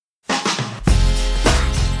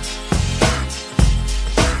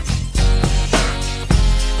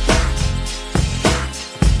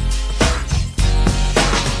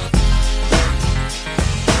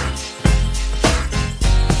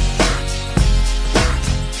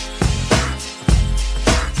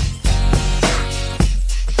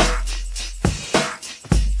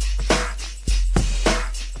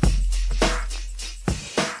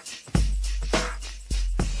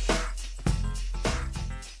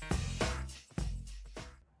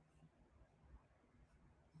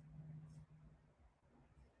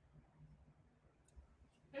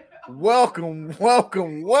Welcome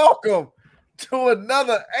to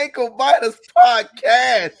another Ankle Biters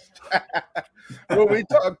podcast where we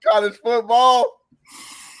talk college football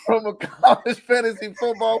from a college fantasy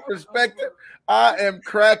football perspective. I am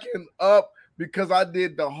cracking up because I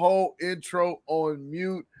did the whole intro on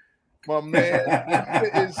mute. My man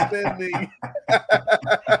is sending.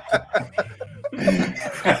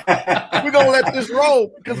 We're going to let this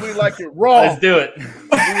roll because we like it raw. Let's do it. We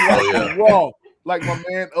like it raw. Like my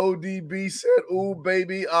man ODB said, ooh,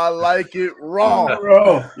 baby, I like it raw.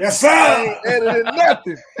 Bro. Yes, sir. I ain't editing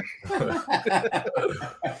nothing.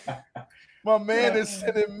 My man is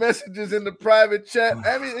sending messages in the private chat.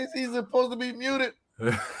 I mean, is he supposed to be muted?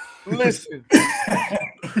 Listen.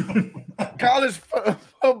 College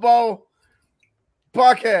football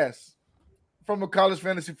podcast from a college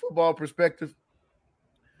fantasy football perspective.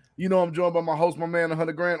 You know I'm joined by my host, my man,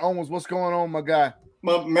 100 Grand. Almost, what's going on, my guy?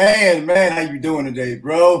 My man, how you doing today,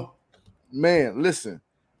 bro? Man, listen,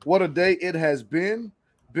 what a day it has been.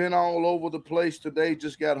 Been all over the place today.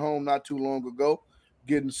 Just got home not too long ago,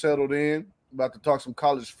 getting settled in. About to talk some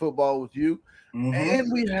college football with you. Mm-hmm.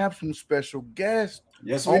 And we have some special guests.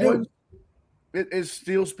 Yes, we do. It is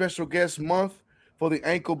still special guest month for the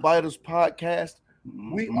Ankle Biters podcast.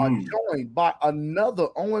 Mm-hmm. We are joined by another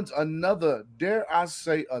dare I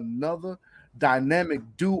say, another dynamic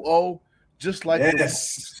duo. Just like you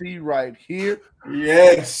see right here.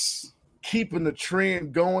 Yes. Keeping the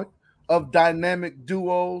trend going of dynamic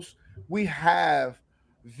duos. We have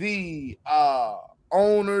the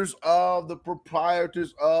owners of the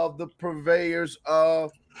proprietors of the purveyors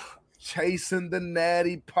of Chasing the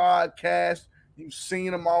Natty podcast. You've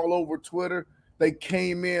seen them all over Twitter. They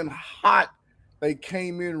came in hot. They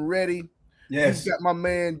came in ready. Yes. You got my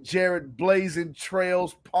man Jared Blazing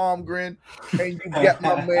Trails Palmgren, and you got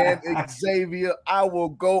my man Xavier. I will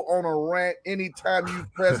go on a rant anytime you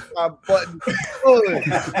press my button.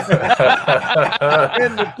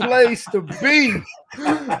 In the place to be.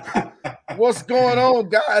 What's going on,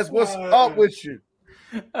 guys? What's up with you?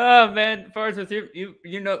 Oh man, Forrest, with you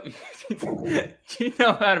know you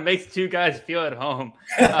know how to make two guys feel at home.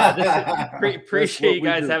 Appreciate you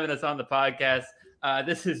guys having us on the podcast.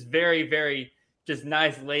 This is very, very just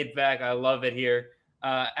nice, laid back. I love it here.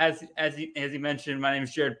 As you mentioned, my name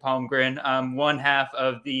is Jared Palmgren. I'm one half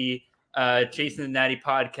of the Chasing the Natty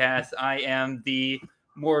podcast. I am the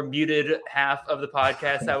more muted half of the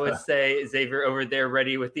podcast, I would say. Xavier over there,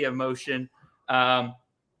 ready with the emotion.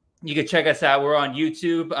 You can check us out. We're on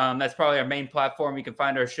YouTube. That's probably our main platform. You can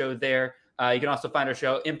find our show there. You can also find our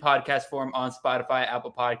show in podcast form on Spotify,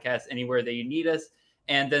 Apple Podcasts, anywhere that you need us.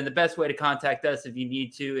 And then the best way to contact us if you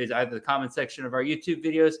need to is either the comment section of our YouTube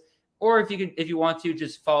videos, or if you want to,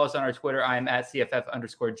 just follow us on our Twitter. I am at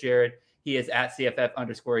CFF_Jared. He is at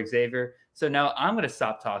CFF_Xavier. So now I'm going to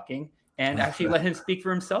stop talking and actually let him speak for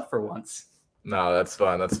himself for once. No, that's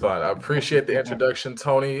fine. That's fine. I appreciate the introduction,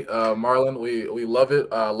 Tony. Marlon, we love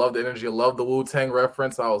it. Love the energy. Love the Wu-Tang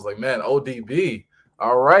reference. I was like, man, ODB.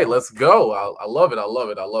 All right, let's go. I love it. I love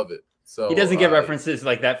it. I love it. So he doesn't get references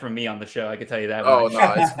like that from me on the show. I can tell you that. Oh,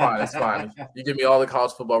 no, it's fine. It's fine. You give me all the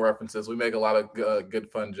college football references. We make a lot of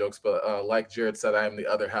good, fun jokes. But like Jared said, I am the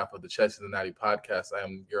other half of the Chasing the Natty podcast. I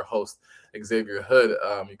am your host, Xavier Hood.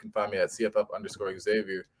 You can find me at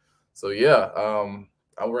CFF_Xavier. So, yeah,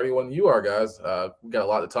 I'm ready when you are, guys. We got a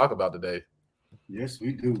lot to talk about today. Yes,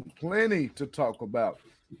 we do. Plenty to talk about.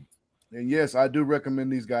 And, yes, I do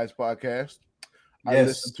recommend these guys' podcasts. I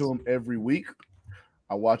listen to them every week.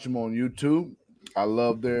 I watch them on YouTube. I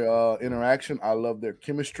love their interaction. I love their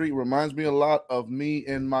chemistry. It reminds me a lot of me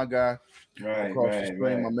and my guy across the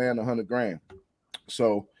screen, my man, 100 Grand.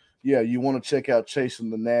 So, yeah, you want to check out Chasing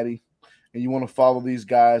the Natty, and you want to follow these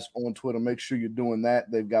guys on Twitter. Make sure you're doing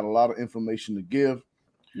that. They've got a lot of information to give.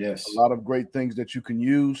 Yes. A lot of great things that you can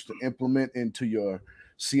use to implement into your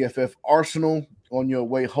CFF arsenal on your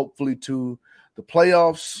way, hopefully, to the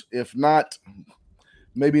playoffs. If not,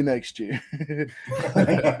 maybe next year.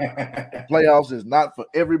 Playoffs is not for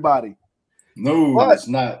everybody. No, but it's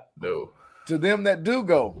not. No. To them that do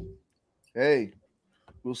go, hey,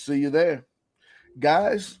 we'll see you there.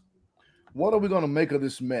 Guys, what are we going to make of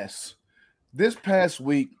this mess? This past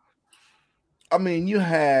week, I mean, you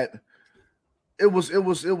had it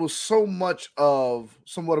was so much of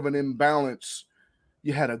somewhat of an imbalance.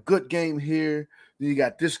 You had a good game here, then you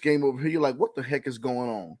got this game over here. You're like, what the heck is going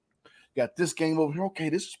on? Got this game over here. Okay,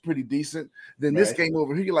 this is pretty decent. Then this game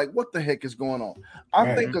over here, you're like, what the heck is going on?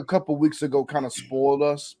 I think a couple weeks ago kind of spoiled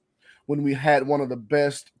us when we had one of the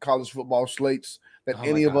best college football slates that Oh my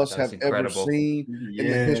any of God, us that was have ever incredible. seen in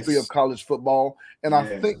the history of college football. And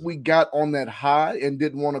I think we got on that high and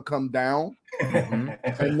didn't want to come down. And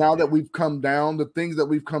now that we've come down, the things that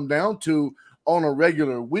we've come down to on a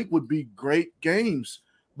regular week would be great games.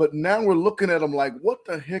 But now we're looking at them like, what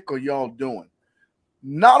the heck are y'all doing?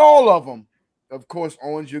 Not all of them. Of course,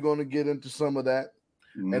 Owens, you're going to get into some of that.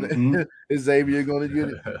 And Xavier, you're going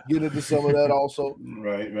to get into some of that also.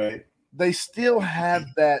 Right. They still have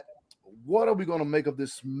that, what are we going to make of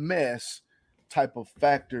this mess type of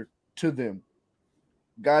factor to them.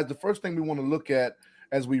 Guys, the first thing we want to look at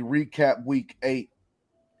as we recap week 8,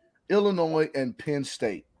 Illinois and Penn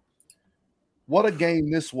State. What a game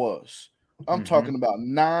this was. I'm talking about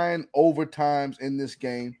 9 overtimes in this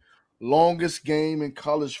game. Longest game in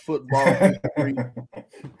college football history.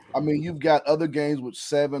 I mean, you've got other games with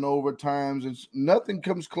 7 overtimes, and nothing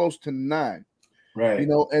comes close to 9. Right. You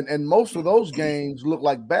know, and most of those games look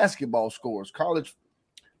like basketball scores, college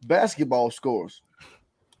basketball scores.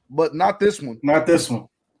 But not this one. Not this one.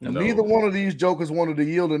 No. Neither one of these jokers wanted to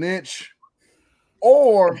yield an inch.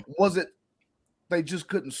 Or was it they just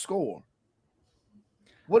couldn't score?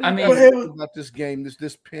 What do you think about this game,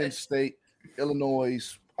 this Penn State,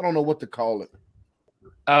 Illinois, I don't know what to call it.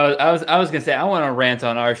 I was gonna say I want to rant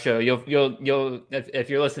on our show. You'll if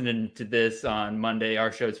you're listening to this on Monday,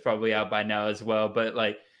 our show is probably out by now as well. But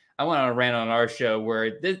like I want to rant on our show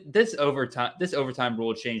where this overtime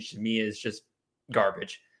rule change to me is just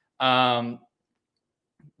garbage. The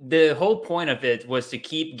whole point of it was to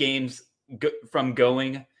keep games from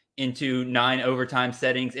going into 9 overtime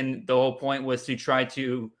settings, and the whole point was to try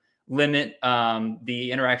to limit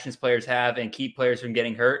the interactions players have and keep players from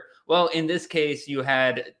getting hurt. Well, in this case, you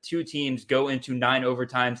had 2 teams go into 9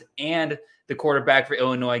 overtimes, and the quarterback for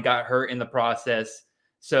Illinois got hurt in the process.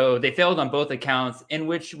 So they failed on both accounts, in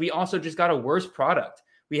which we also just got a worse product.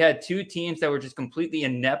 We had 2 teams that were just completely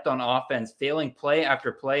inept on offense, failing play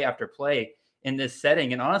after play after play in this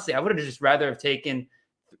setting. And honestly, I would have just rather have taken,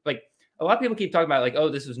 like, a lot of people keep talking about, like, oh,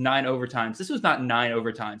 this was 9 overtimes. This was not 9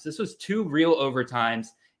 overtimes. This was 2 real overtimes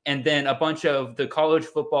and then a bunch of the college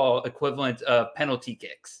football equivalent of penalty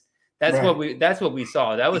kicks. That's right. That's what we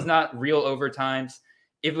saw. That was not real overtimes.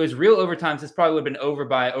 If it was real overtimes, this probably would have been over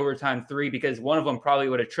by overtime 3 because one of them probably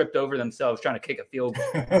would have tripped over themselves trying to kick a field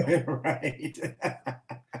goal. Right.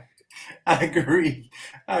 I agree.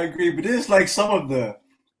 But it's like some of the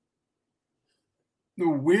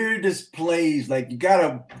weirdest plays. Like you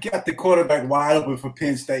got the quarterback wide open for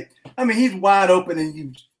Penn State. I mean, he's wide open and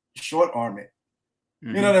you short arm it.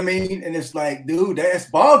 You know what I mean? And it's like, dude, that's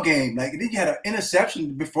ball game. Like, then you had an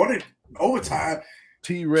interception before the overtime.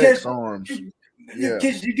 T-Rex arms. You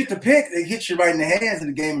get the pick, it hits you right in the hands, and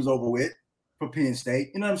the game is over with for Penn State.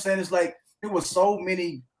 You know what I'm saying? It's like there was so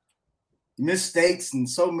many mistakes and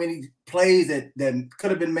so many plays that could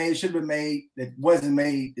have been made, should have been made, that wasn't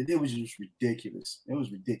made. It was just ridiculous. It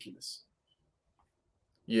was ridiculous.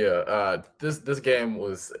 Yeah, this game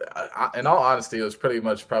was, in all honesty, it was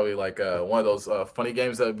probably like one of those funny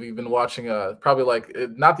games that we've been watching. Probably like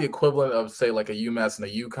not the equivalent of say like a UMass and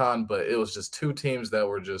a UConn, but it was just 2 teams that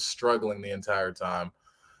were just struggling the entire time.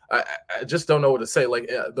 I just don't know what to say. Like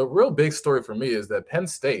the real big story for me is that Penn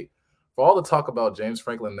State, for all the talk about James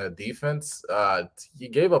Franklin, that defense, he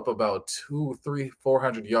gave up about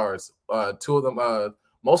 400 yards. 2 of them,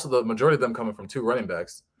 the majority of them coming from 2 running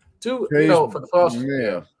backs. For the playoffs.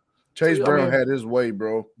 Yeah. Chase Brown had his way,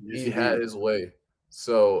 bro. He had his way.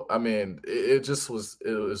 So, I mean, it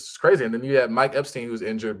was crazy. And then you had Mike Epstein, who's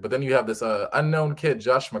injured, but then you have this unknown kid,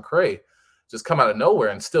 Josh McCray, just come out of nowhere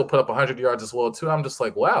and still put up 100 yards as well, too. I'm just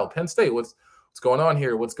like, wow, Penn State, what's going on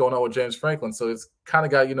here? What's going on with James Franklin? So it's kind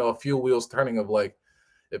of got, a few wheels turning of like,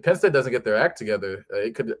 if Penn State doesn't get their act together,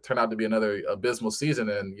 it could turn out to be another abysmal season.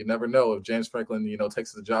 And you never know if James Franklin,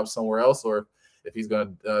 takes the job somewhere else, or if he's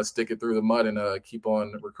going to stick it through the mud and keep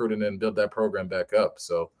on recruiting and build that program back up.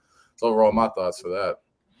 So it's overall my thoughts for that.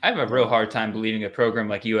 I have a real hard time believing a program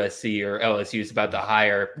like USC or LSU is about to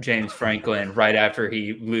hire James Franklin right after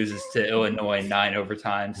he loses to Illinois 9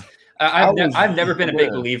 overtimes. I've never been a big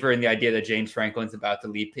believer in the idea that James Franklin's about to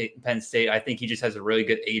leave Penn State. I think he just has a really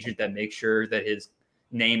good agent that makes sure that his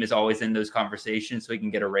name is always in those conversations so he can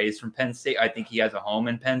get a raise from Penn State. I think he has a home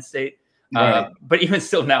in Penn State. Right. But even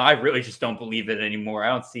still now, I really just don't believe it anymore. I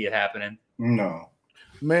don't see it happening. No.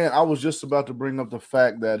 Man, I was just about to bring up the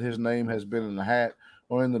fact that his name has been in the hat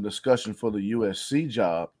or in the discussion for the USC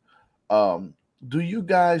job. Do you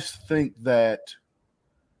guys think that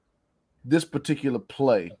this particular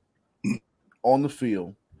play on the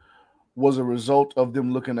field was a result of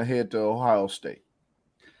them looking ahead to Ohio State?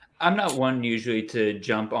 I'm not one usually to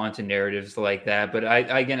jump onto narratives like that, but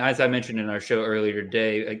again, as I mentioned in our show earlier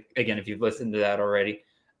today, again, if you've listened to that already,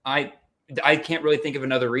 I can't really think of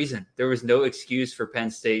another reason. There was no excuse for Penn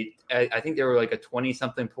State. I think they were like a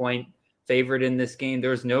 20-something point favorite in this game.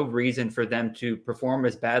 There was no reason for them to perform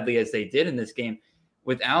as badly as they did in this game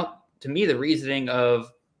without, to me, the reasoning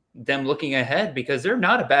of them looking ahead, because they're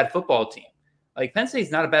not a bad football team. Like, Penn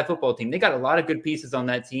State's not a bad football team. They got a lot of good pieces on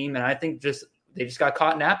that team, and I think they just got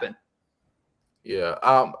caught napping. Yeah,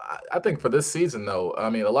 I think for this season, though, I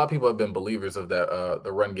mean, a lot of people have been believers of that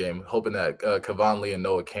the run game, hoping that Kevon Lee and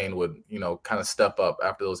Noah Cain would, kind of step up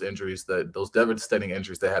after those injuries, those devastating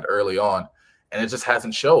injuries they had early on, and it just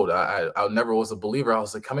hasn't showed. I never was a believer. I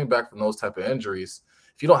was like, coming back from those type of injuries,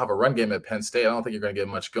 if you don't have a run game at Penn State, I don't think you're going to get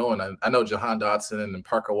much going. I know Jahan Dotson and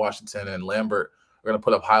Parker Washington and Lambert are going to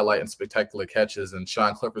put up highlight and spectacular catches, and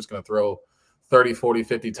Sean Clifford's going to throw 30, 40,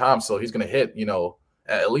 50 times, so he's going to hit,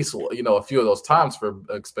 at least, a few of those times for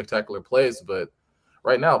spectacular plays. But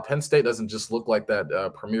right now, Penn State doesn't just look like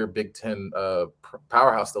that premier Big Ten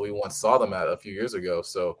powerhouse that we once saw them at a few years ago.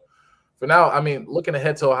 So for now, I mean, looking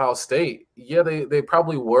ahead to Ohio State, yeah, they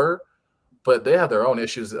probably were, but they have their own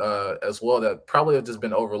issues as well that probably have just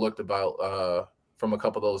been overlooked about from a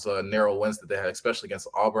couple of those narrow wins that they had, especially against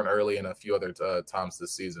Auburn early and a few other times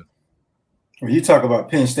this season. When you talk about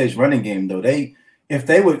Penn State's running game, though, if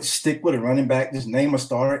they would stick with a running back, just name a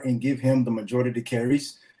starter and give him the majority of the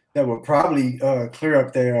carries, that would probably clear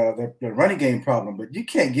up their running game problem. But you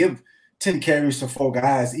can't give 10 carries to 4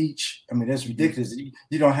 guys each. I mean, that's ridiculous. You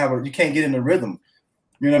can't get in the rhythm.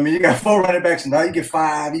 You know what I mean? You got 4 running backs, and now you get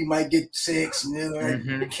 5. You might get 6.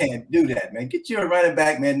 And you can't do that, man. Get you a running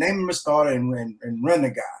back, man. Name him a starter and run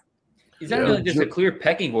the guy. It's not really just a clear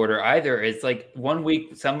pecking order either. It's like one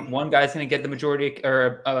week, one guy's going to get the majority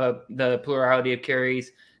or the plurality of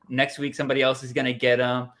carries. Next week, somebody else is going to get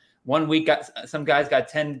them. One week, some guys got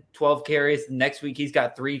 10, 12 carries. Next week, he's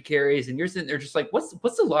got 3 carries. And you're sitting there just like, what's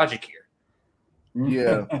the logic here?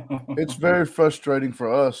 Yeah, it's very frustrating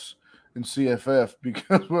for us in CFF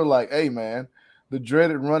because we're like, hey, man, the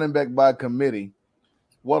dreaded running back by committee.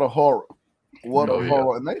 What a horror. What a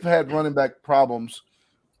horror. And they've had running back problems,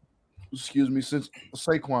 since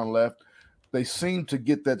Saquon left. They seem to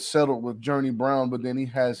get that settled with Journey Brown, but then he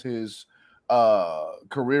has his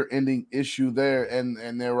career-ending issue there,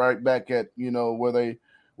 and they're right back at, where they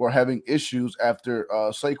were having issues after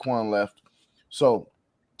Saquon left. So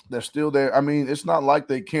they're still there. I mean, it's not like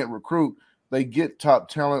they can't recruit. They get top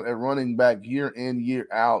talent at running back year in, year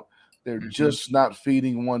out. They're just not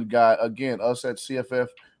feeding one guy. Again, us at CFF,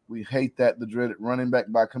 we hate that, the dreaded running back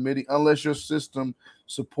by committee. Unless your system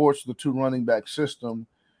supports the 2 running back system,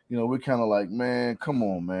 we're kind of like, man, come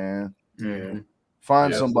on, man. Yeah.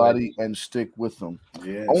 Find somebody and stick with them.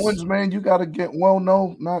 Yes. Owens, man, you got to get – well,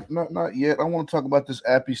 no, not yet. I want to talk about this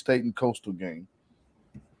Appy State and Coastal game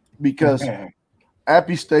because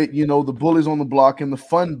Appy State, the bullies on the block in the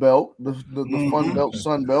Fun Belt, the Fun Belt,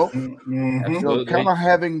 Sun Belt, kind of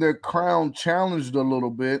having their crown challenged a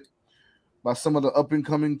little bit by some of the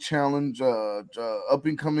up-and-coming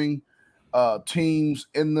teams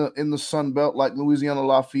in the Sun Belt, like Louisiana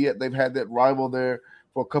Lafayette. They've had that rival there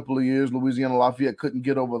for a couple of years. Louisiana Lafayette couldn't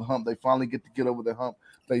get over the hump. They finally get over the hump.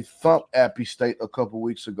 They thumped Appy State a couple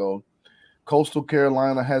weeks ago. Coastal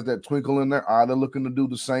Carolina has that twinkle in their eye. They're looking to do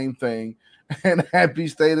the same thing. And Appy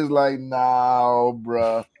State is like, no,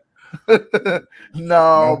 bruh.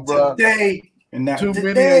 No, bruh. Today. Too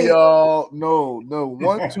many of y'all. No.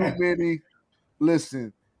 One too many.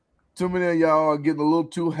 Listen, too many of y'all are getting a little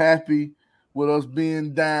too happy with us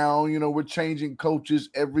being down. We're changing coaches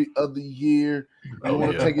every other year. I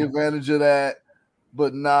want to take advantage of that.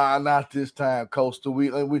 But nah, not this time, Coastal.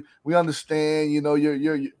 We understand,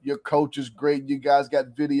 your coach is great. You guys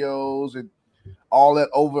got videos and all that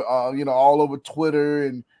over all over Twitter,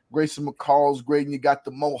 and Grayson McCall's great, and you got the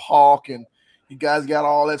Mohawk, and you guys got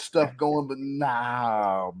all that stuff going, but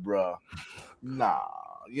nah, bro. Nah.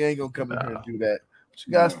 You ain't gonna come in here and do that. What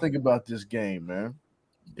you guys think about this game, man?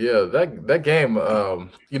 Yeah, that game, at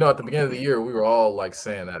the beginning of the year, we were all like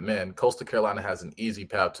saying that, man, Coastal Carolina has an easy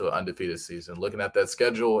path to an undefeated season. Looking at that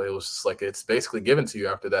schedule, it was just like it's basically given to you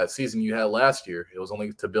after that season you had last year. It was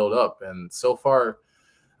only to build up. And so far,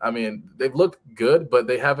 I mean, they've looked good, but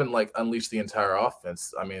they haven't like unleashed the entire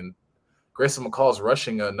offense. I mean, Grayson McCall's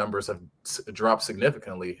rushing numbers have dropped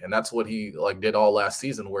significantly, and that's what he did all last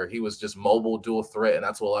season, where he was just mobile, dual threat, and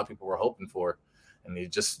that's what a lot of people were hoping for. And he's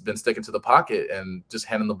just been sticking to the pocket and just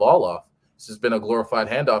handing the ball off. He's just been a glorified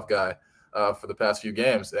handoff guy for the past few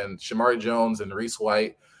games. And Shamari Jones and Reese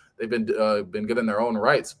White, they've been good in their own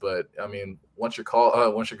rights. But I mean, once your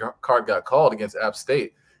card got called against App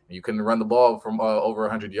State, you couldn't run the ball from over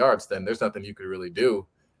 100 yards, then there's nothing you could really do.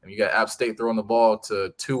 And you got App State throwing the ball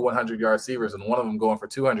to 2 100-yard receivers and one of them going for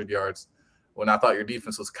 200 yards. When I thought your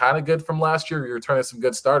defense was kind of good from last year, you're returning some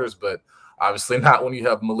good starters, but obviously not when you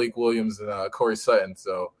have Malik Williams and Corey Sutton.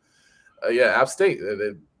 So, App State,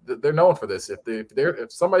 they're known for this.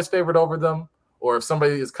 If somebody's favored over them, or if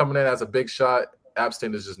somebody is coming in as a big shot, App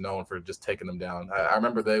State is just known for just taking them down. I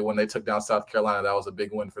remember when they took down South Carolina, that was a big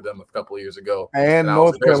win for them a couple of years ago. And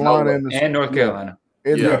North Carolina.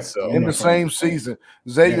 In the same season.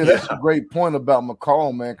 Xavier, that's a great point about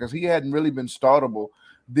McCall, man, because he hadn't really been startable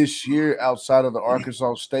this year outside of the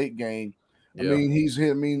Arkansas State game. I mean,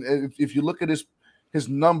 if you look at his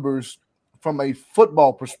numbers from a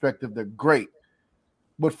football perspective, they're great.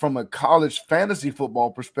 But from a college fantasy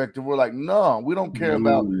football perspective, we're like, no, we don't care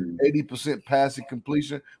about 80% passing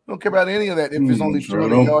completion. We don't care about any of that if it's only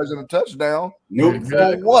 200 yards and a touchdown. Nope.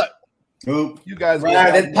 Exactly. For what? Nope. You guys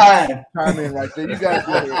time in right there. You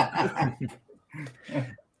guys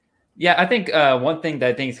Yeah, I think one thing that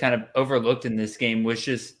I think is kind of overlooked in this game was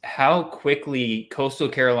just how quickly Coastal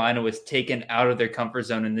Carolina was taken out of their comfort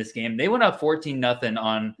zone in this game. They went up 14-0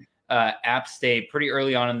 on App State pretty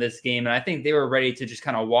early on in this game, and I think they were ready to just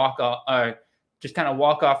kind of walk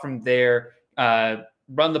off from there,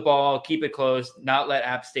 run the ball, keep it close, not let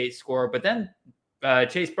App State score. But then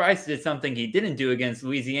Chase Brice did something he didn't do against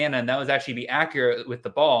Louisiana, and that was actually be accurate with the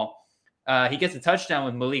ball. He gets a touchdown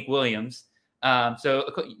with Malik Williams. So,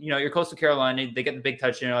 your Coastal Carolina, they get the big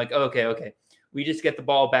touchdown. You're like, okay. We just get the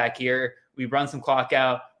ball back here. We run some clock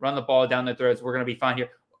out, run the ball down their throats. We're going to be fine here.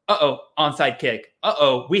 Onside kick.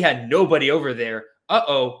 We had nobody over there.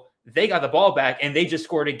 They got the ball back and they just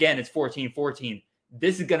scored again. It's 14-14.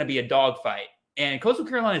 This is going to be a dogfight. And Coastal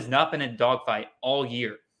Carolina has not been a dogfight all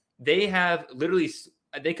year. They could have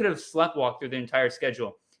sleptwalked through the entire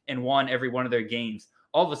schedule and won every one of their games.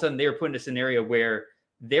 All of a sudden, they were put in a scenario where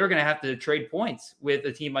they were going to have to trade points with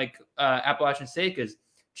a team like Appalachian State because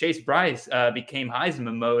Chase Brice became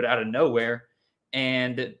Heisman mode out of nowhere.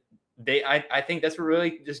 And I think that's what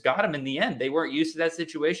really just got them in the end. They weren't used to that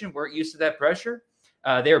situation, weren't used to that pressure.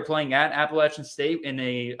 They were playing at Appalachian State in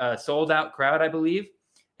a sold-out crowd, I believe,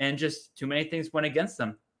 and just too many things went against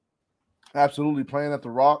them. Absolutely, playing at the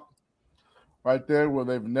Rock right there where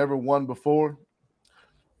they've never won before.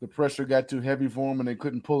 The pressure got too heavy for them, and they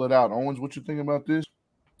couldn't pull it out. Owens, what you think about this?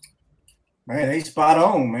 Man, they spot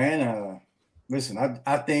on, man. Listen,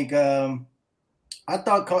 I think I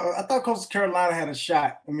thought Coastal Carolina had a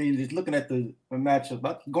shot. I mean, just looking at the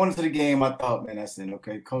matchup, going into the game, I thought, man, I said,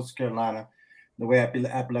 okay, Coastal Carolina, the way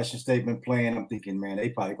Appalachian State been playing, I'm thinking, man, they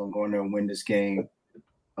probably gonna go in there and win this game.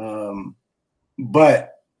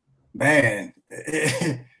 But man,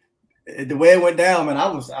 the way it went down, man,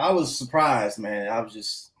 I was surprised, man. I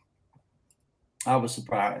was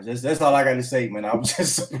surprised. That's all I got to say, man. I was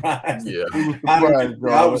just surprised. Yeah,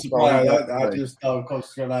 I was surprised. I just thought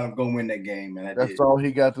Coastal Carolina was going to win that game, man. That's all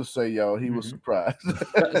he got to say, y'all. He was surprised.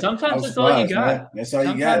 Sometimes that's all you got. Man. That's all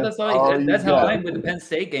you got. That's how I am with the Penn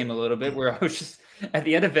State game a little bit, where I was just at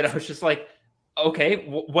the end of it, I was just like, okay,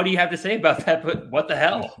 what do you have to say about that? But what the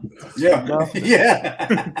hell? Yeah, nothing.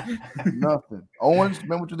 Yeah, nothing. Owens,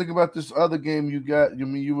 man, what you think about this other game you got? I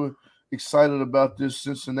mean, you were excited about this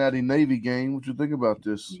Cincinnati Navy game. What you think about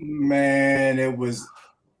this? Man, it was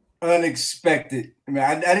unexpected. I mean,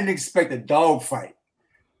 I didn't expect a dogfight.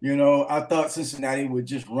 I thought Cincinnati would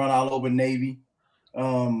just run all over Navy.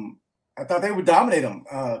 I thought they would dominate them.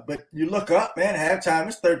 But you look up, man, halftime,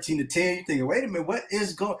 it's 13-10. You're thinking, wait a minute, what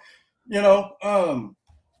is going?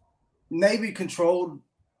 Navy controlled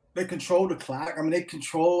the clock. I mean, they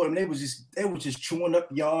were just chewing up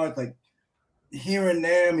yards like here and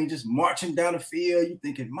there. I mean, just marching down the field. You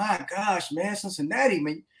thinking, my gosh, man, Cincinnati,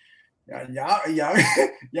 man, y'all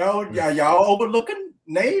overlooking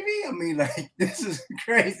Navy. I mean, like, this is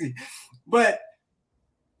crazy. But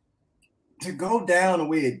to go down the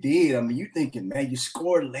way it did, I mean, you thinking, man, you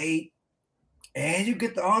scored late and you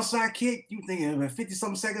get the onside kick. You thinking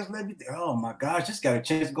 50-something seconds left. You think, oh my gosh, this got a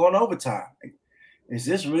chance of going overtime. Like, is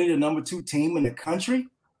this really the number 2 team in the country?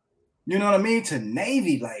 You know what I mean? To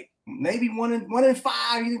Navy, like Navy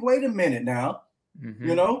 1-5. You think, wait a minute now.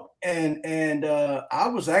 And I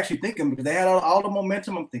was actually thinking, because they had all the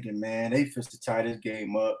momentum, I'm thinking, man, they fist to tie this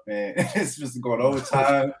game up, man. It's just going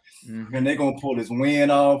overtime, and they're gonna pull this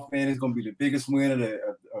win off, man. It's gonna be the biggest win of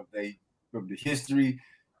the history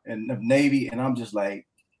and of Navy. And I'm just like,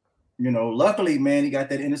 luckily, man, he got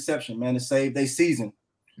that interception, man, to save their season.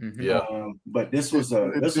 But this was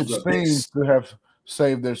a seems to have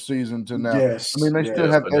saved their season to now. Yes, I mean, they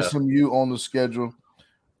still have SMU on the schedule.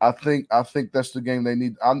 I think that's the game they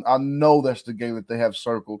need. I know that's the game that they have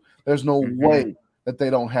circled. There's no way that they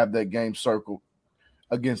don't have that game circled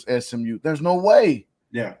against SMU. There's no way.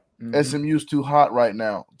 Yeah. SMU's too hot right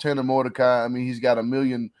now. Tanner Mordecai, I mean, he's got 1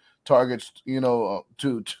 million targets, to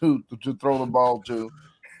throw the ball to.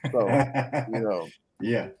 So,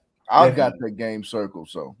 yeah. I've got that game circled.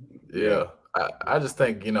 So, yeah. I just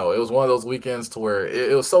think, it was one of those weekends to where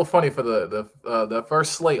it was so funny for the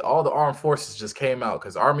first slate. All the armed forces just came out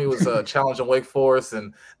because Army was challenging Wake Forest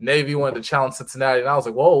and Navy wanted to challenge Cincinnati. And I was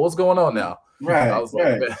like, whoa, what's going on now? Right. I was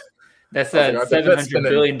like, man. That's a $700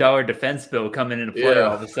 billion defense bill coming into play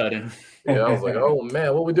all of a sudden. Yeah, I was like, oh,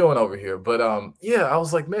 man, what are we doing over here? But, I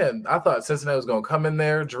was like, man, I thought Cincinnati was going to come in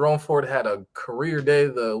there. Jerome Ford had a career day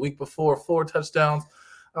the week before, 4 touchdowns.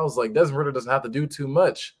 I was like, Desmond Ridder doesn't have to do too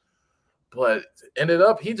much. But ended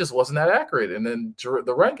up, he just wasn't that accurate. And then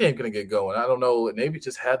the run game going to get going. I don't know. Navy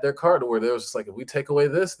just had their card where there was just like, if we take away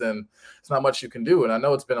this, then it's not much you can do. And I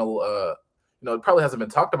know it's been it probably hasn't been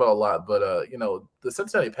talked about a lot, but, the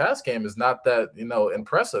Cincinnati pass game is not that,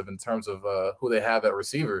 impressive in terms of who they have at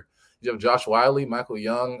receiver. You have Josh Wiley, Michael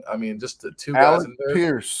Young. I mean, just the 2 guys in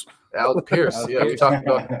there. Alec Pierce. Yeah, we talked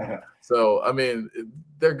about. So, I mean,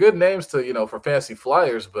 they're good names to, for fantasy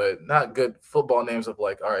flyers, but not good football names of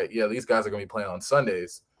like, all right, yeah, these guys are going to be playing on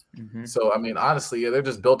Sundays. Mm-hmm. So, I mean, honestly, they're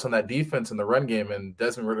just built on that defense and the run game and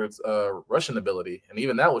Desmond Ridder's rushing ability. And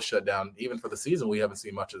even that was shut down. Even for the season, we haven't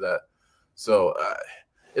seen much of that. So,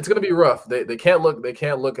 it's going to be rough. They can't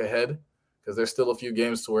look ahead because there's still a few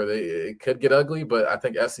games to where it could get ugly. But I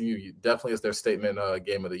think SMU definitely is their statement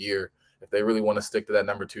game of the year if they really want to stick to that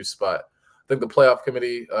number 2 spot. I think the playoff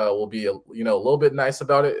committee will be a little bit nice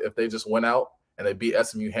about it if they just went out and they beat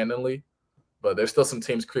SMU handily. But there's still some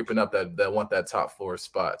teams creeping up that want that top 4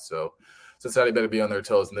 spot. So Cincinnati better be on their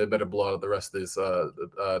toes and they better blow out the rest of these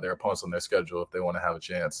their opponents on their schedule if they want to have a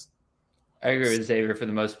chance. I agree with Xavier for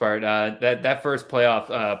the most part. That first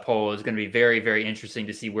playoff poll is going to be very, very interesting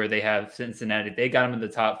to see where they have Cincinnati. They got them in the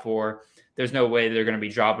top 4. There's no way they're going to be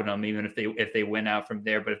dropping them even if they win out from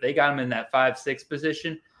there. But if they got them in that 5-6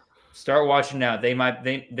 position, start watching now. They might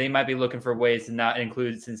be looking for ways to not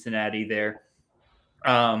include Cincinnati there.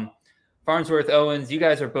 Farnsworth, Owens, you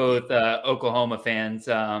guys are both Oklahoma fans.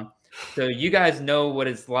 So you guys know what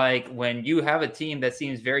it's like when you have a team that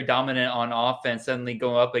seems very dominant on offense suddenly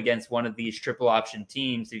go up against one of these triple option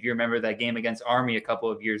teams. If you remember that game against Army a couple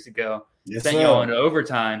of years ago, sent you all into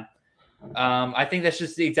overtime. I think that's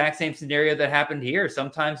just the exact same scenario that happened here.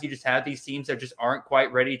 Sometimes you just have these teams that just aren't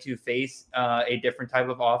quite ready to face a different type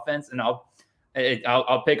of offense. And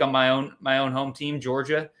I'll pick on my own home team,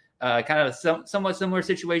 Georgia. Kind of a somewhat similar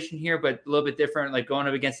situation here, but a little bit different. Like going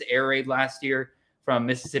up against the air raid last year from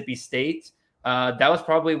Mississippi State. That was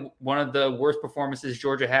probably one of the worst performances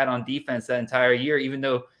Georgia had on defense that entire year, even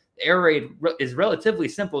though the air raid is relatively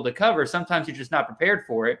simple to cover. Sometimes you're just not prepared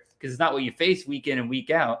for it because it's not what you face week in and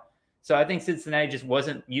week out. So I think Cincinnati just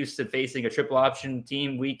wasn't used to facing a triple option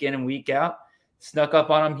team week in and week out. Snuck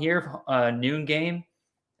up on them here, noon game.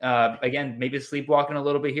 Again, maybe sleepwalking a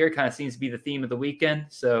little bit here. Kind of seems to be the theme of the weekend.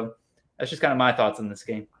 So that's just kind of my thoughts on this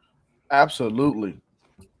game. Absolutely.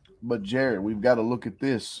 But, Jared, we've got to look at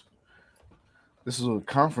this. This is a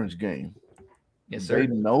conference game. Yes, sir. They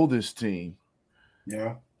know this team.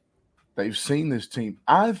 Yeah. They've seen this team.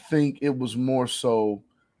 I think it was more so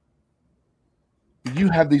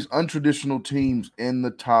you have these untraditional teams in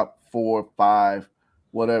the top 4, 5,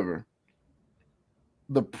 whatever.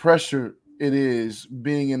 The pressure it is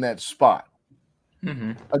being in that spot.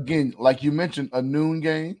 Mm-hmm. Again, like you mentioned, a noon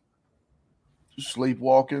game,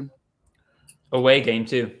 sleepwalking. Away game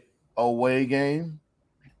too. Away game.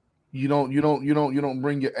 You don't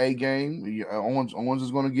bring your A game. Owens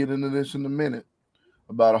is going to get into this in a minute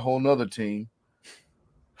about a whole nother team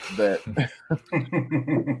that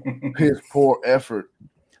his poor effort.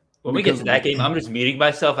 When we get to that game, I'm just muting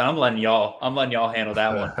myself and I'm letting y'all handle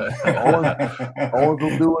that one. Owens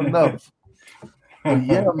will do enough. But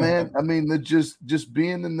yeah, man. I mean, just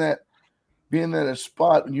being in that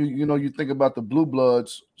spot. You think about the Blue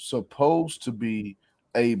Bloods supposed to be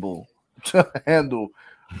able to handle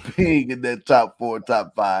being in that top 4,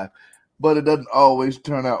 top 5, but it doesn't always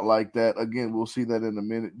turn out like that. Again, we'll see that in a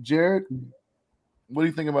minute. Jared, what do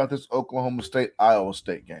you think about this Oklahoma State Iowa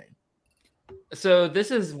State game? So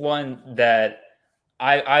this is one that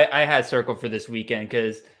I had circled for this weekend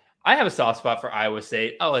because I have a soft spot for Iowa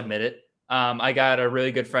State. I'll admit it. I got a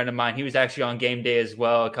really good friend of mine. He was actually on game day as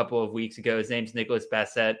well a couple of weeks ago. His name's Nicholas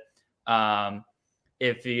Bassett.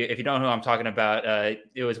 If you don't know who I'm talking about,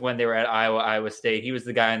 it was when they were at Iowa State. He was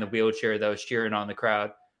the guy in the wheelchair that was cheering on the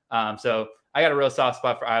crowd. So I got a real soft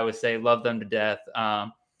spot for Iowa State. Love them to death.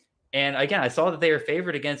 And again, I saw that they were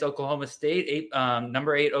favored against Oklahoma State,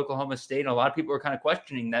 number 8 Oklahoma State. And a lot of people were kind of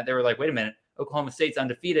questioning that. They were like, wait a minute, Oklahoma State's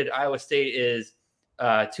undefeated. Iowa State is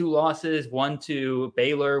 2 losses, 1 to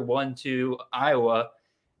Baylor, 1 to Iowa.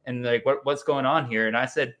 And like, what's going on here? And I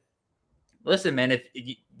said, listen, man, if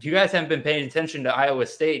you guys haven't been paying attention to Iowa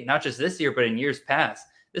State, not just this year, but in years past,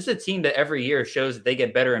 this is a team that every year shows that they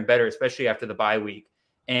get better and better, especially after the bye week.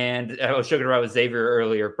 And I was joking around with Xavier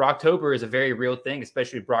earlier. Brocktober is a very real thing,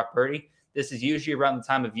 especially Brock Purdy. This is usually around the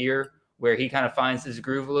time of year where he kind of finds his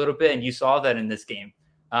groove a little bit, and you saw that in this game.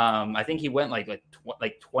 I think he went like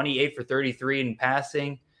 28 for 33 in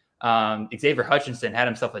passing. Xavier Hutchinson had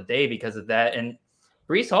himself a day because of that, and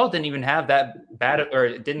Breece Hall didn't even have that bad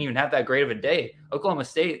or didn't even have that great of a day. Oklahoma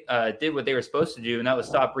State did what they were supposed to do, and that was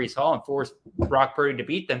stop Breece Hall and force Brock Purdy to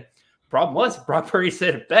beat them. Problem was, Brock Purdy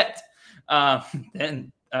said a bet.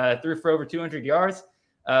 And threw for over 200 yards,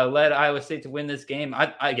 led Iowa State to win this game.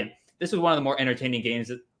 Again, this was one of the more entertaining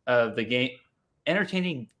games of the game.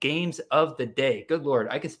 Entertaining games of the day. Good Lord,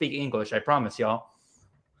 I can speak English. I promise y'all.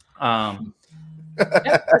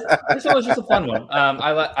 This one was just a fun one.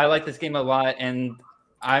 I like this game a lot, and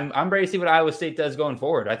I'm ready to see what Iowa State does going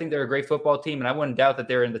forward. I think they're a great football team, and I wouldn't doubt that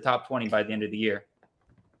they're in the top 20 by the end of the year.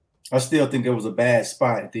 I still think it was a bad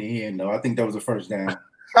spot at the end, though. I think that was a first down.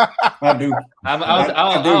 I do.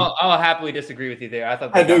 I'll happily disagree with you there. I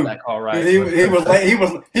thought they got that call right. He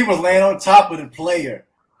was laying on top of the player,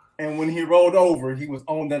 and when he rolled over, he was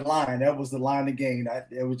on that line. That was the line to gain.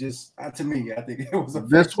 It was just to me. I think it was.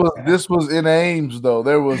 This was in Ames though.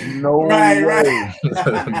 There was no way,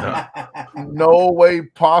 no way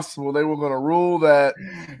possible they were going to rule that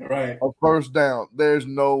a first down. There's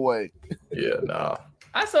no way. Yeah, no.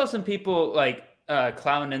 I saw some people like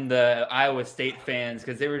clowning the Iowa State fans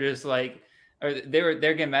because they were just like, or they're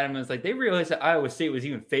getting mad at them. It's like they realized that Iowa State was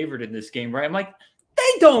even favored in this game, right? I'm like,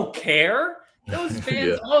 they don't care. Those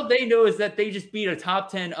fans, all they know is that they just beat a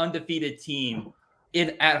top 10 undefeated team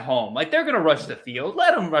at home. Like they're gonna rush the field.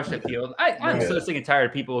 Let them rush the field. I'm so sick and tired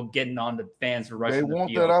of people getting on the fans for rushing the field.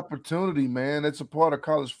 They want that opportunity, man. It's a part of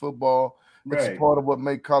college football. It's a part of what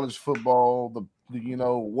makes college football the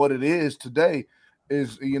what it is today.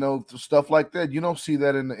 Is stuff like that. You don't see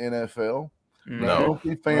that in the NFL. No, you don't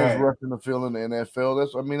see fans rushing the field in the NFL.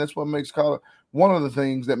 That's what makes college one of the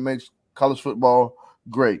things that makes college football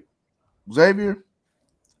great. Xavier,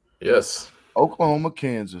 yes, Oklahoma,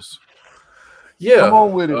 Kansas. Yeah, come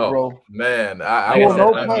on with it, bro. Man,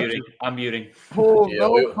 I'm muting. Pull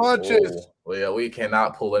no punches. Well, yeah, we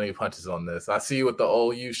cannot pull any punches on this. I see you with the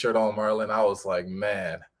OU shirt on, Marlon. I was like,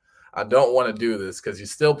 man. I don't want to do this because you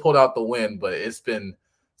still pulled out the win, but it's been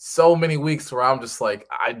so many weeks where I'm just like,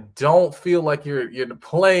 I don't feel like you're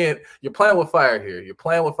playing with fire here. You're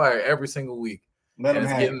playing with fire every single week.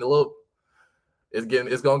 It's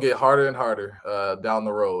gonna get harder and harder down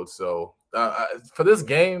the road. So for this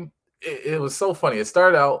game, it was so funny. It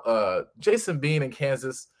started out Jason Bean in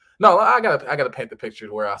Kansas. No, I gotta paint the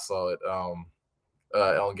picture where I saw it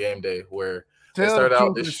on game day where. Tell the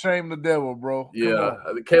truth to shame the devil, bro. Yeah,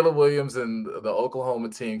 Caleb Williams and the Oklahoma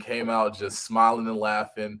team came out just smiling and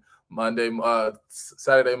laughing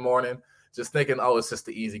Saturday morning, just thinking, oh, it's just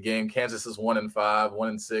the easy game. Kansas is 1-5,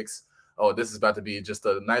 1-6. Oh, this is about to be just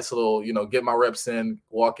a nice little, get my reps in,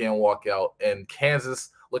 walk out. And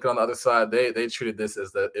Kansas, looking on the other side, they treated this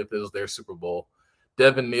as if it was their Super Bowl.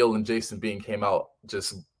 Devin Neal and Jason Bean came out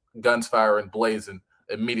just guns firing, blazing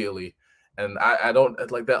immediately. And I don't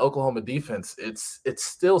like that Oklahoma defense. It's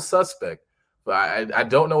still suspect, but I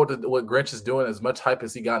don't know what Grinch is doing. As much hype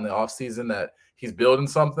as he got in the offseason that he's building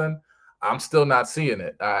something, I'm still not seeing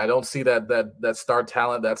it. I don't see that star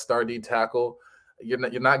talent, that star D tackle. You're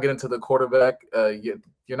not getting to the quarterback. You're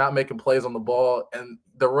not making plays on the ball, and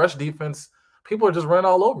the rush defense. People are just running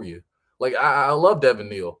all over you. Like I love Devin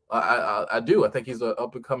Neal. I do. I think he's an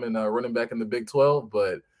up and coming running back in the Big 12,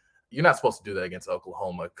 but. You're not supposed to do that against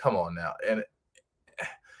Oklahoma. Come on now. And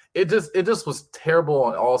it just was terrible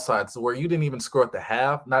on all sides where you didn't even score at the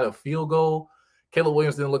half, not a field goal. Caleb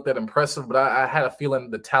Williams didn't look that impressive, but I had a feeling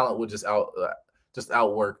the talent would just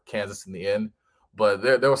outwork Kansas in the end. But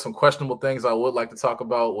there were some questionable things I would like to talk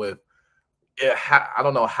about with I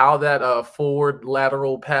don't know how that forward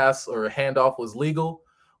lateral pass or handoff was legal,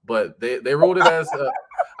 but they ruled it as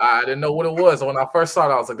I didn't know what it was. And when I first saw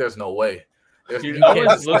it, I was like, there's no way. Dude,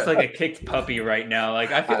 Owens looks like a kicked puppy right now. Like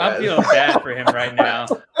I'm feeling bad for him right now.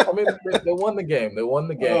 I mean, they won the game.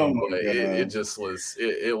 But it just was.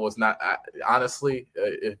 It was not. Honestly,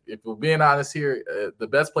 if we're being honest here, the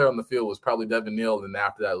best player on the field was probably Devin Neal, and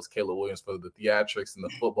after that was Caleb Williams for the theatrics and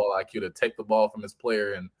the football IQ to take the ball from his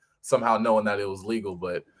player and somehow knowing that it was legal.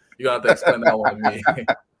 But you're gonna have to explain that one to me.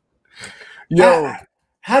 Yo,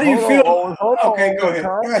 how do you feel? Hold on, okay, go ahead.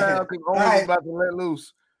 Calm down, because Owens is about to let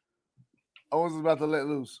loose. Owens is about to let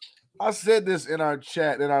loose. I said this in our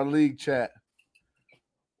chat, in our league chat.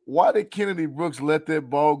 Why did Kennedy Brooks let that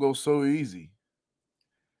ball go so easy?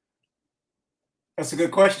 That's a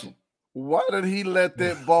good question. Why did he let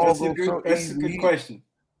that ball go so easy? That's a good question.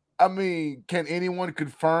 I mean, can anyone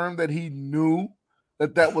confirm that he knew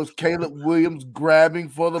that was Caleb Williams grabbing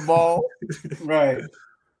for the ball? Right.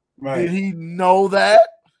 Did he know that?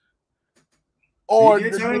 Or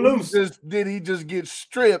did he just get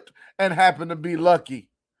stripped and happen to be lucky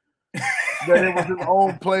that it was his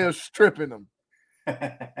own player stripping him?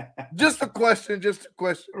 Just a question.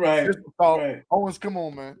 Right. Just a thought. Right. Owens, come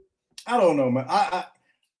on, man. I don't know, man.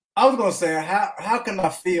 I was gonna say, how can I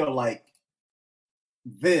feel like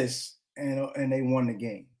this and they won the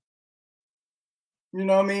game? You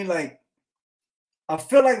know what I mean? Like, I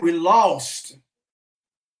feel like we lost.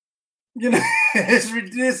 You know,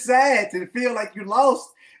 it's sad to feel like you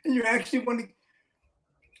lost and you actually won the.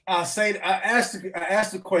 I asked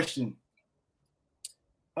the question.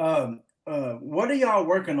 What are y'all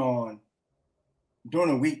working on during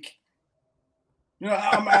the week? You know,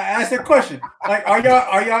 I asked that question. Like, are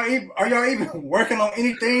y'all even working on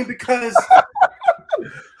anything? Because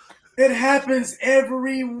it happens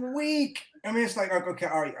every week. I mean, it's like, okay,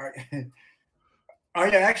 all right. Are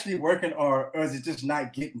you actually working, or is it just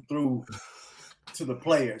not getting through to the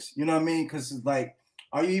players? You know what I mean? Because it's like,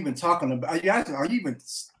 are you even talking about? Are you even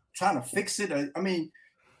trying to fix it? I mean,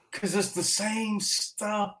 because it's the same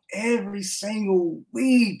stuff every single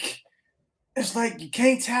week. It's like you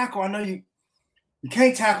can't tackle. I know you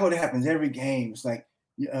can't tackle. It happens every game. It's like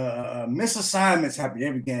misassignments happen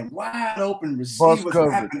every game. Wide open receivers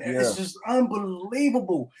happen. Yeah. It's just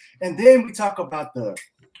unbelievable. And then we talk about the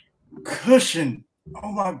cushion.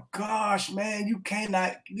 Oh my gosh, man! You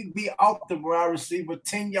cannot be off the wide receiver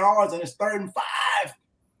 10 yards and it's 3rd and 5,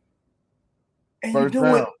 and you do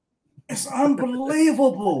it. It's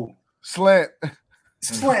unbelievable. Slant,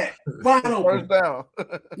 wide open. First down.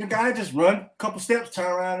 The guy just run a couple steps,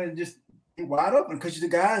 turn around, and just be wide open because the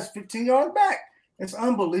guy's 15 yards back. It's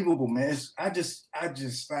unbelievable, man. I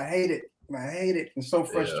hate it. I hate it. It's so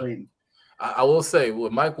frustrating. I will say,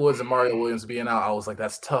 with Mike Woods and Mario Williams being out, I was like,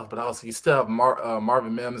 that's tough. But you still have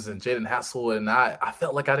Marvin Mims and Jaden Hassel, and I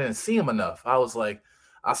felt like I didn't see him enough. I was like,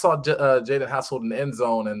 I saw Jaden Hassel in the end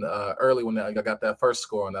zone and early when I got that first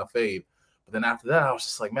score on that fade. But then after that, I was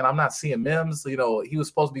just like, man, I'm not seeing Mims. You know, he was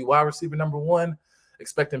supposed to be wide receiver number 1,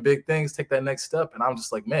 expecting big things, take that next step. And I'm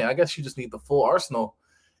just like, man, I guess you just need the full arsenal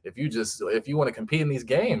if you want to compete in these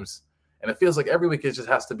games. And it feels like every week it just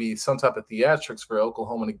has to be some type of theatrics for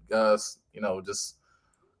Oklahoma to, just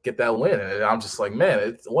get that win. And I'm just like, man,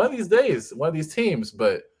 it's one of these days, one of these teams.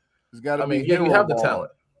 But it's got to be. You have the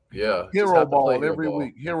talent. Yeah, hero ball every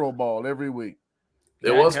week. Hero ball every week.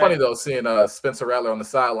 It was funny though seeing Spencer Rattler on the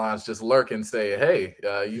sidelines just lurk and say, "Hey,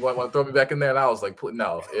 you want to throw me back in there?" And I was like,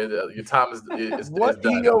 "No, your time is what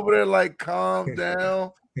done." He over there like, calm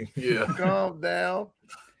down, yeah, calm down.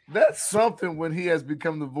 That's something when he has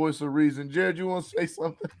become the voice of reason. Jared, you want to say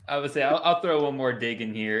something? I would say I'll throw one more dig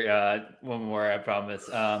in here. One more, I promise.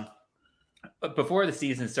 But before the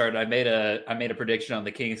season started, I made a prediction on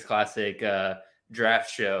the Kings Classic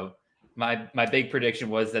draft show. My big prediction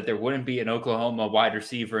was that there wouldn't be an Oklahoma wide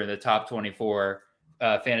receiver in the top 24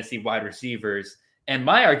 fantasy wide receivers. And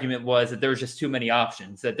my argument was that there was just too many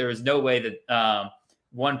options, that there was no way that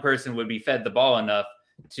one person would be fed the ball enough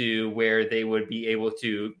to where they would be able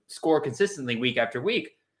to score consistently week after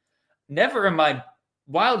week. Never in my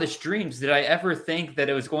wildest dreams did I ever think that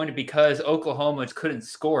it was going to be because Oklahoma couldn't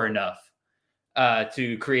score enough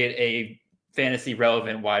to create a fantasy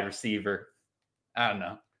relevant wide receiver. I don't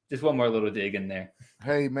know. Just one more little dig in there.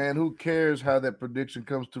 Hey, man, who cares how that prediction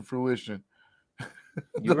comes to fruition?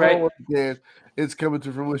 You're right. No one cares. It's coming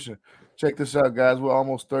to fruition. Check this out, guys. We're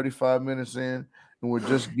almost 35 minutes in, and we're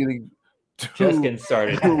just getting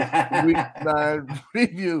started. Week 9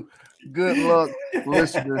 preview. Good luck,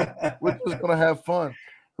 listeners. We're just going to have fun.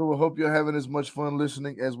 So we hope you're having as much fun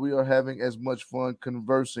listening as we are having as much fun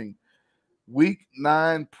conversing. Week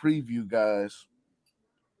 9 preview, guys.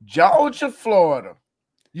 Georgia, Florida.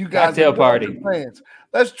 You guys, cocktail party. Plans.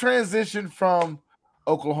 Let's transition from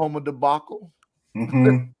Oklahoma debacle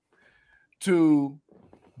to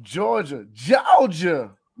Georgia.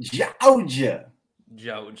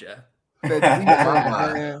 That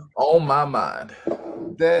defense, on my mind.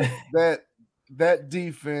 That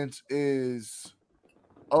defense is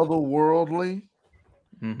otherworldly.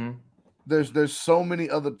 Mm-hmm. There's so many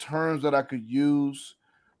other terms that I could use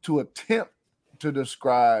to attempt to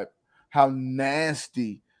describe how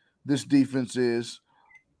nasty this defense is,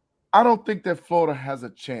 I don't think that Florida has a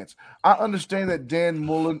chance. I understand that Dan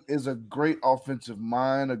Mullen is a great offensive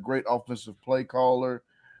mind, a great offensive play caller.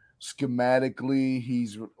 Schematically,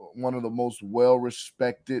 he's one of the most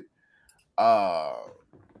well-respected,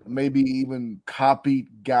 maybe even copied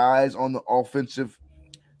guys on the offensive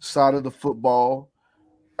side of the football.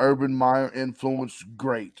 Urban Meyer influence,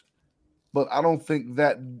 great. But I don't think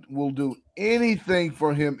that will do anything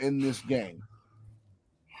for him in this game.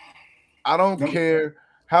 I don't care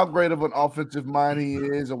how great of an offensive mind he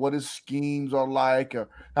is or what his schemes are like or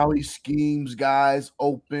how he schemes guys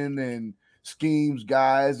open and schemes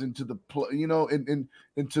guys into the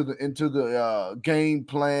into the game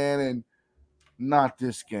plan, and not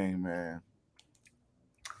this game, man.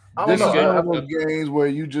 This is one of those games where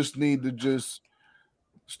you just need to just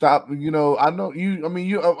stop. I know you. I mean,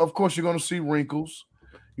 you. Of course, you're going to see wrinkles.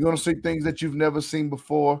 You're going to see things that you've never seen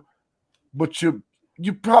before, but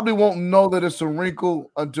you probably won't know that it's a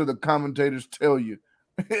wrinkle until the commentators tell you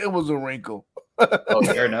it was a wrinkle. Oh,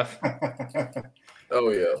 fair enough. Oh,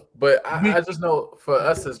 yeah. But I just know for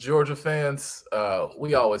us as Georgia fans,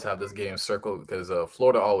 we always have this game circled because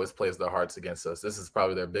Florida always plays their hearts against us. This is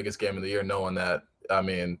probably their biggest game of the year, knowing that, I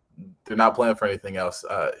mean, they're not playing for anything else,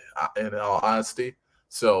 in all honesty.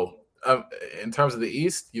 So in terms of the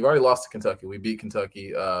East, you've already lost to Kentucky. We beat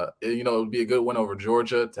Kentucky. It would be a good win over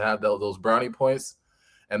Georgia to have those brownie points.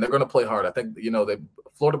 And they're going to play hard. I think,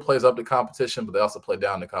 Florida plays up to competition, but they also play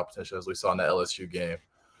down to competition, as we saw in that LSU game.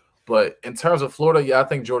 But in terms of Florida, yeah, I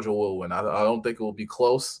think Georgia will win. I don't think it will be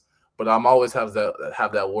close, but I'm always have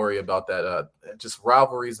that worry about that. Just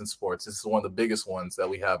rivalries in sports. This is one of the biggest ones that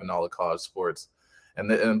we have in all the college sports.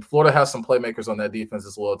 And Florida has some playmakers on that defense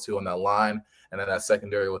as well, too, on that line. And then that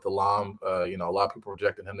secondary with Elam, a lot of people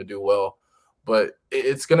projecting him to do well. But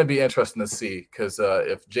it's going to be interesting to see because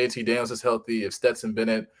if JT Daniels is healthy, if Stetson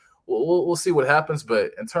Bennett, we'll see what happens.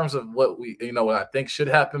 But in terms of what what I think should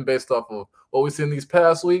happen based off of what we've seen these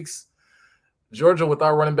past weeks, Georgia with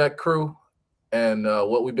our running back crew and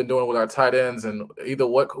what we've been doing with our tight ends and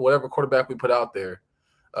whatever quarterback we put out there,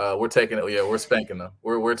 we're taking it. Yeah, we're spanking them.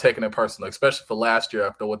 We're taking it personal, especially for last year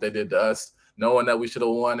after what they did to us, knowing that we should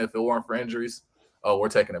have won if it weren't for injuries. Oh, we're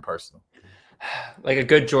taking it personal. Like a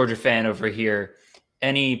good Georgia fan over here,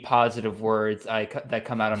 any positive words that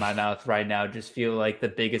come out of my mouth right now just feel like the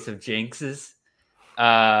biggest of jinxes.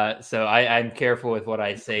 So I'm careful with what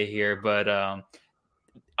I say here, but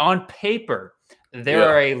on paper, there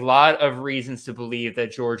are a lot of reasons to believe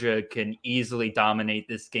that Georgia can easily dominate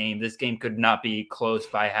this game. This game could not be close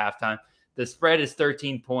by halftime. The spread is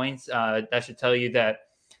 13 points. That should tell you that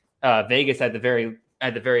Vegas at the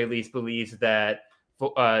very least believes that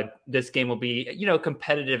this game will be,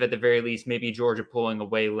 competitive at the very least, maybe Georgia pulling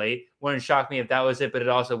away late. Wouldn't shock me if that was it, but it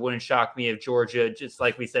also wouldn't shock me if Georgia, just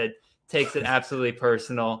like we said, takes it absolutely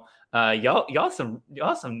personal. Y'all some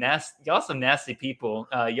nasty people.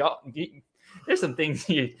 There's some things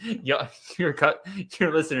your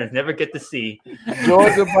listeners never get to see.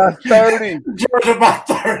 Georgia by 30. Georgia by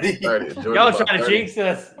 30. Y'all trying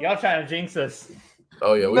to jinx us.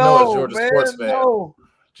 Oh yeah, we know a Georgia sports fan. No.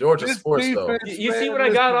 Georgia sports, though. You see what I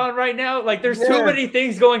got on right now? Like, there's too many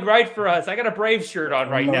things going right for us. I got a Brave shirt on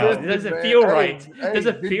right now. It doesn't feel right. It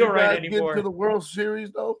doesn't feel right anymore. Get to the World Series,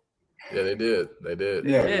 though? Yeah, they did. Yeah,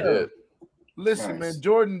 they did. Listen, man,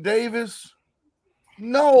 Jordan Davis.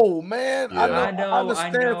 No, man. Yeah. I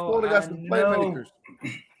understand Florida got some playmakers.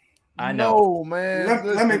 I know. No, man.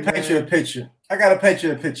 Let me paint you a picture. I got to paint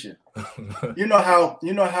you a picture. You know how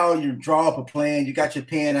you draw up a plan. You got your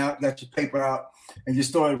pen out, got your paper out, and you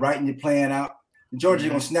start writing your plan out. And Georgia's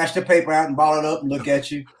gonna snatch the paper out and ball it up and look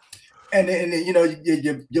at you. And then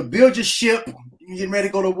you build your ship. You get ready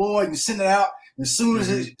to go to war, and you send it out. And as soon as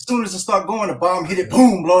it start going, the bomb hit it,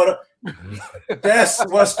 boom, blow it up. That's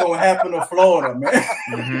what's gonna happen to Florida,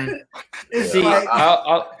 man. See, like,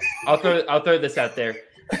 I'll throw this out there.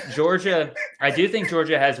 Georgia, I do think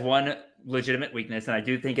Georgia has one legitimate weakness, and I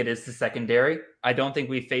do think it is the secondary. I don't think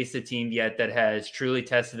we've faced a team yet that has truly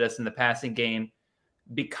tested us in the passing game,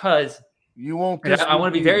 because you won't. I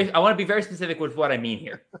want to be very specific with what I mean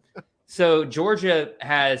here. So Georgia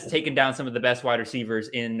has taken down some of the best wide receivers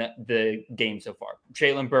in the game so far.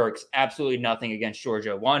 Jalen Burks, absolutely nothing against Georgia.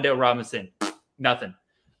 Wan'Dale Robinson, nothing.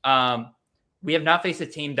 We have not faced a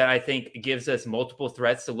team that I think gives us multiple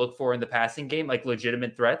threats to look for in the passing game, like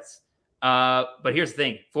legitimate threats. But here's the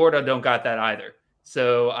thing: Florida don't got that either.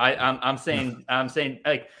 So I'm saying,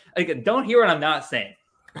 like, don't hear what I'm not saying.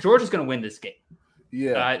 Georgia's going to win this game.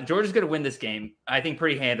 Yeah, Georgia's going to win this game, I think,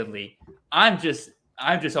 pretty handedly. I'm just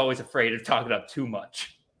always afraid of talking up too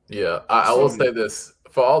much. Yeah, I will say this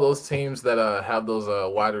for all those teams that have those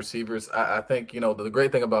wide receivers, I think, the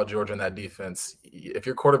great thing about Georgia in that defense, if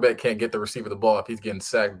your quarterback can't get the receiver the ball, if he's getting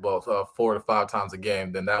sacked both 4 to 5 times a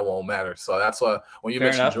game, then that won't matter. So that's why when you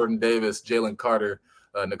mentioned Jordan Davis, Jalen Carter,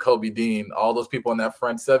 Nakobe Dean, all those people in that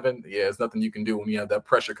front seven, there's nothing you can do when you have that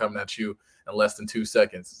pressure coming at you in less than 2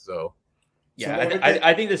 seconds. So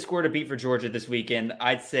I think the score to beat for Georgia this weekend,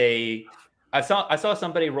 I'd say I saw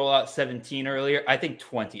somebody roll out 17 earlier. I think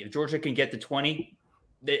 20. If Georgia can get to 20,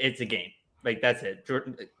 it's a game. Like, that's it.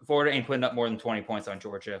 Florida ain't putting up more than 20 points on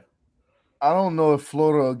Georgia. I don't know if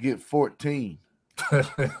Florida will get 14.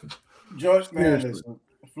 George, man, listen,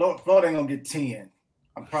 Florida ain't gonna get 10.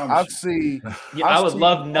 I promise. I would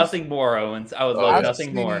love nothing more, Owens. I would love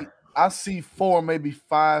nothing more. I see 4, maybe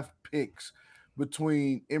 5 picks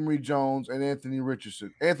between Emory Jones and Anthony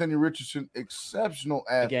Richardson. Anthony Richardson, exceptional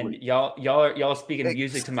athlete. Again, y'all speaking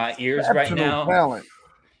music to my ears right now. Talent.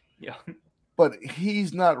 Yeah. But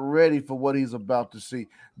he's not ready for what he's about to see.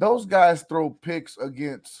 Those guys throw picks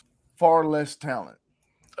against far less talent.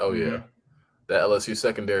 Oh, yeah. Mm-hmm. The LSU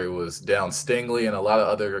secondary was down Stingley and a lot of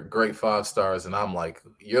other great 5 stars. And I'm like,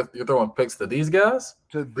 you're throwing picks to these guys?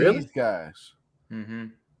 These guys. Mm-hmm.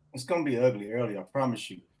 It's going to be ugly early, I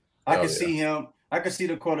promise you. I can see him. I can see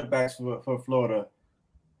the quarterbacks for Florida.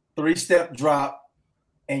 3-step drop,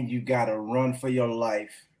 and you got to run for your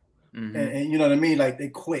life. Mm-hmm. And you know what I mean? Like,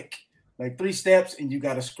 they're quick. Like 3 steps, and you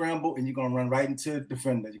got to scramble, and you're going to run right into the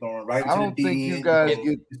defender. You're going to run right into the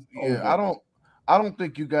DN. I don't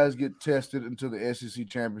think you guys get tested until the SEC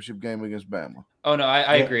championship game against Bama. Oh, no,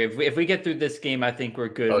 I agree. If we get through this game, I think we're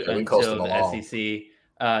good until the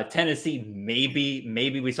SEC. Tennessee,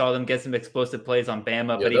 maybe we saw them get some explosive plays on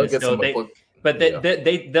Bama, but even still,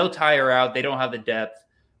 they'll tire out. They don't have the depth.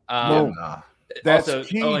 That's also,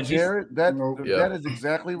 key, Jared. That is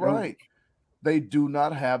exactly right. They do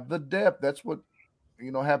not have the depth. That's what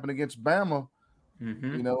happened against Bama.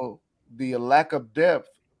 Mm-hmm. The lack of depth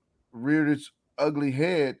reared its ugly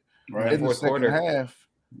head in the second half.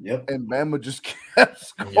 Yep. And Bama just kept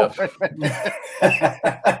scoring.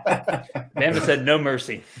 Bama said no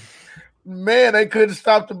mercy. Man, they couldn't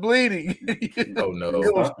stop the bleeding. Oh, no.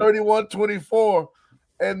 It was 31-24.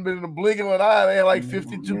 And in the blink of an eye, they had like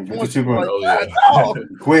 52 points.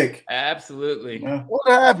 Quick. Absolutely. Yeah. What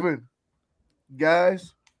happened?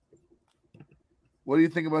 Guys, what do you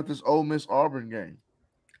think about this Ole Miss Auburn game?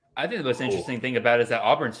 I think the most interesting thing about it is that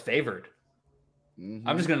Auburn's favored. Mm-hmm.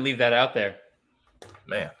 I'm just going to leave that out there.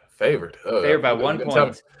 Man, favored. Favored by 1 point.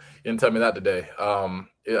 You didn't tell me that today. I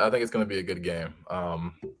think it's going to be a good game.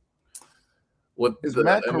 Is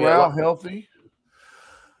Matt Corral healthy?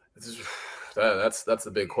 That's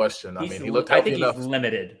the big question. He looked healthy enough. He's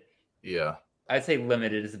limited. Yeah. I'd say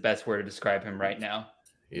limited is the best word to describe him right now.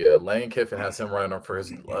 Yeah, Lane Kiffin has him running for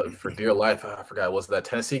his for dear life. I forgot, was that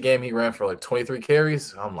Tennessee game he ran for like 23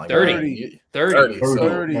 carries? I'm like 30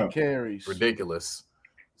 carries. Ridiculous.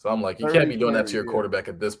 So I'm like, you can't be doing that to your quarterback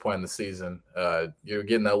at this point in the season. You're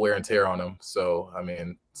getting that wear and tear on him. So,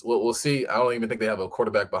 we'll see. I don't even think they have a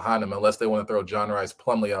quarterback behind him unless they want to throw John Rice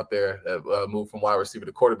Plumlee out there, move from wide receiver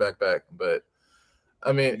to quarterback back. But,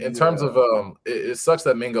 in terms of it sucks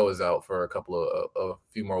that Mingo is out for a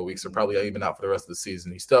few more weeks, or probably even out for the rest of the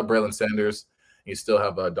season. You still have Braylon Sanders. You still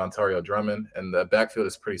have Dontario Drummond, and the backfield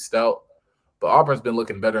is pretty stout. But Auburn's been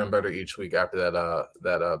looking better and better each week after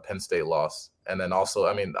that Penn State loss. And then also,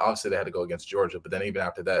 obviously they had to go against Georgia, but then even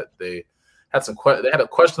after that, they had a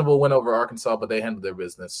questionable win over Arkansas, but they handled their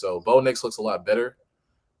business. So Bo Nix looks a lot better.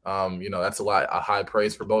 That's a high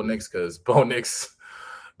praise for Bo Nix, because Bo Nix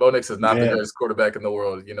is not the greatest quarterback in the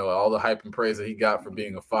world. All the hype and praise that he got for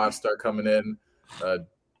being a 5-star coming in,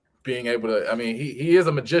 being able to. He is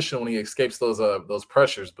a magician when he escapes those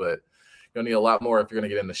pressures, but you'll need a lot more if you're going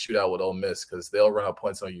to get in the shootout with Ole Miss, because they'll run up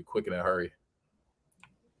points on you quick in a hurry.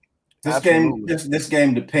 This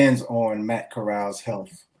game depends on Matt Corral's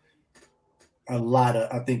health.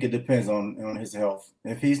 I think it depends on his health.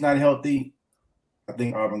 If he's not healthy, I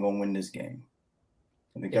think Auburn gonna win this game.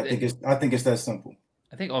 I think it's that simple.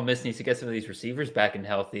 I think Ole Miss needs to get some of these receivers back and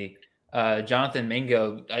healthy. Jonathan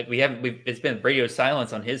Mingo, it's been radio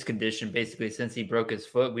silence on his condition basically since he broke his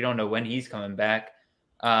foot. We don't know when he's coming back.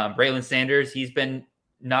 Braylon Sanders, he's been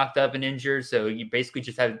knocked up and injured, so you basically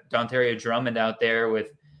just have Dontario Drummond out there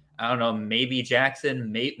with, I don't know, maybe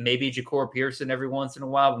Jackson, maybe Ja'Cour Pearson every once in a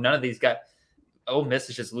while. None of these guys. Ole Miss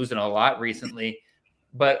is just losing a lot recently.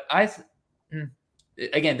 But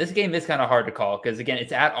again, this game is kind of hard to call because, again,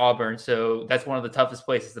 it's at Auburn, so that's one of the toughest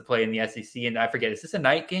places to play in the SEC. And I forget, is this a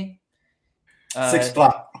night game? 6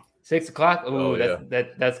 o'clock. 6 o'clock. Oh,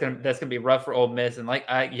 that's gonna be rough for Ole Miss. And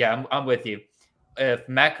I'm with you. if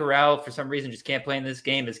Matt Corral for some reason just can't play in this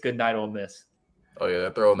game, it's good night Ole Miss. Oh yeah,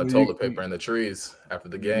 they're throwing the toilet paper in the trees after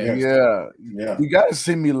the game. Yeah. You guys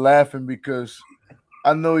see me laughing because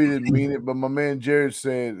I know he didn't mean it, but my man Jared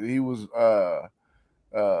said he was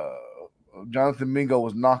Jonathan Mingo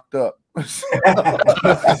was knocked up. Maybe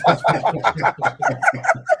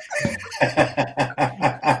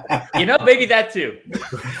that too.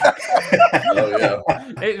 Oh yeah.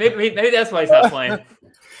 Maybe that's why he's not playing.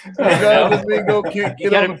 Jonathan Mingo can't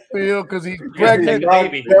get on the field because he's pregnant.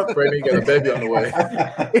 Baby. Brady got a baby on the way.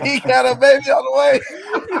 He got a baby on the way.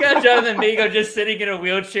 You got Jonathan Mingo just sitting in a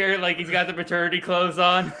wheelchair like he's got the paternity clothes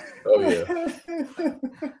on. Oh yeah.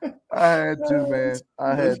 I had to, man.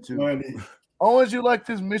 I had to. Funny. Owens, you like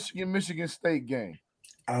this Michigan State game?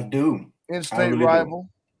 I do. In-state rival.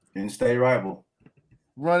 In-state rival.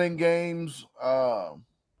 Running games.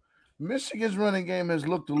 Michigan's running game has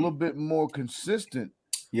looked a little bit more consistent.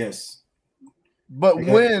 Yes. But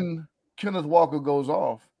when Kenneth Walker goes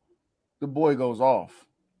off, the boy goes off.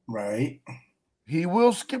 Right. He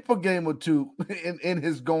will skip a game or two in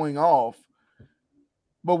his going off.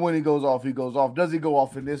 But when he goes off, he goes off. Does he go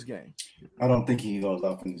off in this game? I don't think he goes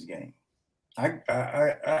off in this game.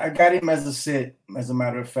 I got him as a sit, as a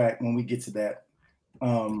matter of fact, when we get to that.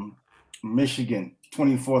 Michigan,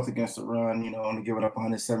 24th against the run, only giving up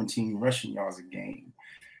 117 rushing yards a game.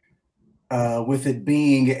 With it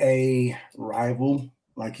being a rival,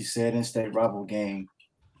 like you said, in-state rival game,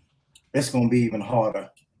 it's going to be even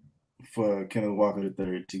harder for Kenneth Walker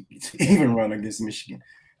III to even run against Michigan.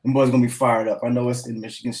 The boys going to be fired up. I know it's in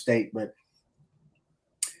Michigan State, but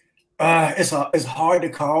it's hard to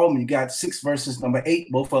call. You got 6 versus number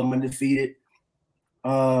 8, both of them undefeated.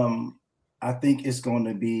 I think it's going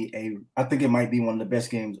to be I think it might be one of the best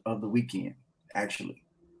games of the weekend, actually.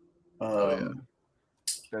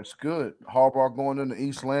 That's good. Harbaugh going into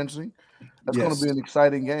East Lansing. That's going to be an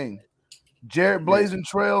exciting game. Jared Blazing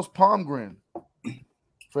Trails, Palmgren.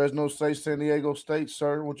 Fresno State, San Diego State,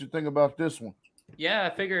 sir. What you think about this one? Yeah, I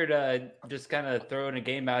figured just kind of throwing a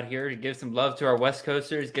game out here to give some love to our West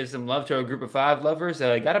Coasters, give some love to our Group of 5 lovers.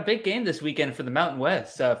 Got a big game this weekend for the Mountain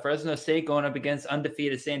West. Fresno State going up against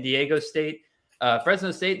undefeated San Diego State.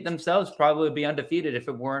 Fresno State themselves probably would be undefeated if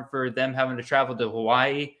it weren't for them having to travel to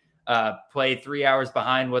Hawaii, play 3 hours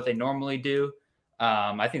behind what they normally do.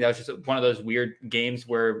 I think that was just one of those weird games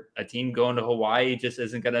where a team going to Hawaii just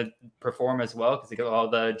isn't going to perform as well because they got all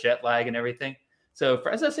the jet lag and everything. So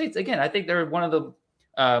Fresno State, again, I think they're one of the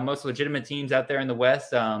most legitimate teams out there in the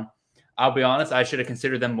West. I'll be honest, I should have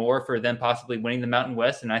considered them more for them possibly winning the Mountain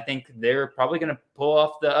West, and I think they're probably going to pull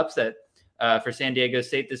off the upset for San Diego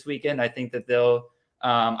State this weekend. I think that they'll.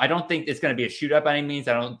 I don't think it's going to be a shootout by any means.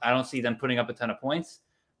 I don't see them putting up a ton of points,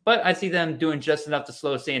 but I see them doing just enough to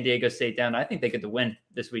slow San Diego State down. I think they get the win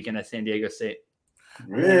this weekend at San Diego State.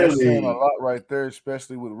 Really, saying a lot right there,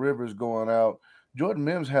 especially with Rivers going out. Jordan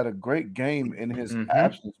Mims had a great game in his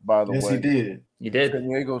absence, by the way. Yes, he did. You did. San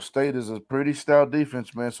Diego State is a pretty stout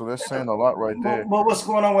defense, man, so that's saying a lot right there. Well, what's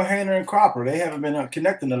going on with Haener and Cropper? They haven't been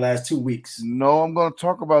connecting the last 2 weeks. No, I'm going to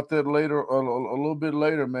talk about that later, a little bit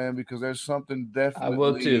later, man, because there's something definitely I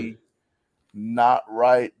will too. Not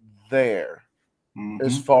right there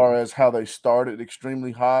as far as how they started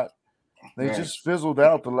extremely hot. They just fizzled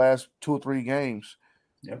out the last 2 or 3 games.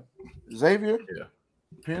 Yep. Xavier? Yeah.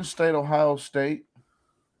 Penn State, Ohio State.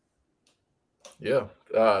 Yeah,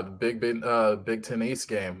 Big Ten East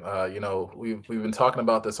game. We've been talking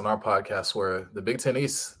about this on our podcast where the Big Ten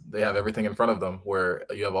East, they have everything in front of them. Where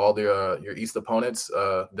you have all your East opponents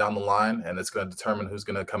down the line, and it's going to determine who's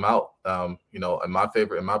going to come out. In my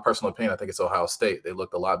personal opinion, I think it's Ohio State. They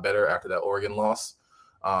looked a lot better after that Oregon loss.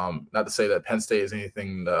 Not to say that Penn State is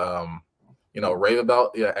anything rave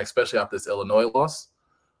about, especially after this Illinois loss,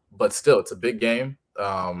 but still, it's a big game.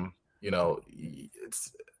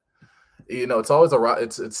 It's always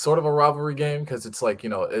it's sort of a rivalry game because it's like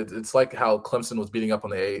it's like how Clemson was beating up on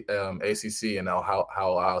the ACC and now how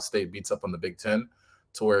Ohio State beats up on the Big Ten,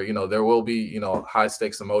 to where there will be high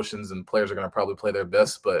stakes emotions and players are going to probably play their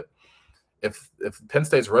best. But if Penn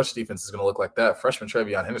State's rush defense is going to look like that, freshman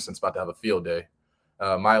Trevion Henderson's about to have a field day.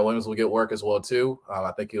 Maya Williams will get work as well too.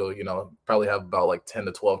 I think he'll probably have about like 10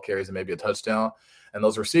 to 12 carries and maybe a touchdown. And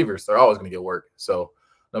those receivers, they're always going to get work. So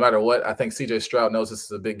no matter what, I think CJ Stroud knows this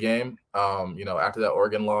is a big game. After that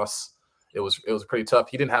Oregon loss, it was pretty tough.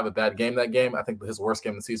 He didn't have a bad game that game. I think his worst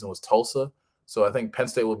game of the season was Tulsa. So I think Penn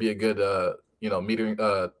State will be a good,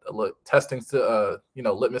 testing to,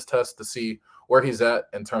 litmus test to see where he's at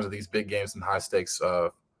in terms of these big games and high stakes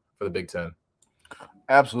for the Big Ten.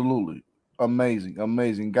 Absolutely.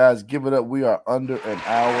 Amazing. Guys, give it up. We are under an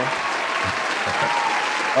hour.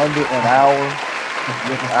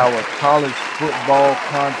 with our college football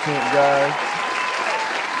content, guys.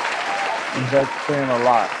 That's saying a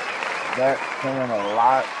lot. That's saying a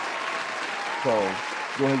lot. So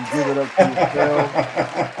go ahead and give it up to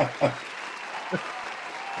yourself.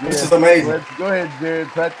 This is amazing. Go ahead, Jared.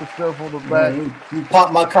 Pat yourself on the back. You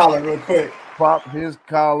pop my collar real quick. Pop his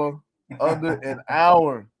collar under an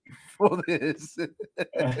hour for this.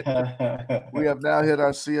 We have now hit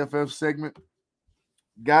our CFF segment.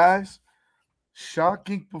 Guys,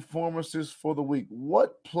 shocking performances for the week.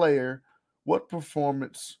 What player, what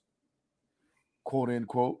performance, quote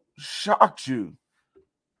unquote, shocked you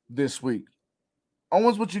this week?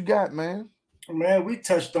 Owens, what you got, man? Man, we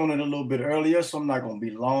touched on it a little bit earlier, so I'm not going to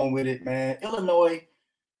be long with it, man. Illinois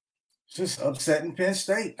just upsetting Penn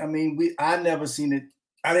State. I mean, I never seen it.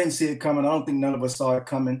 I didn't see it coming. I don't think none of us saw it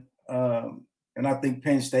coming. And I think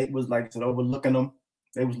Penn State was, like I said, overlooking them.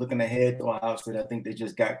 They was looking ahead to Ohio State. I think they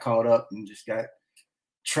just got caught up and just got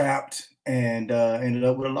trapped and ended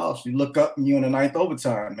up with a loss. You look up and you're in the ninth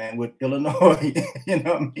overtime, man, with Illinois. You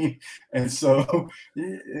know what I mean? And so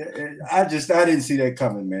I didn't see that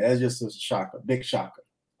coming, man. That's just a shocker, big shocker.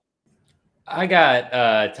 I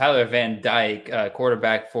got Tyler Van Dyke,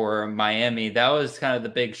 quarterback for Miami. That was kind of the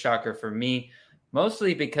big shocker for me,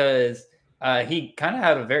 mostly because he kind of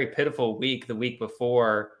had a very pitiful week the week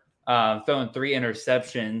before, throwing 3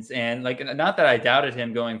 interceptions. And like, not that I doubted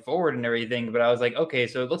him going forward and everything, but I was like, okay,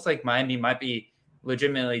 so it looks like Miami might be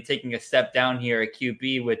legitimately taking a step down here at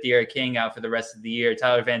QB with D'Eriq King out for the rest of the year.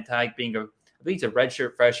 Tyler Van Dyke being I think he's a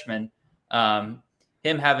redshirt freshman.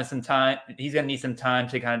 Him having some time, he's going to need some time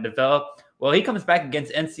to kind of develop. Well, he comes back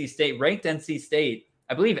against NC State, ranked NC State,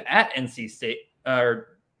 I believe at NC State,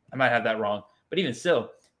 or I might have that wrong, but even still,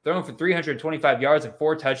 throwing for 325 yards and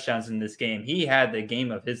 4 touchdowns in this game. He had the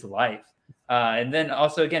game of his life. And then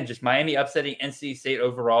also, again, just Miami upsetting NC State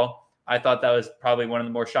overall. I thought that was probably one of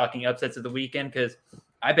the more shocking upsets of the weekend because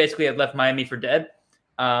I basically had left Miami for dead.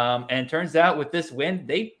 And turns out with this win,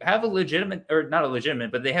 they have a legitimate, or not a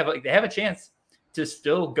legitimate, but they have a chance to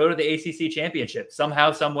still go to the ACC championship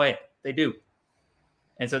somehow, some way. They do.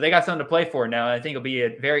 And so they got something to play for now. I think it'll be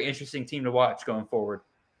a very interesting team to watch going forward.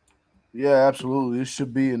 Yeah, absolutely. This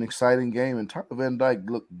should be an exciting game. And Tyler Van Dyke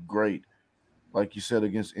looked great, like you said,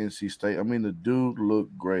 against NC State. I mean, the dude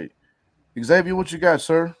looked great. Xavier, what you got,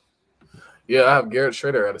 sir? Yeah, I have Garrett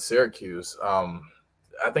Schrader out of Syracuse. I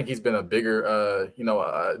think he's been a bigger,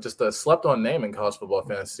 just a slept-on name in college football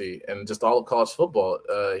fantasy and just all of college football.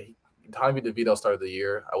 Tommy DeVito started the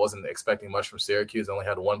year. I wasn't expecting much from Syracuse. I only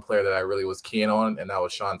had one player that I really was keen on, and that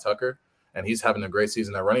was Sean Tucker. And he's having a great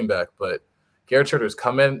season at running back. But Garrett Schrader's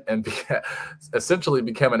come in and essentially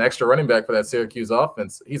became an extra running back for that Syracuse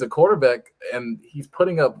offense. He's a quarterback, and he's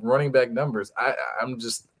putting up running back numbers. I'm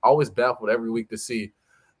just always baffled every week to see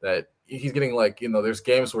that he's getting there's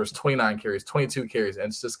games where it's 29 carries, 22 carries, and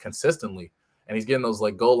it's just consistently. And he's getting those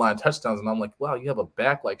goal line touchdowns. And I'm like, wow, you have a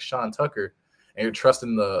back like Sean Tucker, and you're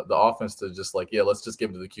trusting the offense to just let's just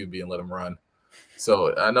give it to the QB and let him run.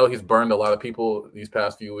 So I know he's burned a lot of people these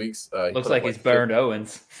past few weeks. Looks like he's burned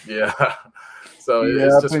Owens. Yeah. So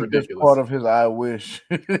it's just ridiculous. That's part of his I wish.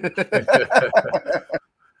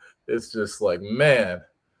 It's just man.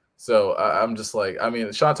 So I'm just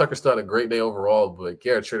Sean Tucker still had a great day overall, but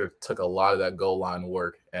Garrett Schrader took a lot of that goal line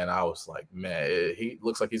work. And I was like, man, he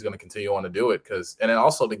looks like he's going to continue on to do it. And then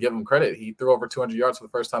also to give him credit, he threw over 200 yards for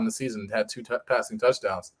the first time this season and had 2 passing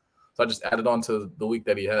touchdowns. So I just added on to the week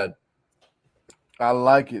that he had. I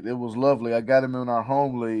like it. It was lovely. I got him in our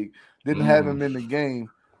home league. Didn't have him in the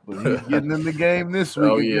game, but he's getting in the game this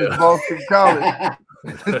week against Boston College.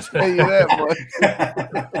 I'll tell you that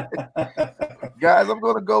much. Guys, I'm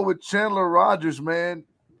going to go with Chandler Rogers, man.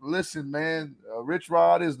 Listen, man, Rich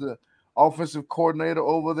Rod is the offensive coordinator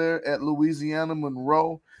over there at Louisiana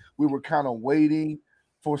Monroe. We were kind of waiting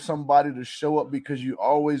for somebody to show up because you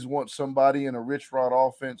always want somebody in a Rich Rod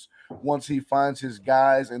offense once he finds his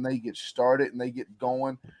guys and they get started and they get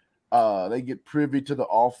going. They get privy to the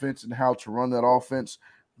offense and how to run that offense.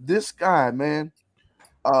 This guy, man,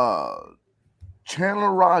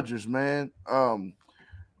 Chandler Rogers, man,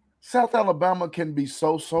 South Alabama can be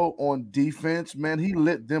so-so on defense. Man, he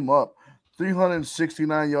lit them up.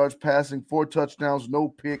 369 yards passing, 4 touchdowns, no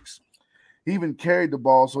picks. He even carried the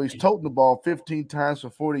ball, so he's toting the ball 15 times for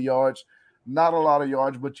 40 yards. Not a lot of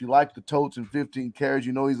yards, but you like the totes and 15 carries.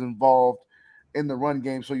 You know he's involved in the run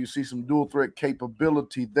game, so you see some dual threat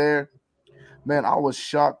capability there. Man, I was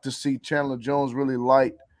shocked to see Chandler Jones really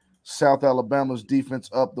light South Alabama's defense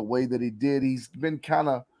up the way that he did. He's been kind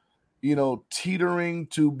of, teetering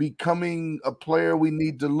to becoming a player we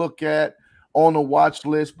need to look at on a watch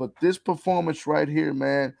list. But this performance right here,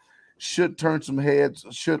 man, should turn some heads,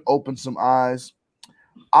 should open some eyes.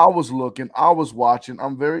 I was looking, I was watching.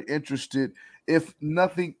 I'm very interested, if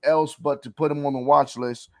nothing else but to put him on the watch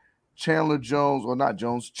list. Chandler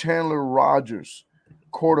Rogers,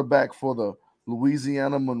 quarterback for the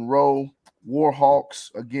Louisiana Monroe Warhawks.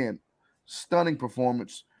 Again, stunning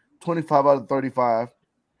performance. 25 out of 35,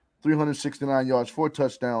 369 yards, 4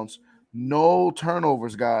 touchdowns, no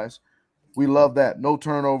turnovers, guys. We love that. No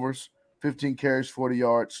turnovers, 15 carries, 40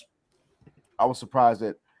 yards. I was surprised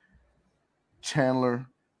at Chandler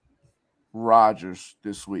Rogers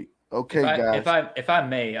this week. Okay, guys. If I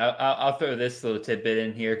may, I'll throw this little tidbit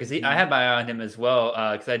in here because I have my eye on him as well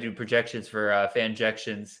because I do projections for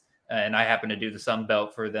Fanjections and I happen to do the Sun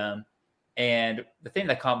Belt for them. And the thing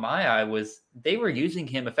that caught my eye was they were using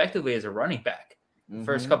him effectively as a running back.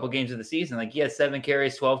 First couple games of the season, like he had 7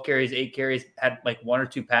 carries, 12 carries, 8 carries, had like 1 or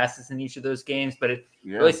 2 passes in each of those games, but it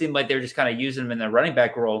really seemed like they were just kind of using him in the running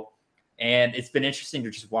back role. And it's been interesting to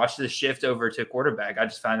just watch the shift over to quarterback. I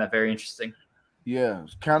just find that very interesting. Yeah,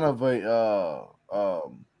 it's kind of a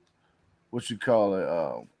what you call it?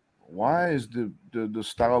 Why is the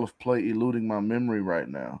style of play eluding my memory right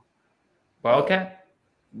now? Wildcat.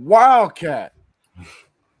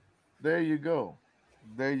 There you go.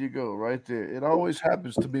 There you go, right there. It always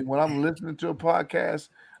happens to me when I'm listening to a podcast.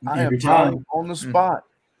 I am Johnny on the spot.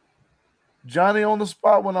 Johnny on the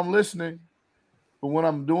spot when I'm listening, but when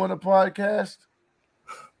I'm doing a podcast,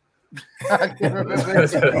 I can't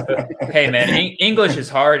remember. Hey man, English is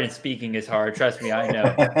hard and speaking is hard. Trust me, I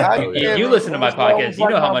know. You listen to my podcast, you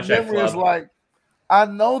know how much I flub. Like, I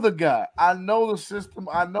know the guy, I know the system,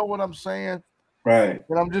 I know what I'm saying. Right.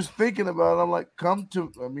 But I'm just thinking about it. I'm like, come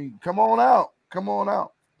on out. Come on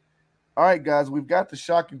out. All right, guys, we've got the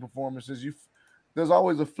shocking performances. There's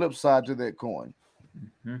always a flip side to that coin.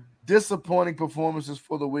 Disappointing performances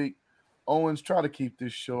for the week. Owens, try to keep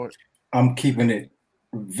this short. I'm keeping it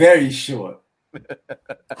very short.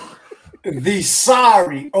 The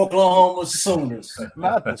sorry Oklahoma Sooners.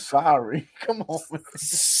 Not the sorry. Come on.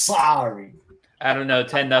 Sorry. I don't know.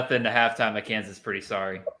 10-0 at halftime at Kansas. Pretty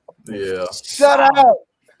sorry. Yeah. Shut up.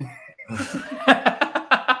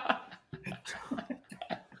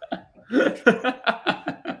 It's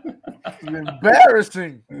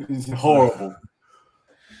embarrassing. It's horrible.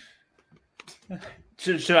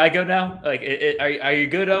 Should I go now? Like, are you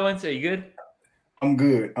good, Owens? Are you good? I'm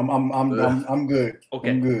good. I'm good. Okay.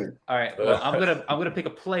 I'm good. All right. Well, I'm gonna pick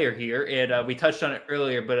a player here, and we touched on it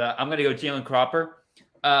earlier, but I'm gonna go Jalen Cropper.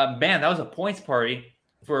 Man, that was a points party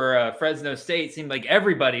for Fresno State. Seemed like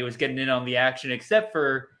everybody was getting in on the action except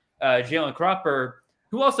for Jalen Cropper,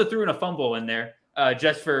 who also threw in a fumble in there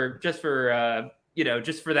just for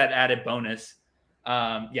that added bonus.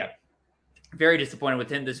 Very disappointed with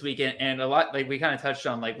him this weekend, and a lot like we kind of touched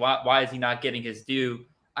on, like why is he not getting his due?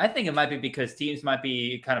 I think it might be because teams might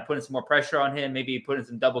be kind of putting some more pressure on him, maybe putting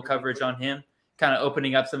some double coverage on him, kind of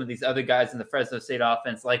opening up some of these other guys in the Fresno State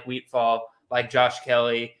offense, like Wheatfall, like Josh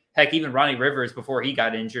Kelly, heck, even Ronnie Rivers before he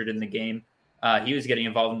got injured in the game. He was getting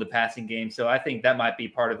involved in the passing game, so I think that might be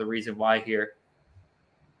part of the reason why here.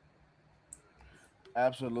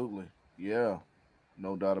 Absolutely. Yeah,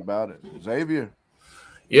 no doubt about it. Xavier.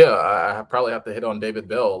 Yeah, I probably have to hit on David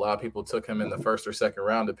Bell. A lot of people took him in the first or second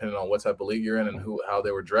round, depending on what type of league you're in and how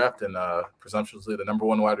they were drafting. Presumptuously, the number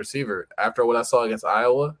 1 wide receiver. After what I saw against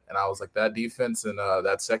Iowa, and I was like, that defense and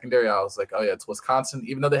that secondary, I was like, oh yeah, it's Wisconsin.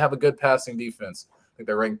 Even though they have a good passing defense, I think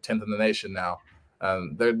they're ranked 10th in the nation now.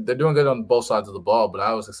 They're doing good on both sides of the ball. But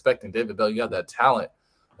I was expecting David Bell. You have that talent.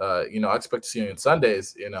 I expect to see him on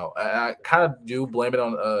Sundays. I kind of do blame it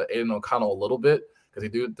on Aiden O'Connell a little bit because he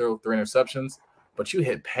do throw 3 interceptions. But you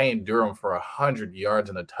hit Payne Durham for 100 yards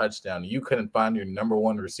and a touchdown. You couldn't find your number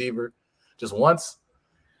 1 receiver just once.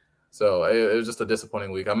 So it was just a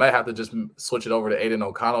disappointing week. I might have to just switch it over to Aiden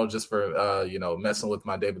O'Connell just for, messing with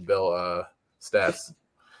my David Bell stats.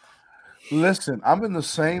 Listen, I'm in the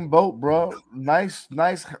same boat, bro. Nice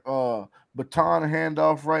baton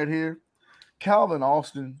handoff right here. Calvin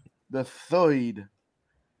Austin, the third,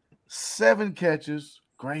 7 catches.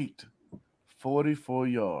 Great. 44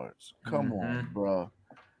 yards. Come on, bro.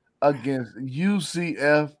 Against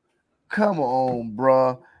UCF. Come on,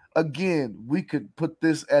 bro. Again, we could put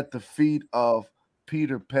this at the feet of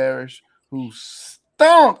Peter Parrish, who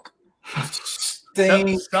stunk.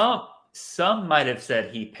 Some might have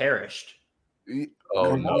said he perished.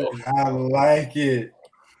 Oh, no. I like it.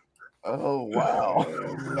 Oh, wow.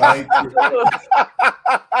 I like it.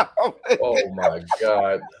 Oh, my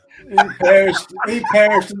God. He perished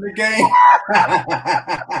in the game.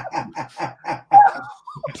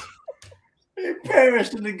 He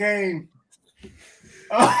perished in the game.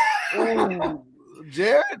 Ooh,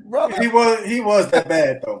 Jared, brother. He was that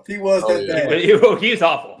bad though. He was that bad. He's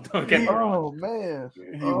awful. Okay. Oh man,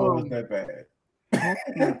 he was that bad.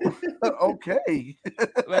 Okay.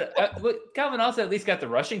 But Calvin also at least got the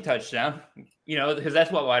rushing touchdown, because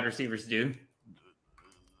that's what wide receivers do.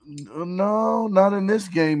 No, not in this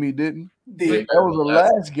game. He didn't. That was the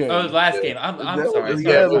last game. Oh, the last game. I'm sorry.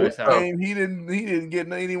 Game, he didn't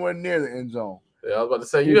get anywhere near the end zone. Yeah, I was about to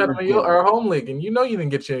say you had him in our home league, and you didn't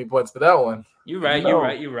get you any points for that one. You're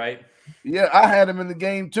right. Yeah, I had him in the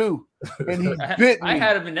game too, and he bit me. I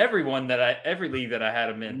had him in every league that I had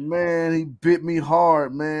him in. Man, he bit me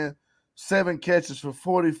hard, man. 7 catches for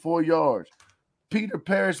 44 yards. Peter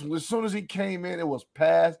Parrish, as soon as he came in, it was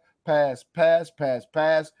pass.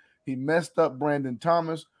 He messed up Brandon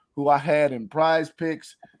Thomas, who I had in prize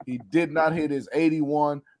picks. He did not hit his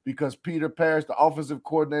 81 because Peter Parrish, the offensive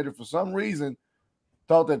coordinator, for some reason,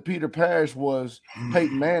 thought that Peter Parrish was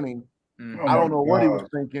Peyton Manning. I don't know what he was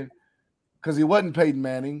thinking, because he wasn't Peyton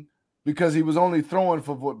Manning, because he was only throwing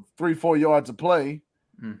for 3-4 yards a play,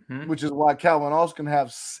 which is why Calvin Austin can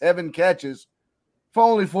have 7 catches for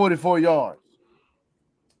only 44 yards.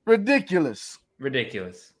 Ridiculous.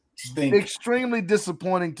 Extremely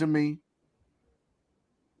disappointing to me,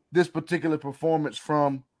 this particular performance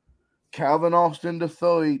from Calvin Austin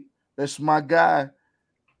III. That's my guy.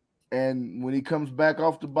 And when he comes back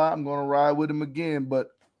off the bye, I'm going to ride with him again. But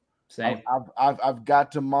same. I've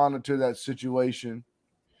got to monitor that situation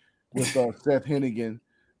with Seth Hennigan,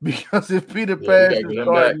 because if Peter Parrish is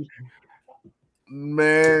starting,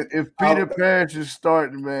 man, Parrish is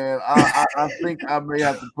starting, man, I think I may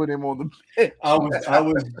have to put him on the bench. I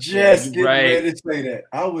was just getting ready to say that.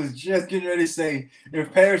 I was just getting ready to say,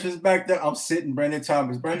 if Parrish is back there, I'm sitting Brandon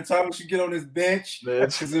Thomas. Brandon Thomas should get on his bench.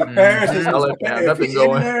 Because if Parrish is in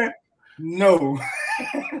there, no.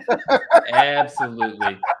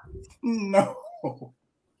 Absolutely. No.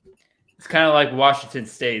 It's kind of like Washington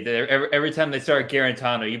State. Every time they start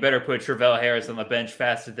Garantano, you better put Travell Harris on the bench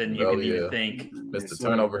faster than you can even think. Mr.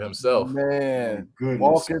 Turnover himself. Man,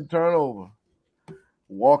 walking turnover.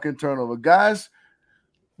 Guys,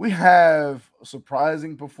 we have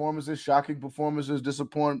surprising performances, shocking performances,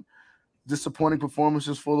 disappointing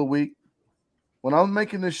performances for the week. When I was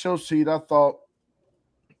making this show sheet, I thought,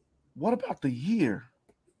 what about the year?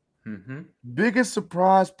 Biggest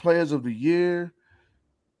surprise players of the year.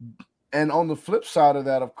 And on the flip side of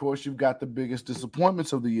that, of course, you've got the biggest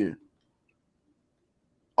disappointments of the year.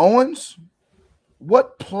 Owens,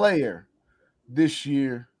 what player this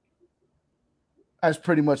year has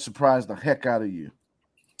pretty much surprised the heck out of you?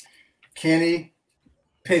 Kenny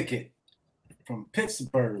Pickett from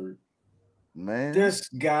Pittsburgh. Man, this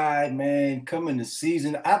guy, man, coming this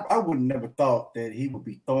season, I would have never thought that he would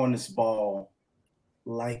be throwing this ball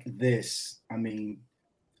like this. I mean,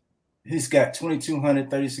 he's got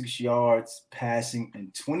 2,236 yards passing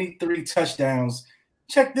and 23 touchdowns.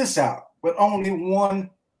 Check this out, with only 1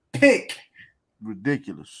 pick.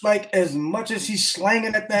 Ridiculous. Like, as much as he's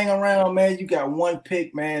slanging that thing around, man, you got 1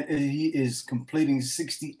 pick, man. He is completing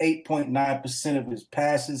 68.9% of his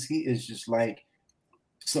passes. He is just like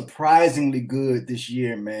surprisingly good this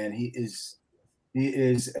year, man. He is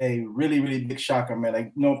a really, really big shocker, man.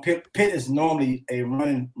 Like, Pitt is normally a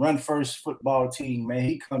run first football team, man.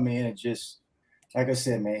 He come in and just, like I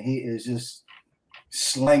said, man, he is just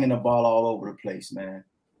slinging the ball all over the place, man.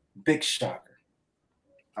 Big shocker.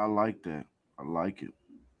 I like that. I like it.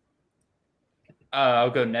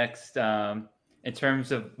 I'll go next. In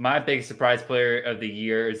terms of my biggest surprise player of the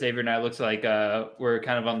year, Xavier and I looks like we're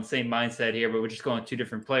kind of on the same mindset here, but we're just going 2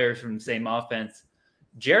 different players from the same offense.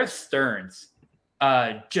 Jerreth Sterns.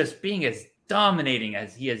 Just being as dominating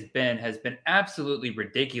as he has been absolutely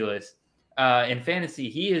ridiculous. In fantasy,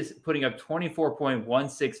 he is putting up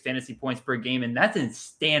 24.16 fantasy points per game, and that's in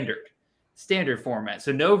standard format.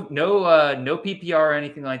 So no PPR or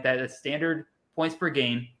anything like that. That's standard points per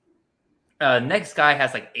game. Next guy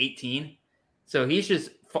has like 18, so he's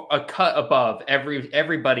just a cut above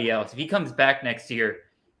everybody else. If he comes back next year,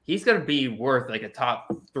 he's going to be worth like a top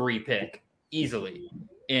 3 pick easily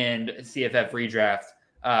in CFF redraft.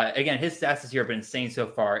 Again, his stats this year have been insane so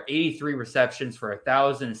far. 83 receptions for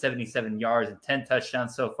 1,077 yards and 10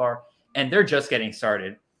 touchdowns so far. And they're just getting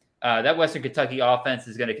started. That Western Kentucky offense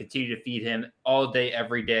is going to continue to feed him all day,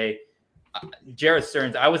 every day. Jerreth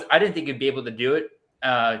Sterns, I didn't think he'd be able to do it.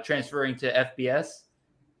 Transferring to FBS,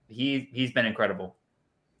 he's been incredible.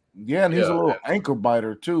 Yeah, and he's a little ankle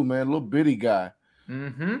biter too, man. A little bitty guy.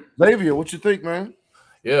 Xavier, what you think, man?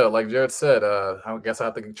 Yeah, like Jared said, I guess I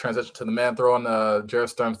have to transition to the man throwing Jerreth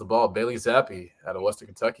Sterns the ball. Bailey Zappi out of Western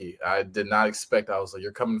Kentucky. I did not expect. I was like,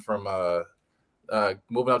 you're coming from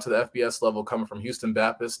moving up to the FBS level, coming from Houston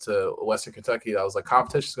Baptist to Western Kentucky, I was like,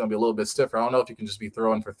 competition is going to be a little bit stiffer. I don't know if you can just be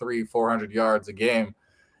throwing for 300-400 yards a game.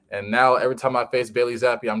 And now every time I face Bailey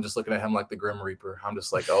Zappi, I'm just looking at him like the Grim Reaper. I'm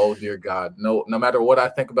just like, oh, dear God. No matter what I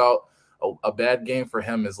think about, a bad game for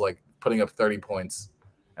him is like putting up 30 points.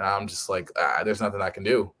 And I'm just like, there's nothing I can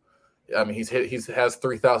do. I mean, he has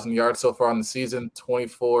 3,000 yards so far on the season,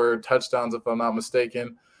 24 touchdowns, if I'm not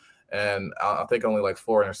mistaken. And I think only like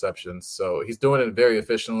 4 interceptions. So he's doing it very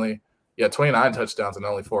efficiently. Yeah, 29 touchdowns and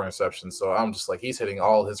only 4 interceptions. So I'm just like, he's hitting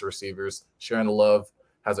all his receivers, sharing the love,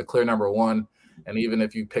 has a clear number 1. And even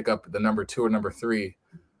if you pick up the number 2 or number 3,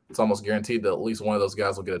 it's almost guaranteed that at least one of those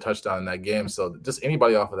guys will get a touchdown in that game. So just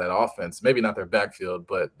anybody off of that offense, maybe not their backfield,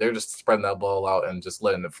 but they're just spreading that ball out and just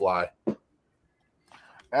letting it fly.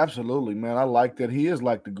 Absolutely, man. I like that. He is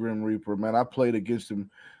like the Grim Reaper, man. I played against him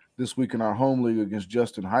this week in our home league against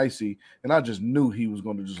Justin Heisey, and I just knew he was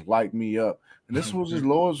going to just light me up. And this was his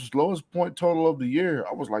lowest point total of the year.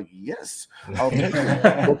 I was like, yes, I'll take it.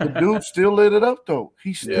 But the dude still lit it up, though.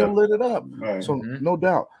 He still lit it up. Right. So no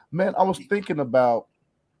doubt. Man, I was thinking about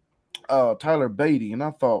Tyler Beatty, and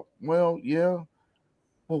I thought, well,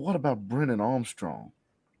 what about Brennan Armstrong?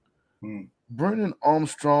 Brennan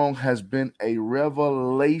Armstrong has been a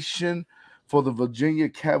revelation for the Virginia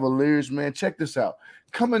Cavaliers, man. Check this out.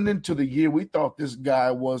 Coming into the year, we thought this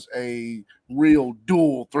guy was a real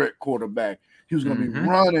dual threat quarterback. He was going to be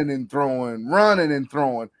running and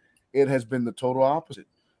throwing. It has been the total opposite.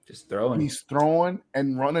 Just throwing. He's throwing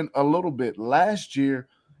and running a little bit. Last year,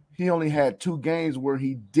 he only had 2 games where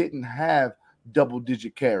he didn't have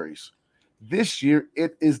double-digit carries. This year,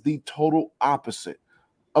 it is the total opposite.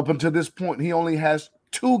 Up until this point, he only has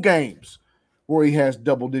 2 games where he has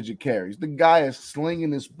double-digit carries. The guy is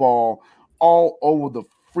slinging this ball all over the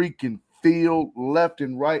freaking field, left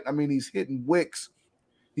and right. I mean, he's hitting wicks.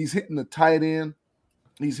 He's hitting the tight end.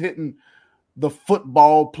 He's hitting the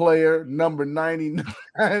football player, number 99.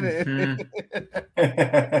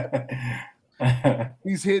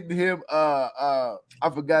 He's hitting him. I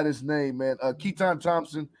forgot his name, man. Keaton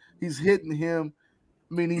Thompson. He's hitting him.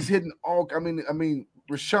 I mean, he's hitting all. I mean,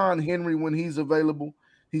 Rashawn Henry, when he's available,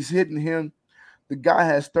 he's hitting him. The guy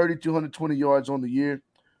has 3,220 yards on the year,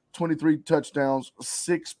 23 touchdowns,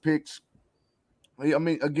 6 picks. I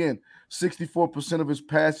mean, again, 64% of his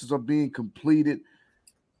passes are being completed.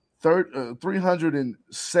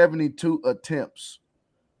 372 attempts.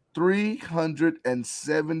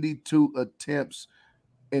 372 attempts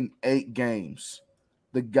in 8 games.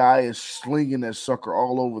 The guy is slinging that sucker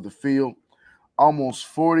all over the field. Almost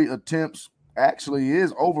 40 attempts. Actually, he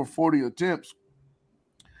is over 40 attempts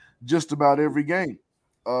just about every game.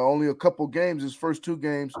 Only a couple games, his first 2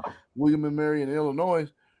 games, William and Mary in Illinois,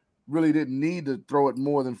 really didn't need to throw it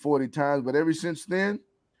more than 40 times. But ever since then,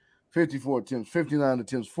 54 attempts, 59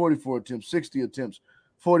 attempts, 44 attempts, 60 attempts,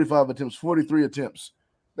 45 attempts, 43 attempts.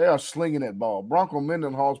 They are slinging that ball. Bronco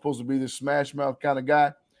Mendenhall is supposed to be this smash mouth kind of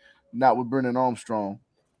guy. Not with Brennan Armstrong.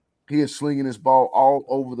 He is slinging this ball all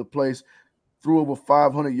over the place. Threw over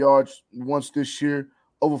 500 yards once this year,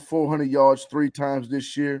 over 400 yards 3 times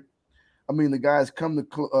this year. I mean, the guy's come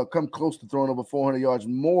close to throwing over 400 yards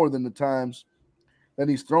more than the times that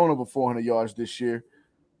he's thrown over 400 yards this year.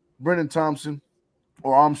 Brennan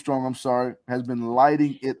Armstrong, has been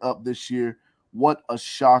lighting it up this year. What a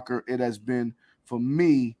shocker it has been for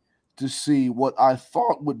me to see what I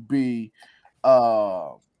thought would be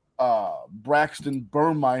Braxton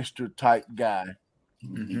Burmeister type guy.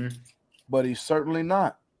 But he's certainly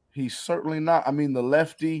not. I mean, the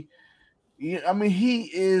lefty. I mean, he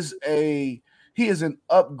is an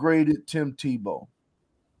upgraded Tim Tebow.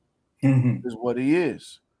 Is what he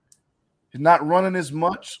is. He's not running as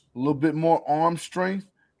much, a little bit more arm strength,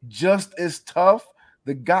 just as tough.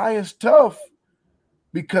 The guy is tough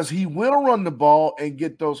because he will run the ball and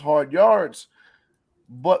get those hard yards.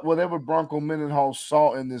 But whatever Bronco Mendenhall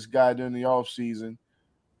saw in this guy during the offseason,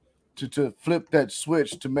 to flip that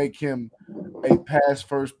switch to make him a pass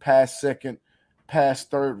first, pass second, pass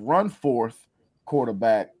third, run fourth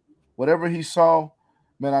quarterback, whatever he saw,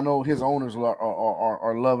 man, I know his owners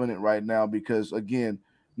are loving it right now because, again,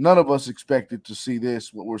 none of us expected to see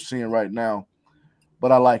this, what we're seeing right now,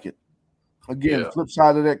 but I like it. Again, Flip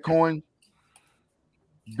side of that coin,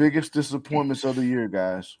 biggest disappointments of the year,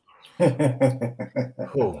 guys.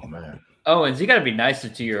 Oh, man. Owens, you got to be nicer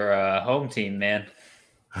to your home team, man.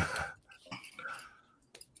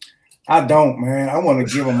 I don't, man. I want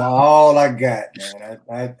to give them all I got,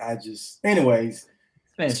 man. I just, anyways.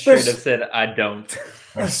 Man, straight up said, I don't.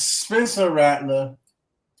 Spencer Rattler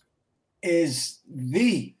is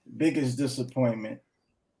the biggest disappointment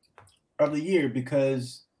of the year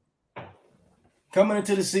because coming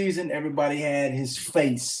into the season, everybody had his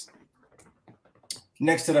face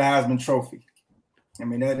next to the Heisman Trophy. I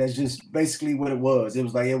mean, that's just basically what it was. It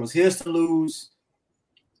was like it was his to lose,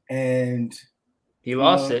 and he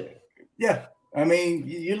lost it. Yeah, I mean,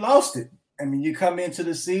 you lost it. I mean, you come into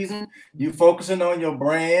the season, you're focusing on your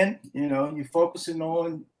brand. You're focusing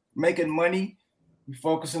on making money. You're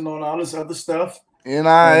focusing on all this other stuff.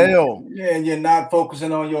 NIL. And you're not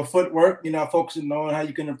focusing on your footwork. You're not focusing on how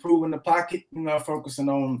you can improve in the pocket. You're not focusing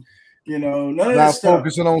on, none of that stuff. Not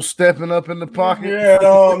focusing on stepping up in the pocket. Yeah,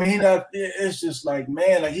 no, I mean, it's just like,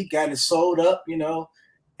 man, like he got it sold up,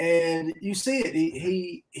 and you see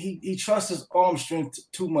it. He trusts his arm strength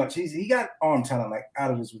too much. He got arm talent like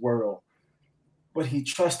out of this world, but he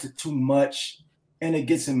trusted too much, and it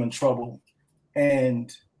gets him in trouble.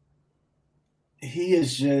 And he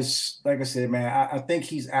is just, like I said, man, I think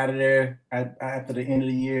he's out of there after the end of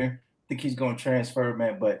the year. I think he's going to transfer,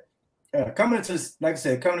 man. But coming into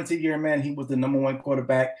the year, man, he was the number one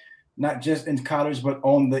quarterback, not just in college, but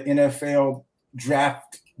on the NFL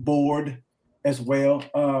draft board as well.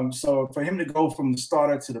 So for him to go from the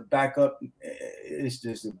starter to the backup, it's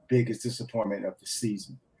just the biggest disappointment of the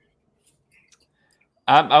season.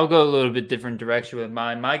 I'll go a little bit different direction with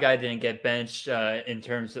mine. My guy didn't get benched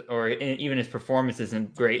even his performance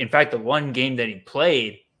isn't great. In fact, the one game that he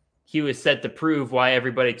played, he was set to prove why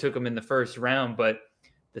everybody took him in the first round. But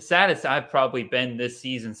the saddest I've probably been this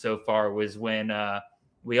season so far was when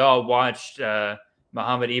we all watched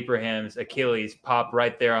Muhammad Ibrahim's Achilles pop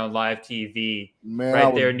right there on live TV, man,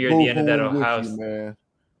 right there near the end of that house. Man.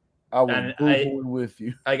 I was boo-hooing with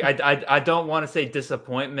you. I don't want to say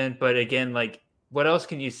disappointment, but again, like, what else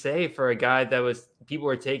can you say for a guy that people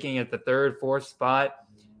were taking at the 3rd, 4th spot?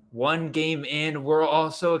 One game in, we're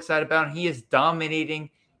all so excited about him. He is dominating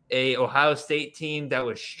a Ohio State team that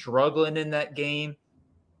was struggling in that game.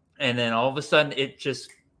 And then all of a sudden it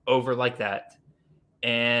just over like that.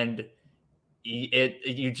 And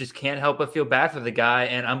you just can't help but feel bad for the guy.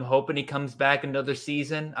 And I'm hoping he comes back another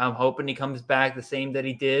season. I'm hoping he comes back the same that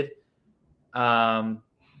he did. I'm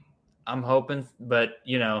hoping, but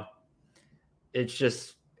it's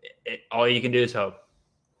just all you can do is hope.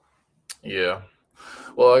 Yeah.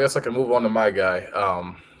 Well, I guess I can move on to my guy.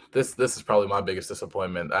 This is probably my biggest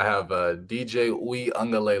disappointment. I have DJ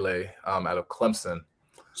Uiagalelei out of Clemson.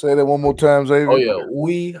 Say that one more time, Xavier. Oh yeah,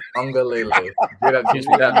 Uiagalelei. You got to teach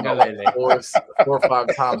me that 4 or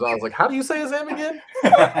 5 times. I was like, how do you say his name again?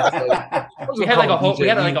 We had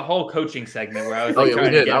a whole coaching segment where I was like, we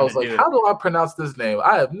did. I was like, how do I pronounce this name?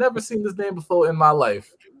 I have never seen this name before in my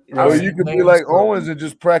life. You could be like Owens and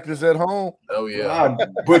just practice at home. Oh yeah, I'll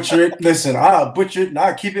butcher it. Listen, I'll butcher it and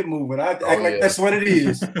I'll keep it moving. I act like that's what it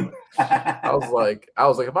is. I was like,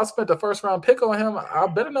 if I spent the 1st round pick on him, I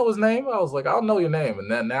better know his name. I was like, I'll know your name,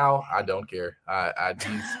 and then now I don't care.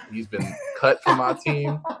 He's been cut from my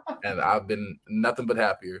team, and I've been nothing but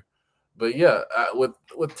happier. But yeah,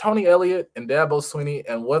 with Tony Elliott and Dabo Swinney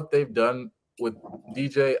and what they've done with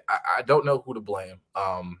DJ, I don't know who to blame.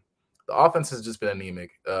 The offense has just been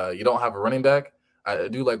anemic. You don't have a running back. I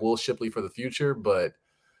do like Will Shipley for the future, but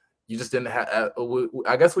you just didn't have.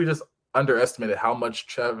 I guess we just underestimated how much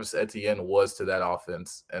Travis Etienne was to that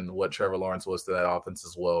offense and what Trevor Lawrence was to that offense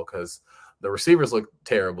as well, because the receivers look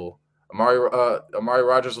terrible. Amari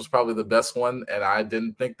Rodgers was probably the best one, and I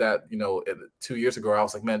didn't think that, 2 years ago. I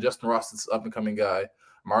was like, man, Justin Ross is an up-and-coming guy.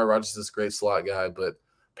 Amari Rodgers is a great slot guy, but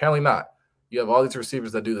apparently not. You have all these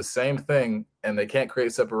receivers that do the same thing, and they can't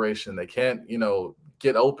create separation. They can't,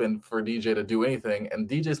 get open for DJ to do anything, and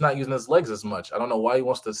DJ's not using his legs as much. I don't know why he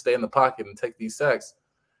wants to stay in the pocket and take these sacks.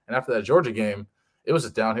 And after that Georgia game, it was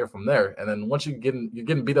just down here from there. And then once you're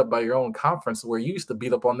getting beat up by your own conference, where you used to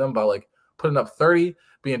beat up on them by like putting up 30,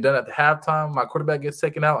 being done at the halftime, my quarterback gets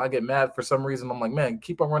taken out, I get mad for some reason. I'm like, man,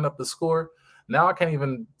 keep on running up the score. Now I don't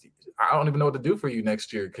even know what to do for you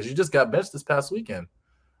next year because you just got benched this past weekend.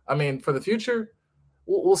 I mean, for the future,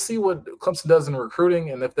 we'll see what Clemson does in recruiting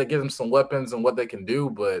and if they give them some weapons and what they can do.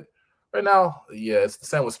 But right now, yeah, it's the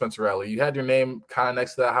same with Spencer Rattler. You had your name kind of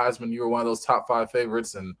next to that Heisman. You were one of those top 5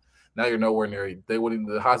 favorites, and now you're nowhere near it. The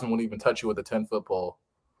Heisman wouldn't even touch you with a 10-foot pole.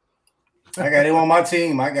 I got him on my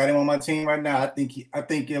team. Right now. I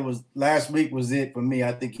think it was last week was it for me.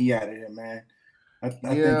 I think he out of here, man.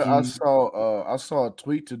 I saw a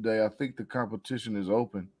tweet today. I think the competition is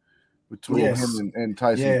open between him and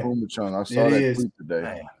Tyson Pumachon. I saw that tweet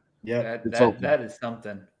today. Yeah, that is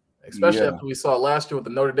something. Especially after we saw it last year with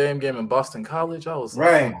the Notre Dame game in Boston College. I was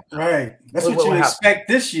right. That's what you expect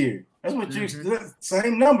this year. That's what you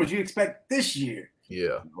same numbers you expect this year.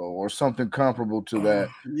 Yeah, or something comparable to that.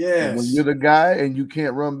 Yeah. When you're the guy and you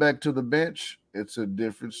can't run back to the bench, it's a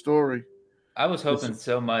different story. I was hoping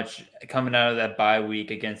so much coming out of that bye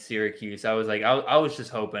week against Syracuse. I was like, I was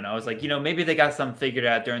just hoping. I was like, maybe they got something figured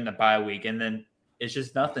out during the bye week, and then it's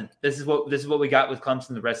just nothing. This is what we got with Clemson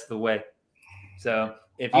the rest of the way. So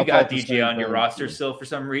if you got DJ on your roster still for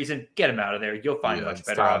some reason, get him out of there. You'll find much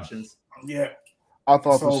better options. Yeah, I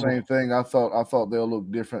thought the same thing. I thought they'll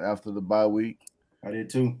look different after the bye week. I did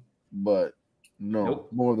too, but no,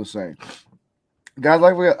 more of the same. Guys,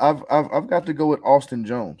 I've got to go with Austin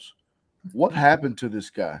Jones. What happened to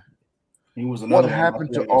this guy? What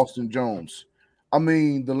happened to Austin Jones? I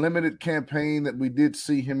mean, the limited campaign that we did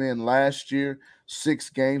see him in last year,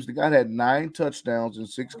 6 games. The guy had 9 touchdowns in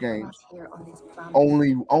 6 games.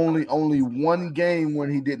 Only one game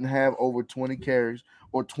when he didn't have over 20 carries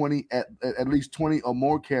or 20 at least 20 or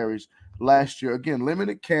more carries last year. Again,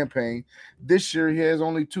 limited campaign. This year he has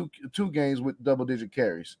only two games with double-digit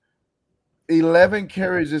carries. 11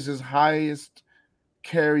 carries is his highest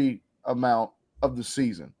carry amount of the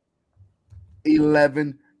season.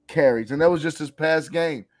 11 carries, and that was just his past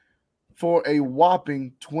game for a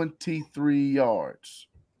whopping 23 yards.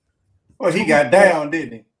 Well, he got down,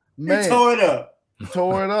 didn't he? Man, he tore it up.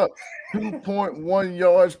 2.1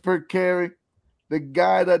 yards per carry. The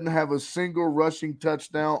guy doesn't have a single rushing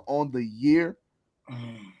touchdown on the year.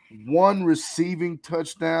 1 receiving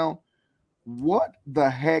touchdown. What the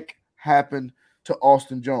heck happened to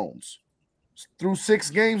Austin Jones? Through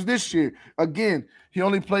 6 games this year. Again, he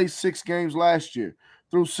only played 6 games last year.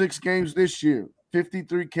 Through 6 games this year,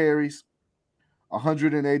 53 carries,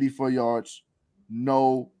 184 yards,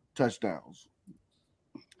 no touchdowns.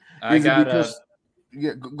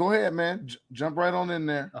 Go ahead, man. Jump right on in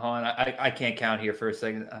there. Hold on, I can't count here for a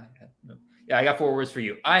second. I got 4 words for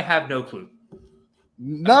you. I have no clue.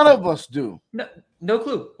 None of us do. No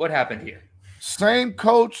clue. What happened here? Same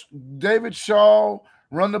coach, David Shaw.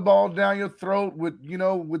 Run the ball down your throat with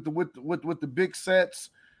the big sets.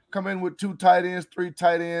 Come in with 2 tight ends, 3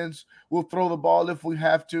 tight ends. We'll throw the ball if we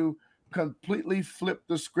have to. Completely flip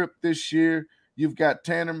the script this year. You've got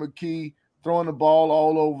Tanner McKee throwing the ball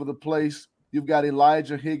all over the place. You've got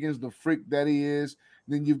Elijah Higgins, the freak that he is.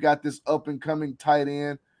 Then you've got this up-and-coming tight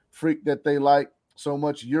end freak that they like so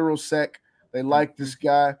much, Eurosec. They like this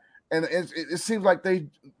guy. And it seems like they've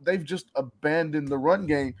just abandoned the run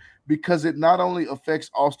game because it not only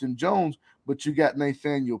affects Austin Jones, but you got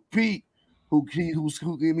Nathaniel Pete,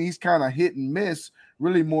 he's kind of hit and miss,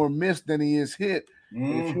 really more miss than he is hit.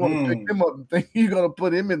 Mm-hmm. If you want to pick him up and think you're going to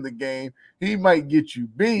put him in the game, he might get you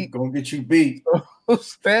beat. He's going to get you beat.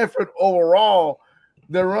 Stanford overall,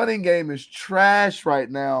 the running game is trash right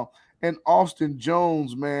now. And Austin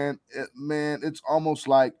Jones, man, it's almost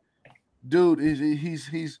like, dude,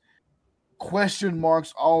 he's question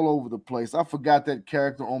marks all over the place. I forgot that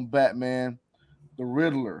character on Batman, the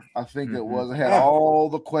Riddler. I think it was. It had all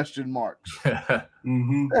the question marks.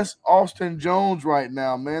 That's Austin Jones right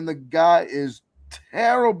now, man. The guy is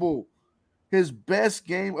terrible. His best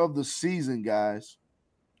game of the season, guys,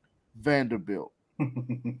 Vanderbilt.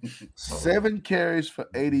 7 carries for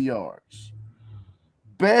 80 yards.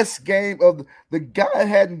 Best game of the guy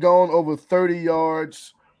hadn't gone over 30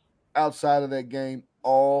 yards outside of that game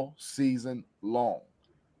all season long.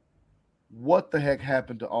 What the heck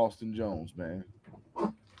happened to Austin Jones, man?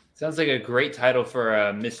 Sounds like a great title for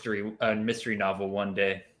a mystery novel one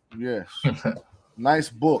day. Yes. Nice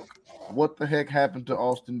book. What the heck happened to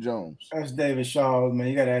Austin Jones? That's David Shaw, man.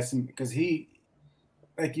 You got to ask him because he,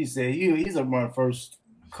 like you said, he's a run first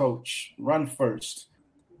coach. Run first.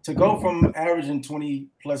 To go from averaging 20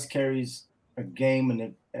 plus carries a game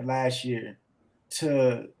in the last year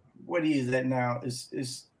to what he is at now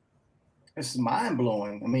is mind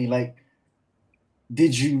blowing. I mean, like,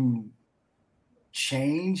 did you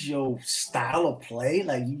change your style of play?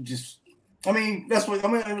 Like, that's what I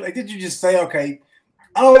mean. Like, did you just say, okay,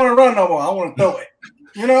 I don't want to run no more. I want to throw it.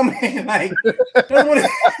 You know what I mean? Like,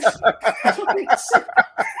 that's what he said.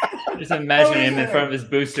 Just imagine him in front of his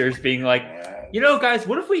boosters being like, guys,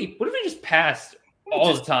 what if we just passed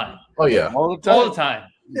all the time? Oh yeah, all the time.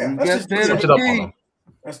 Yeah, that's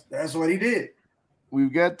what he did.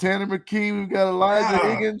 We've got Tanner McKee. We've got Elijah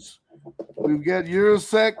Higgins. We've got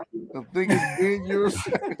Eurosec. I think it's being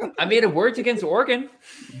Eurosec. I mean, it worked against Oregon.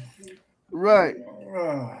 Right.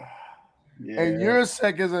 Yeah. And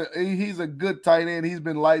Eurosec he's a good tight end. He's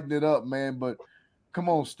been lighting it up, man. But come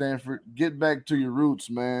on, Stanford, get back to your roots,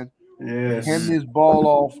 man. Yes. Hand this ball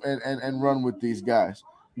off and run with these guys.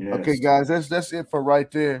 Yes. Okay, guys, that's it for right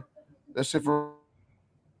there. That's it for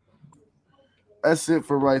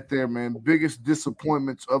right there, man. Biggest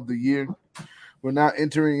disappointments of the year. We're now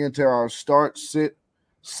entering into our start-sit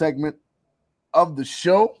segment of the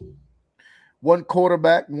show. 1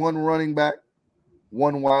 quarterback, 1 running back,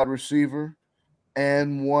 1 wide receiver,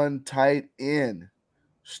 and 1 tight end,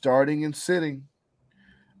 starting and sitting.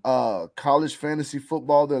 College fantasy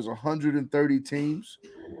football, there's 130 teams.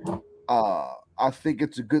 I think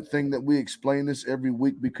it's a good thing that we explain this every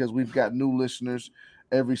week because we've got new listeners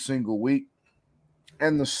every single week.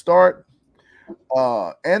 And the start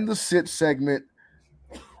and the sit segment,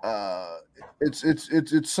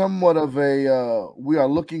 it's somewhat of a we are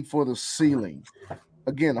looking for the ceiling.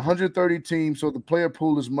 Again, 130 teams, so the player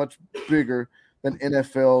pool is much bigger than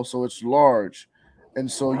NFL, so it's large. And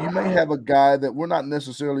so you may have a guy that we're not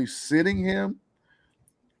necessarily sitting him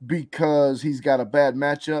because he's got a bad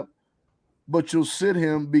matchup, but you'll sit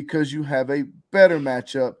him because you have a better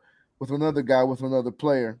matchup with another guy, with another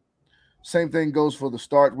player. Same thing goes for the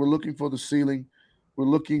start. We're looking for the ceiling. We're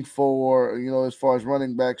looking for, as far as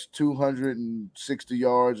running backs, 260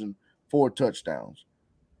 yards and 4 touchdowns,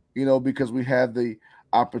 because we have the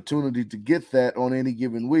opportunity to get that on any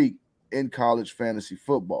given week in college fantasy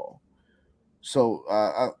football. So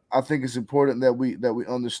I think it's important that we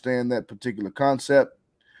understand that particular concept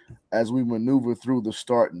as we maneuver through the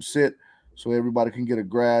start and sit, so everybody can get a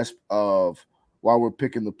grasp of why we're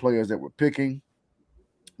picking the players that we're picking.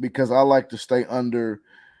 Because I like to stay under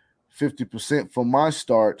 50% for my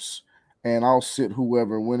starts, and I'll sit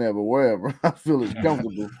whoever, whenever, wherever I feel is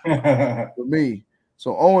comfortable for me.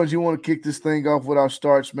 So, Owens, you want to kick this thing off with our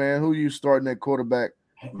starts, man? Who are you starting at quarterback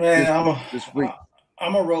this week?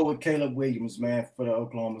 I'm going to roll with Caleb Williams, man, for the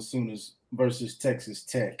Oklahoma Sooners versus Texas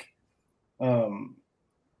Tech.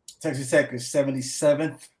 Texas Tech is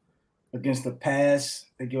 77th against the pass.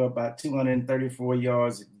 They give about 234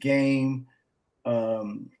 yards a game.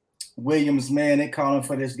 Williams, man, they calling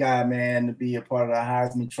for this guy, man, to be a part of the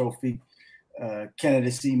Heisman Trophy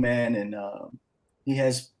candidacy, man, and he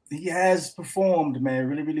has performed, man,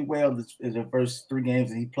 really, really well in the first 3 games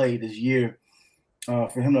that he played this year.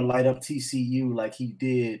 For him to light up TCU like he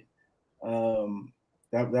did,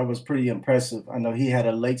 that was pretty impressive. I know he had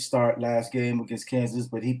a late start last game against Kansas,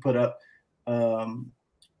 but he put up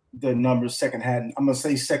the numbers second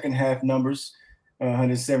half numbers.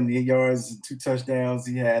 178 yards and 2 touchdowns.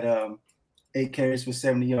 He had 8 carries for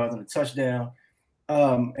 70 yards and a touchdown.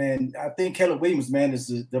 And I think Caleb Williams, man, is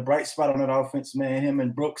the bright spot on that offense, man, him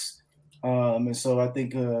and Brooks. And so I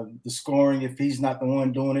think the scoring, if he's not the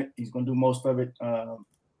one doing it, he's going to do most of it.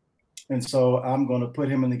 And so I'm going to put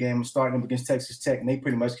him in the game. I'm starting him against Texas Tech, and they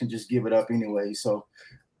pretty much can just give it up anyway. So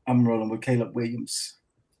I'm rolling with Caleb Williams.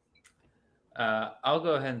 I'll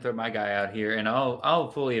go ahead and throw my guy out here, and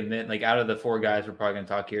I'll fully admit, like, out of the 4 guys we're probably going to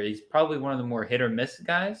talk here, he's probably one of the more hit or miss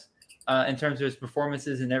guys in terms of his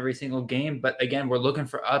performances in every single game. But again, we're looking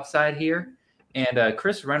for upside here. And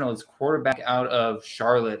Chris Reynolds, quarterback out of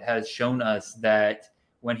Charlotte, has shown us that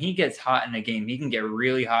when he gets hot in a game, he can get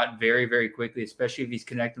really hot very, very quickly, especially if he's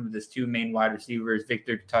connecting with his 2 main wide receivers,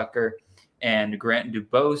 Victor Tucker and Grant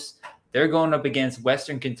Dubose. They're going up against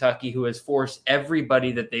Western Kentucky, who has forced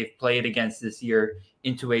everybody that they've played against this year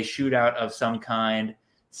into a shootout of some kind.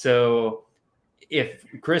 So if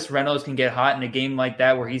Chris Reynolds can get hot in a game like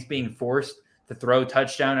that where he's being forced to throw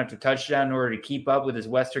touchdown after touchdown in order to keep up with his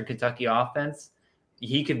Western Kentucky offense,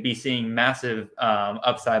 he could be seeing massive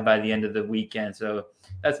upside by the end of the weekend. So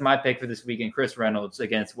that's my pick for this weekend, Chris Reynolds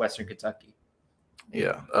against Western Kentucky.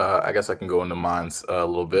 Yeah, I guess I can go into mines a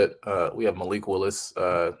little bit. We have Malik Willis.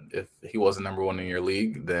 If he wasn't number 1 in your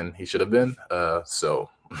league, then he should have been. So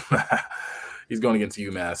he's going against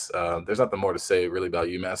UMass. There's nothing more to say really about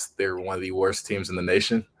UMass. They're one of the worst teams in the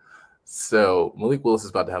nation. So Malik Willis is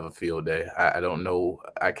about to have a field day. I don't know.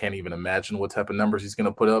 I can't even imagine what type of numbers he's going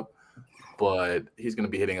to put up, but he's going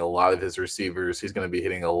to be hitting a lot of his receivers. He's going to be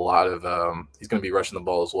hitting a lot of he's going to be rushing the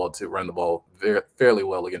ball as well to run the ball fairly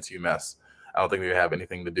well against UMass. I don't think they have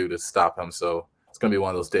anything to do to stop him. So it's going to be one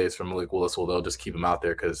of those days for Malik Willis where they'll just keep him out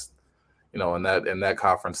there because, in that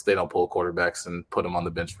conference, they don't pull quarterbacks and put them on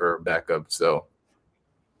the bench for backup. So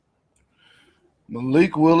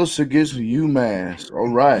Malik Willis against UMass. All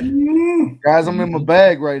right. Guys, I'm in my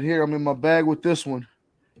bag right here. I'm in my bag with this one.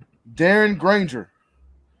 Darren Granger,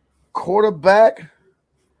 quarterback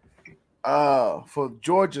for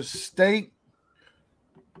Georgia State,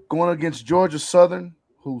 going against Georgia Southern,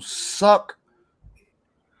 who suck.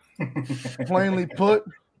 Plainly put,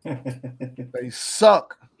 they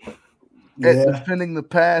suck at defending the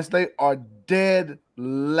pass. They are dead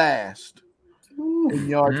last in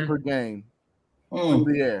yards per game through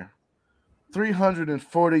the air.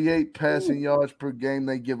 348 passing yards per game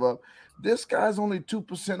they give up. This guy's only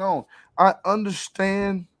 2% on. I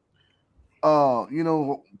understand,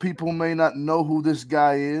 people may not know who this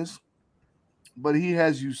guy is, but he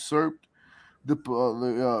has usurped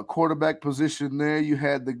the quarterback position there, you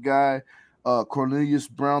had the guy Cornelius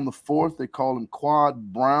Brown IV. They call him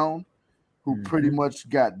Quad Brown, who pretty much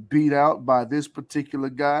got beat out by this particular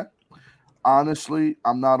guy. Honestly,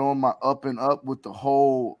 I'm not on my up and up with the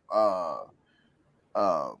whole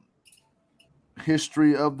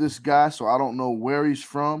history of this guy, so I don't know where he's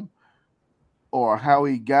from or how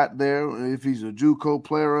he got there, if he's a JUCO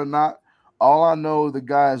player or not. All I know, the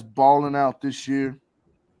guy is balling out this year.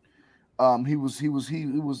 He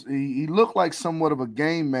looked like somewhat of a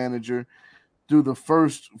game manager through the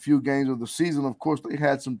first few games of the season. Of course, they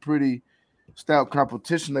had some pretty stout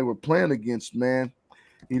competition they were playing against, man.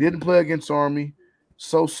 He didn't play against Army,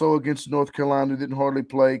 so against North Carolina, didn't hardly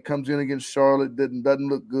play. Comes in against Charlotte, doesn't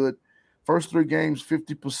look good. First 3 games,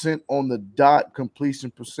 50% on the dot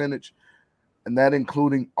completion percentage, and that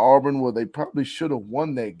including Auburn, where they probably should have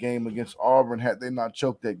won that game against Auburn had they not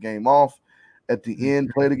choked that game off. At the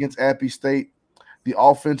end, played against Appy State. The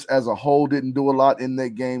offense as a whole didn't do a lot in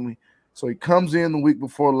that game. So he comes in the week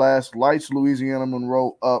before last, lights Louisiana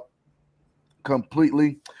Monroe up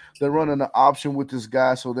completely. They're running an option with this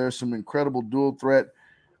guy, so there's some incredible dual threat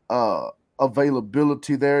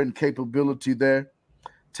availability there and capability there.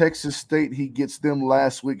 Texas State, he gets them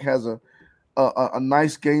last week, has a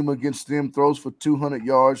nice game against them, throws for 200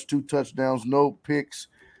 yards, 2 touchdowns, no picks.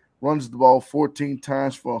 Runs the ball 14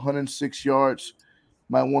 times for 106 yards.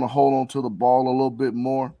 Might want to hold on to the ball a little bit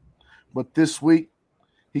more. But this week,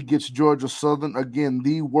 he gets Georgia Southern. Again,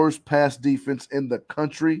 the worst pass defense in the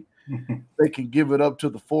country. They can give it up to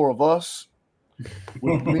the 4 of us.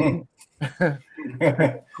 With me,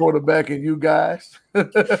 quarterback, and you guys. I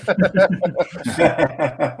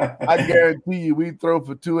guarantee you we throw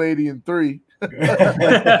for 280 and 3.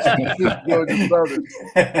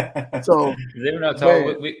 So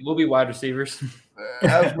we'll be wide receivers.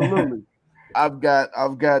 Absolutely. I've got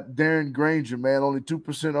Darren Granger, man, only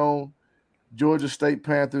 2% on Georgia State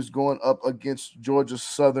Panthers going up against Georgia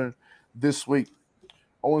Southern this week.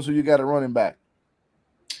 Owens, who you got a running back?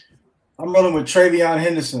 I'm running with Travion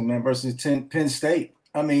Henderson, man, versus Penn State.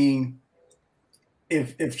 I mean,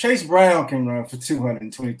 if Chase Brown can run for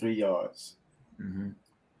 223 yards,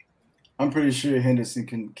 I'm pretty sure Henderson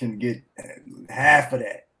can get half of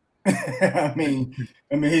that. I mean,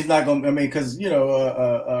 he's not going to. I mean, because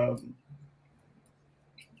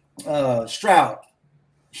Stroud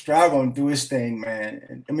going to do his thing,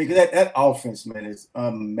 man. I mean, that offense, man, is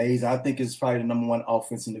amazing. I think it's probably the number 1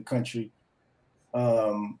 offense in the country.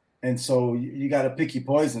 And so you got to pick your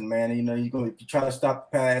poison, man. You know, if you try to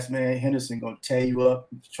stop the pass, man, Henderson going to tear you up.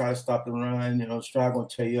 If you try to stop the run, Stroud going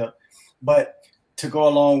to tear you up. But to go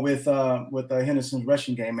along with Henderson's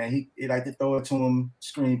rushing game, man, he like to throw it to him,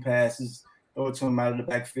 screen passes, throw it to him out of the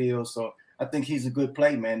backfield. So I think he's a good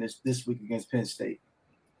play, man, this week against Penn State.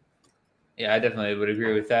 Yeah, I definitely would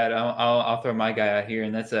agree with that. I'll throw my guy out here,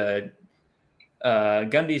 and that's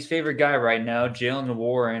Gundy's favorite guy right now, Jaylen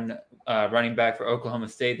Warren, running back for Oklahoma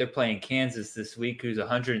State. They're playing Kansas this week, who's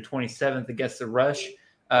 127th against the rush.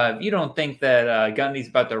 You don't think that Gundy's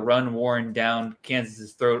about to run Warren down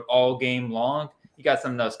Kansas's throat all game long? You got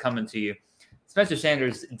something else coming to you. Spencer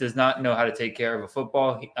Sanders does not know how to take care of a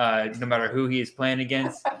football, no matter who he is playing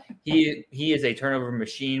against. He is a turnover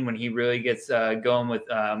machine when he really gets going with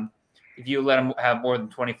if you let him have more than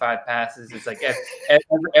 25 passes. It's like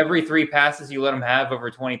every 3 passes you let him have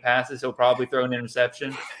over 20 passes, he'll probably throw an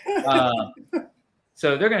interception.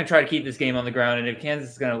 So they're going to try to keep this game on the ground, and if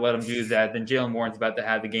Kansas is going to let him do that, then Jaylen Warren's about to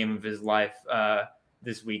have the game of his life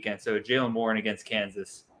this weekend. So Jaylen Warren against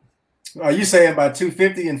Kansas. Are you saying about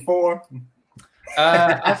 250 and 4?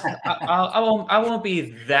 I won't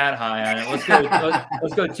be that high on it. Let's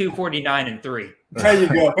go 249 and 3. There you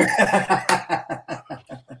go.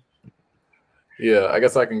 Yeah, I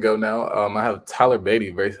guess I can go now. I have Tyler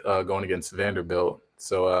Beatty going against Vanderbilt.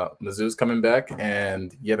 So Mizzou's coming back,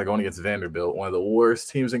 and they're going against Vanderbilt, one of the worst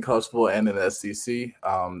teams in college football and in the SEC.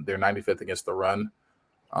 They're 95th against the run.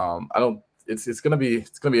 It's gonna be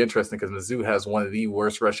interesting because Mizzou has one of the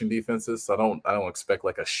worst rushing defenses. So I don't expect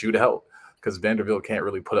like a shootout because Vanderbilt can't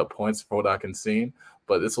really put up points for what I can see.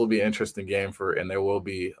 But this will be an interesting game and there will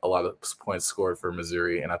be a lot of points scored for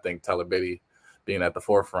Missouri. And I think Tyler Beatty, being at the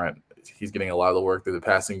forefront, he's getting a lot of the work through the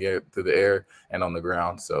passing game, through the air, and on the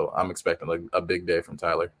ground. So I'm expecting like a big day from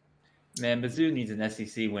Tyler. Man, Mizzou needs an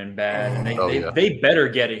SEC win bad, and they better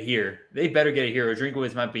get it here. They better get it here.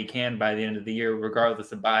 Drinkwitz might be canned by the end of the year,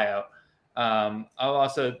 regardless of buyout. I'll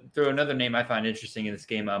also throw another name I find interesting in this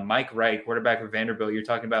game. Mike Wright, quarterback for Vanderbilt. You're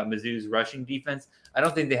talking about Mizzou's rushing defense. I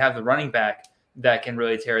don't think they have the running back that can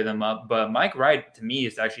really tear them up, but Mike Wright, to me,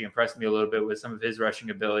 has actually impressed me a little bit with some of his rushing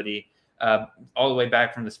ability. all the way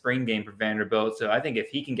back from the spring game for Vanderbilt. So I think if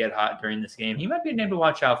he can get hot during this game, he might be a name to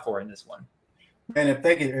watch out for in this one. And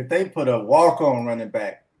if they put a walk-on running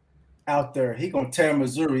back out there, he gonna tear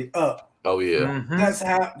Missouri up. Oh yeah,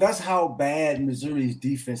 Mm-hmm. That's how bad Missouri's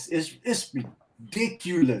defense is. It's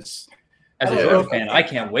ridiculous. As a Troy fan, I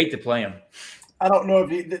can't wait to play him. I don't know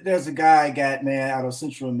if there's a guy I got, man, out of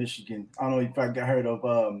Central Michigan. I don't know if I got heard of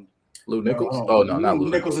Lou Nichols. Oh no, not Lou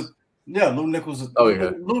Nichols. Yeah, Lou Nichols.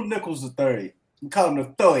 Lou Nichols the third. We call him the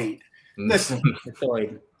third. Listen,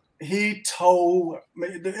 he told me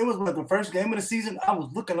it was like the first game of the season. I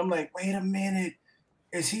was looking. I'm like, wait a minute,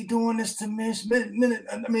 is he doing this to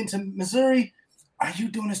Missouri? Are you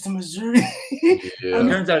doing this to Missouri? It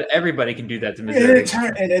turns out everybody can do that to Missouri.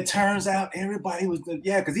 And it turns out everybody was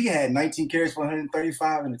because he had 19 carries for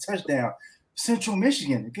 135 and a touchdown. Central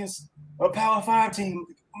Michigan against a Power 5 team.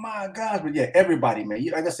 My gosh, but everybody, man.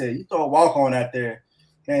 Like I said, you throw a walk-on out there,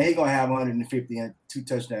 and he's gonna have 150 and 2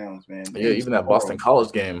 touchdowns, man. Yeah, even that Boston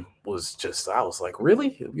College game was just. I was like,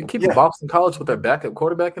 really? You keep Boston College with their backup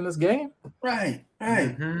quarterback in this game? Right.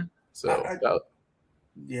 Mm-hmm. So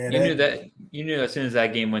you knew as soon as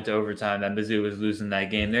that game went to overtime that Mizzou was losing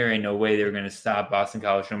that game. There ain't no way they were going to stop Boston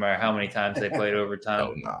College no matter how many times they played overtime.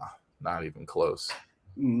 Oh, nah, not even close.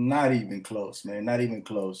 Not even close, man. Not even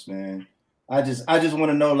close, man. I just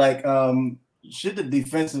want to know, like, should the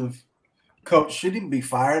defensive coach should he be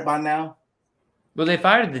fired by now? Well, they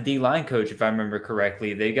fired the D-line coach, if I remember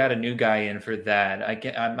correctly. They got a new guy in for that.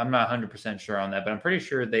 I'm not 100% sure on that, but I'm pretty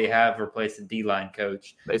sure they have replaced the D-line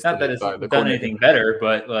coach. Not that it's done anything better,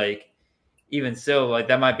 but like even so, like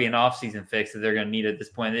that might be an off-season fix that they're going to need at this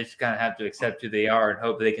point. They just kind of have to accept who they are and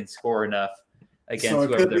hope they can score enough against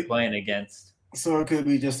whoever they're playing against. So it could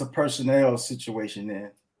be just a personnel situation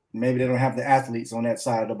then. Maybe they don't have the athletes on that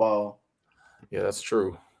side of the ball. Yeah, that's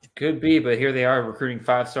true. Could be, but here they are recruiting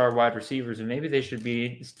 5-star wide receivers, and maybe they should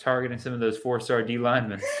be targeting some of those 4-star D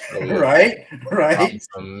linemen. Right.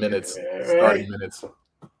 Some minutes, starting minutes.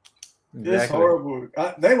 Exactly. It's horrible.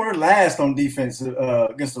 They were last on defense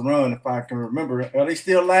against the run, if I can remember. Are they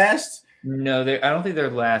still last? No, I don't think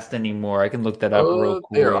they're last anymore. I can look that up real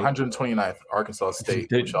quick. They're 129th, Arkansas State.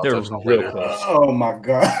 They're real close. Oh my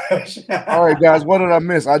gosh! All right, guys, what did I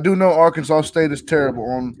miss? I do know Arkansas State is terrible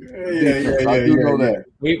on defense. I do know that.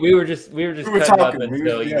 We were just cutting up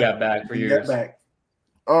until you got back for yours.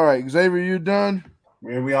 All right, Xavier, you done?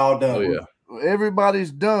 Yeah, we all done. Oh yeah.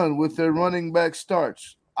 Everybody's done with their running back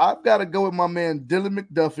starts. I've got to go with my man Dylan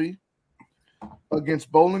McDuffie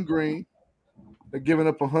against Bowling Green. They're giving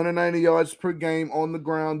up 190 yards per game on the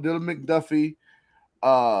ground. Dylan McDuffie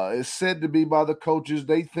is said to be by the coaches.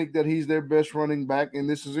 They think that he's their best running back, and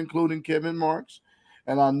this is including Kevin Marks.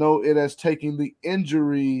 And I know it has taken the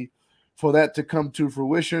injury for that to come to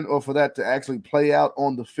fruition or for that to actually play out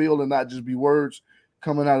on the field and not just be words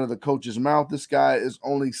coming out of the coach's mouth. This guy is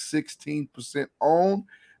only 16% owned,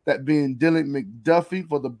 that being Dylan McDuffie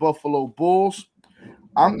for the Buffalo Bulls.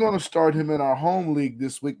 I'm going to start him in our home league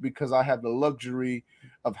this week because I have the luxury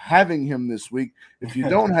of having him this week. If you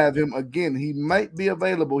don't have him, again, he might be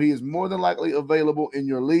available. He is more than likely available in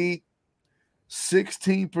your league.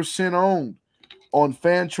 16% owned on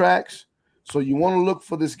Fantrax. So you want to look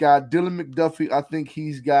for this guy, Dylan McDuffie. I think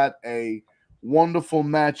he's got a wonderful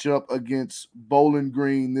matchup against Bowling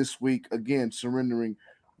Green this week. Again, surrendering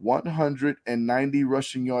 190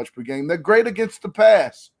 rushing yards per game. They're great against the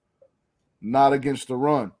pass, not against the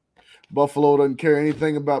run. Buffalo doesn't care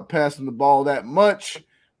anything about passing the ball that much.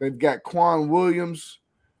 They've got Quan Williams.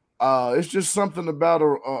 It's just something about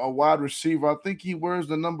a wide receiver. I think he wears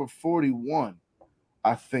the number 41,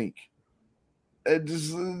 I think. It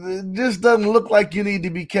just doesn't look like you need to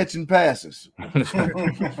be catching passes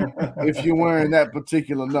if you're wearing that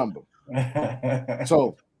particular number.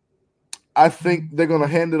 So I think they're going to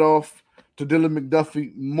hand it off to Dylan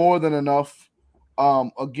McDuffie more than enough.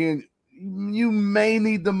 Again, you may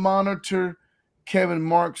need to monitor Kevin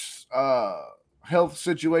Marks' health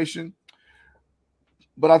situation,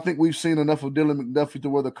 but I think we've seen enough of Dylan McDuffie to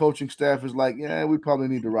where the coaching staff is like, yeah, we probably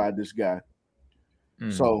need to ride this guy.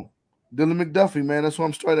 So Dylan McDuffie, man, that's why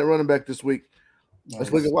I'm starting at running back this week. Nice.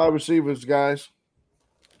 Let's look at wide receivers, guys.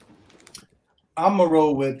 I'm going to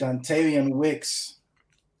roll with Dontavian Wicks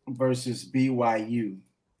versus BYU.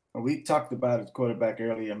 We talked about his quarterback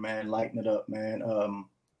earlier, man, lighting it up, man.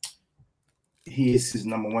 He is his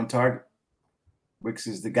number one target. Wicks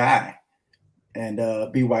is the guy. And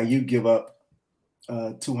BYU give up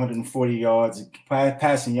 240 yards,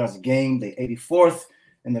 passing yards a game. They 84th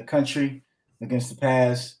in the country against the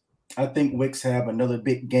pass. I think Wicks have another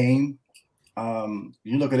big game.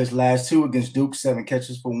 You look at his last two against Duke, 7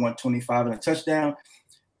 catches for 125 and a touchdown.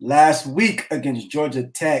 Last week against Georgia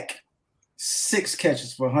Tech, 6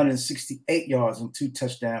 catches for 168 yards and 2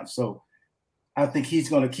 touchdowns. So I think he's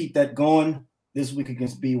going to keep that going this week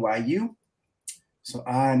against BYU. So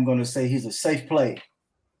I'm going to say he's a safe play.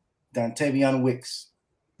 Dontavian Wicks.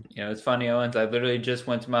 You know, it's funny, Owens. I literally just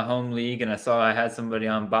went to my home league and I saw I had somebody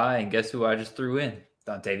on bye, and guess who I just threw in?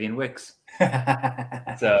 Dontavian Wicks.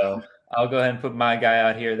 So I'll go ahead and put my guy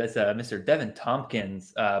out here. That's Mr. Devin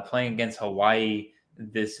Tompkins playing against Hawaii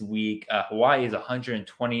this week. Hawaii is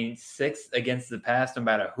 126th against the pass. No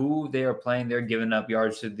matter who they are playing, they're giving up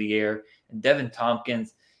yards through the air. And Devin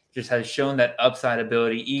Tompkins just has shown that upside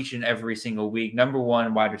ability each and every single week. Number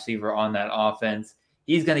 1 wide receiver on that offense.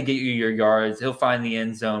 He's going to get you your yards. He'll find the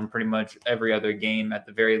end zone pretty much every other game at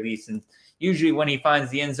the very least. And usually when he finds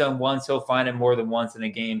the end zone once, he'll find it more than once in a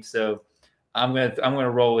game. So I'm gonna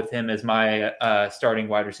roll with him as my starting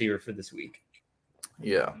wide receiver for this week.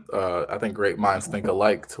 Yeah, I think great minds think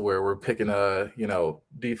alike, to where we're picking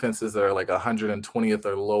defenses that are like 120th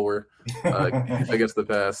or lower against the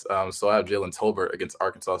pass. So I have Jalen Tolbert against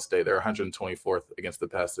Arkansas State. They're 124th against the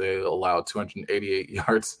pass. They allow 288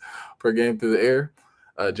 yards per game through the air.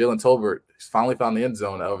 Jalen Tolbert has finally found the end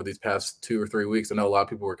zone over these past 2 or 3 weeks. I know a lot of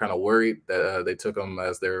people were kind of worried that they took him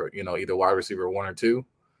as their either wide receiver 1 or 2.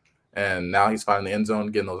 And now he's finding the end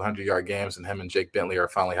zone, getting those 100-yard games, and him and Jake Bentley are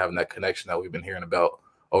finally having that connection that we've been hearing about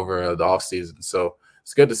over the offseason. So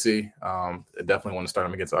it's good to see. I definitely want to start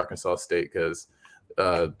him against Arkansas State, because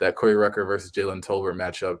that Corey Rucker versus Jalen Tolbert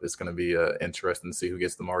matchup is going to be interesting to see who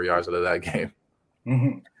gets the more yards out of that game.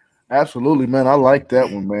 Mm-hmm. Absolutely, man. I like that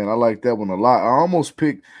one, man. I like that one a lot. I almost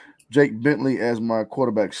picked Jake Bentley as my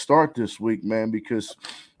quarterback start this week, man, because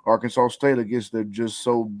Arkansas State, I guess they're just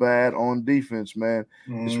so bad on defense, man.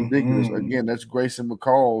 It's ridiculous. Again, that's Grayson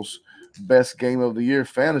McCall's best game of the year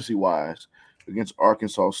fantasy-wise against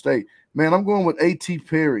Arkansas State. Man, I'm going with A.T.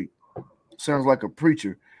 Perry. Sounds like a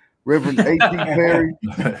preacher. Reverend A.T. Perry.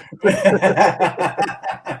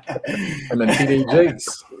 And then T.D.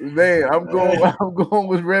 Jakes. Man, I'm going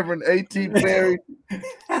with Reverend A.T. Perry.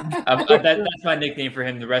 That's my nickname for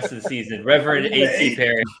him the rest of the season. Reverend A.T.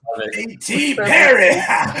 Perry. A.T.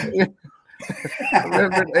 Perry.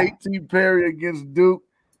 Reverend A.T. Perry against Duke.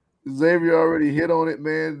 Xavier already hit on it,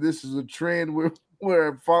 man. This is a trend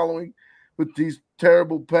we're following with these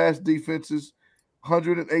terrible pass defenses.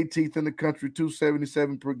 118th in the country,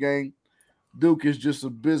 277 per game. Duke is just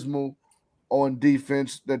abysmal on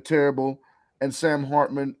defense. They're terrible. And Sam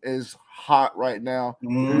Hartman is hot right now.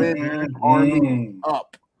 Lit Army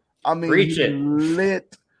up. I mean,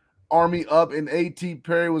 lit Army up, and A.T.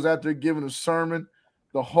 Perry was out there giving a sermon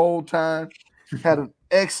the whole time. Had an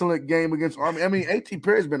excellent game against Army. I mean, A.T.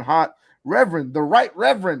 Perry's been hot. The right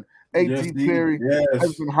Reverend A.T. Perry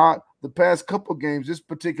has been hot the past couple games. This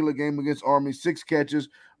particular game against Army, 6 catches,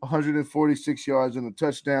 146 yards, and a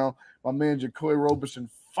touchdown. My man Jacoy Roberson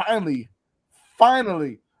finally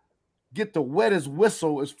get the wettest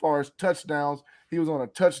whistle as far as touchdowns. He was on a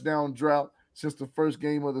touchdown drought since the first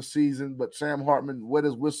game of the season, but Sam Hartman wet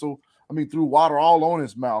his whistle. I mean, threw water all on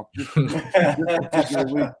his mouth. This particular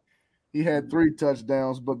week. He had 3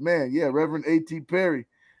 touchdowns. But, man, yeah, Reverend A.T. Perry,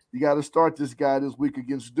 you got to start this guy this week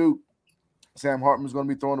against Duke. Sam Hartman's going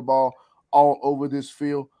to be throwing the ball all over this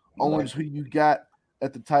field. Owens, who you got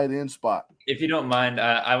at the tight end spot? If you don't mind,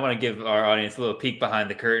 I want to give our audience a little peek behind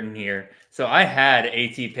the curtain here. So I had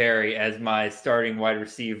A.T. Perry as my starting wide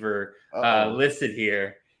receiver listed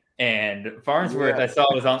here. And Farnsworth, I saw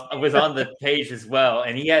was on the page as well,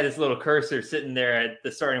 and he had his little cursor sitting there at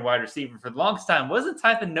the starting wide receiver for the longest time. Wasn't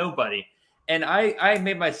typing nobody, and I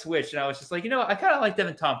made my switch, and I was just like, I kind of like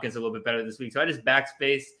Devin Tompkins a little bit better this week, so I just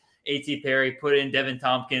backspace A.T. Perry, put in Devin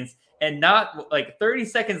Tompkins, and not like 30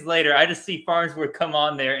 seconds later, I just see Farnsworth come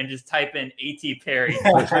on there and just type in A.T. Perry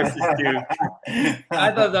versus Duke.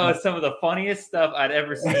 I thought that was some of the funniest stuff I'd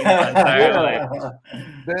ever seen in my entire life.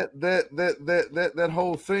 That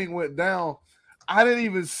whole thing went down. I didn't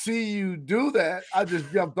even see you do that. I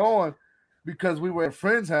just jumped on because we were at a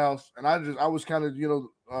friend's house, and I was kind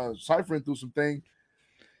of ciphering through some things,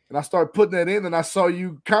 and I started putting that in, and I saw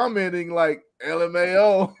you commenting like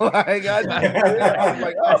LMAO. Like I was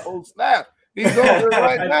like, oh snap, he's over there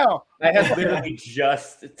right now. I have literally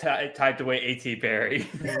just typed away A.T. Perry.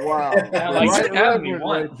 Wow, right Reverend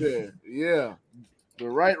right there. Yeah, the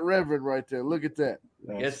right Reverend right there. Look at that.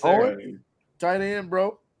 Yes, sir. Tight end,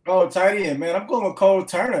 bro. Oh, tight end, man. I'm going with Cole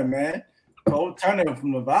Turner, man. Cole Turner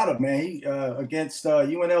from Nevada, man. He against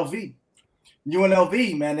UNLV.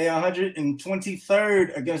 UNLV, man, they're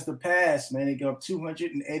 123rd against the pass, man. They give up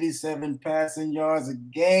 287 passing yards a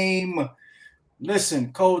game.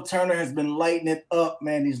 Listen, Cole Turner has been lighting it up,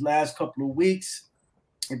 man, these last couple of weeks.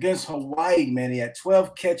 against Hawaii, man. He had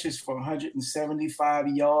 12 catches for 175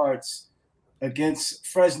 yards. Against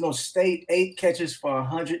Fresno State, 8 catches for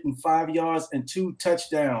 105 yards and 2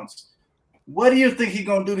 touchdowns. What do you think he's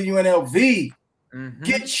going to do to UNLV? Mm-hmm.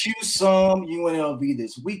 Get you some UNLV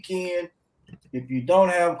this weekend. If you don't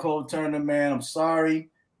have Cole Turner, man, I'm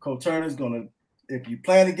sorry. Cole Turner's going to – if you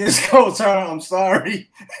plan against Cole Turner, I'm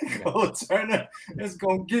sorry. Cole Turner is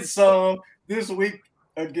going to get some this week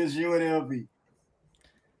against UNLV.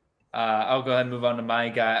 I'll go ahead and move on to my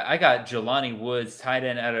guy. I got Jelani Woods, tight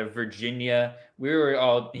end out of Virginia. We were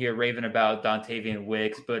all here raving about Dontavian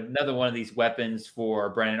Wicks, but another one of these weapons for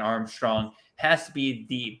Brennan Armstrong has to be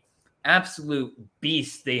the absolute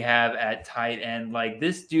beast they have at tight end. Like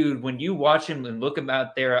this dude, when you watch him and look him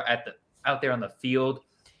out there on the field,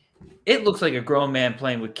 it looks like a grown man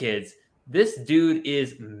playing with kids. This dude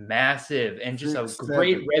is massive and just a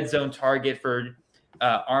great red zone target for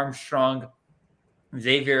Armstrong.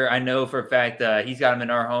 Xavier, I know for a fact he's got him in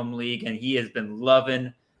our home league, and he has been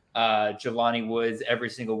loving Jelani Woods every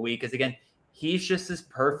single week. Because, again, he's just this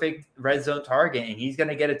perfect red zone target, and he's going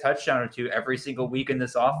to get a touchdown or two every single week in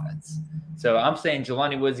this offense. So I'm saying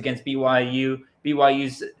Jelani Woods against BYU.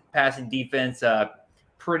 BYU's passing defense,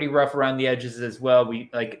 pretty rough around the edges as well. We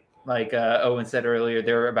like Owen said earlier,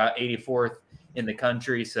 they're about 84th in the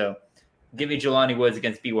country. So give me Jelani Woods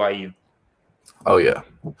against BYU. Oh, yeah.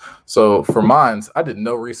 So for mine, I did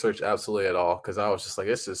no research absolutely at all because I was just like,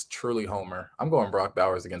 it's just truly homer. I'm going Brock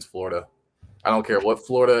Bowers against Florida. I don't care what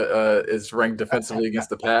Florida is ranked defensively against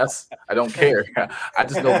the pass. I don't care. I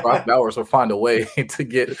just know Brock Bowers will find a way to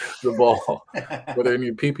get the ball. Whether in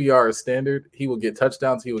your PPR or standard, he will get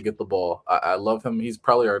touchdowns. He will get the ball. I love him. He's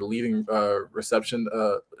probably our leading reception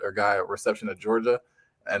at Georgia.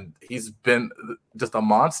 And he's been just a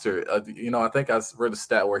monster. I think I read a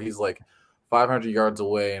stat where he's like 500 yards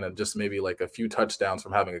away and just maybe like a few touchdowns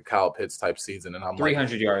from having a Kyle Pitts type season. And I'm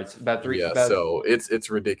 300 yards, about 3. Yeah, so it's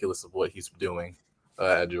ridiculous of what he's doing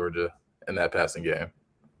at Georgia in that passing game.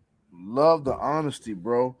 Love the honesty,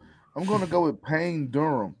 bro. I'm going to go with Payne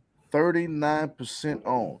Durham, 39%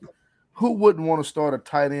 on. Who wouldn't want to start a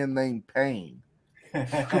tight end named Payne?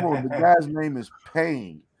 Come on, the guy's name is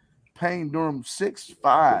Payne. Payne Durham, 6'5",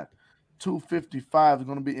 255, is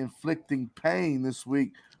going to be inflicting pain this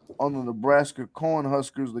week on the Nebraska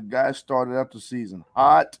Cornhuskers. The guy started out the season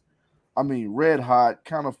hot. I mean, red hot,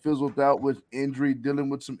 kind of fizzled out with injury, dealing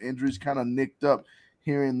with some injuries, kind of nicked up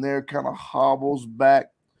here and there, kind of hobbles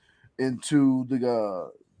back into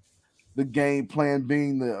the game plan,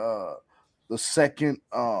 being the second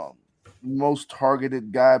most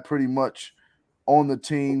targeted guy pretty much on the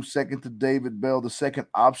team, second to David Bell, the second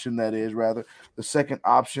option, that is, rather, the second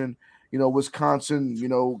option. Wisconsin,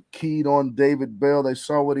 keyed on David Bell. They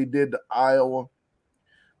saw what he did to Iowa.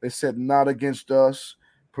 They said, not against us.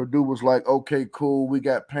 Purdue was like, okay, cool. We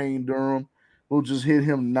got Payne Durham. We'll just hit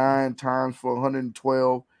him 9 times for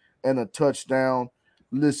 112 and a touchdown.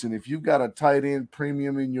 Listen, if you got a tight end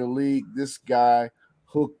premium in your league, this guy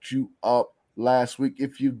hooked you up last week.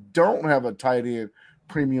 If you don't have a tight end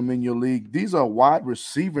premium in your league, these are wide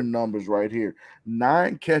receiver numbers right here.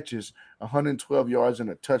 9 catches, 112 yards and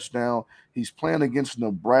a touchdown. He's playing against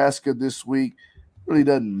Nebraska this week. Really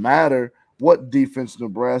doesn't matter what defense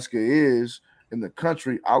Nebraska is in the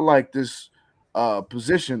country. I like this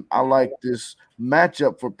position. I like this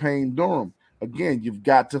matchup for Payne Durham. Again, you've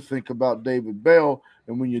got to think about David Bell,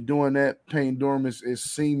 and when you're doing that, Payne Durham is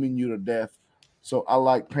seaming you to death. So I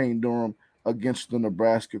like Payne Durham against the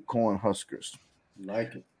Nebraska Cornhuskers.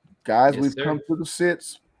 Like it. Guys, yes, we've come to the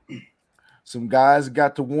sits. Some guys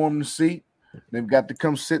got to warm the seat. They've got to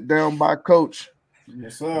come sit down by coach.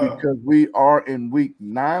 Yes, sir. Because we are in week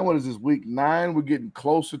 9. What is this, week 9? We're getting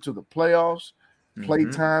closer to the playoffs.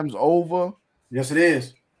 Playtime's over. Yes, it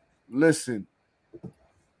is. Listen,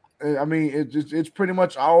 I mean, it's pretty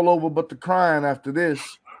much all over but the crying after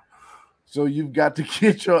this. So you've got to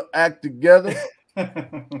get your act together,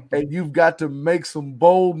 and you've got to make some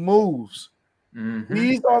bold moves. Mm-hmm.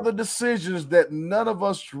 These are the decisions that none of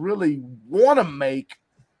us really want to make,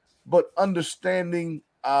 but understanding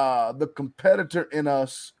the competitor in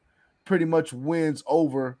us pretty much wins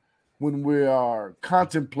over when we are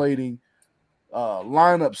contemplating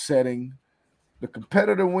lineup setting. The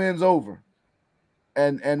competitor wins over.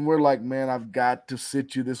 And we're like, man, I've got to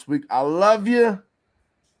sit you this week. I love you.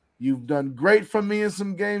 You've done great for me in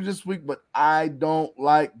some games this week, but I don't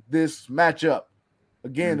like this matchup.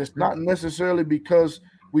 Again, it's not necessarily because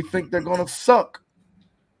we think they're going to suck,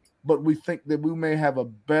 but we think that we may have a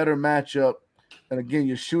better matchup. And again,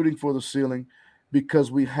 you're shooting for the ceiling because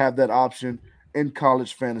we have that option in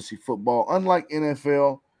college fantasy football. Unlike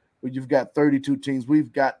NFL, where you've got 32 teams.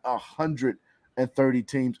 We've got 130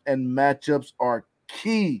 teams, and matchups are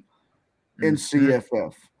key in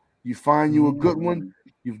CFF. You find you a good one,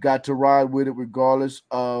 you've got to ride with it regardless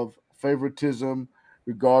of favoritism,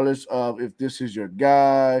 regardless of if this is your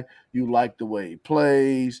guy, you like the way he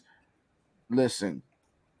plays. Listen,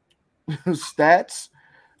 stats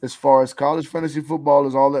as far as college fantasy football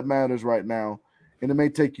is all that matters right now. And it may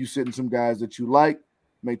take you sitting some guys that you like,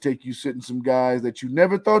 may take you sitting some guys that you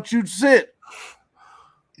never thought you'd sit.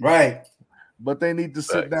 Right. But they need to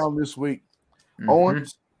sit down this week.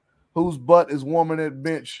 Owens, whose butt is warming that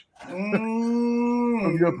bench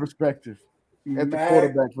from your perspective at the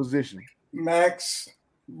quarterback position? Max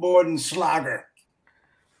Bordenschlager.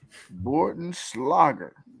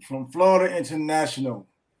 Bordenschlager. From Florida International.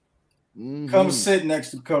 Come sit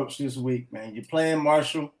next to coach this week, man. You're playing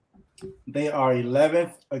Marshall. They are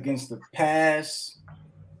 11th against the pass.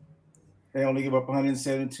 They only give up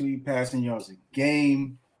 172 passing yards a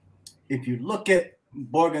game. If you look at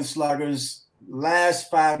Bordenschlager's last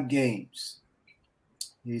 5 games,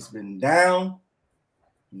 he's been down,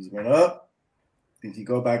 he's been up, then he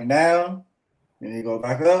go back down, then he go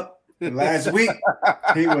back up. And last week,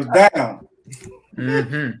 he was down.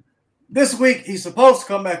 This week, he's supposed to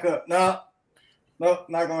come back up. No, not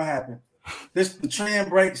going to happen. The trend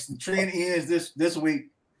breaks, the trend ends this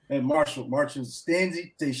week, and Marshall's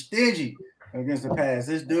stingy against the pass.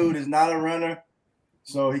 This dude is not a runner,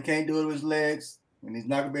 so he can't do it with his legs, and he's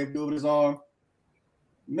not going to be able to do it with his arm.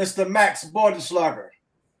 Mr. Max Bordenschlager,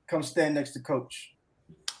 come stand next to coach.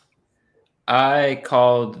 I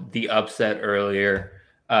called the upset earlier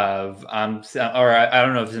I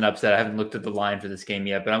don't know if it's an upset. I haven't looked at the line for this game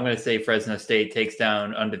yet, but I'm going to say Fresno State takes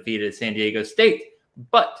down undefeated San Diego State.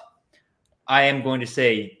 But I am going to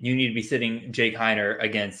say you need to be sitting Jake Heiner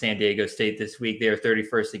against San Diego State this week. They are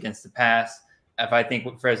 31st against the pass. If I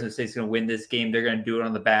think Fresno State's going to win this game, they're going to do it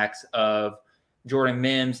on the backs of Jordan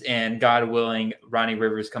Mims and, God willing, Ronnie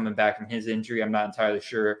Rivers coming back from his injury. I'm not entirely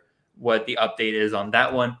sure what the update is on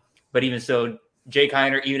that one. But even so, Jake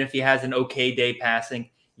Heiner, even if he has an okay day passing,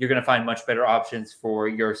 you're going to find much better options for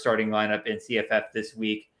your starting lineup in CFF this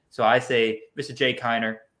week. So I say, Mr. Jake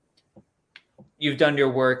Heiner, you've done your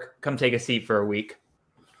work. Come take a seat for a week.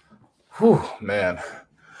 Whew, man.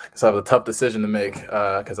 So I have a tough decision to make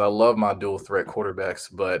because I love my dual threat quarterbacks,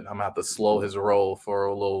 but I'm going to have to slow his roll for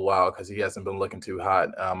a little while because he hasn't been looking too hot.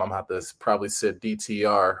 I'm going to have to probably sit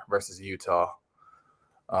DTR versus Utah.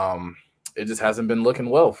 It just hasn't been looking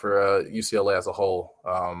well for UCLA as a whole.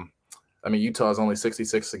 Utah is only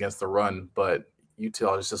 66 against the run, but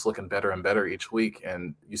Utah is just looking better and better each week,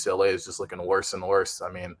 and UCLA is just looking worse and worse.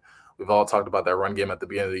 I mean, we've all talked about that run game at the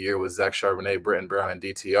beginning of the year with Zach Charbonnet, Britton Brown, and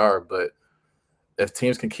DTR, but if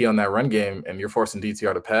teams can key on that run game and you're forcing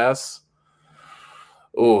DTR to pass,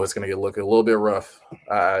 it's going to look a little bit rough.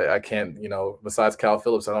 I can't, besides Cal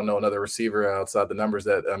Phillips, I don't know another receiver outside the numbers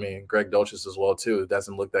Greg Dulcich as well, too. It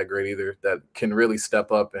doesn't look that great either. That can really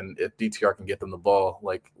step up, and if DTR can get them the ball,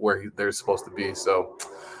 like where they're supposed to be. So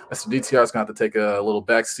Mr. DTR is going to have to take a little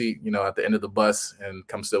back seat, at the end of the bus and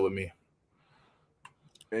come sit with me.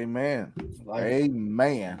 Amen.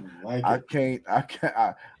 Amen.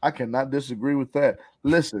 I cannot disagree with that.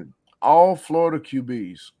 Listen, all Florida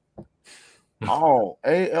QBs, all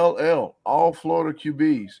Florida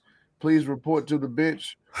QBs, please report to the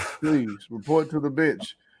bench. Please report to the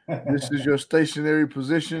bench. This is your stationary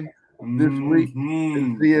position this week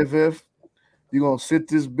in CFF. You're going to sit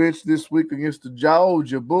this bench this week against the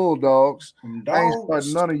Georgia Bulldogs. I ain't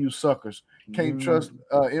starting none of you suckers. Can't trust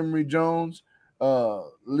Emory Jones.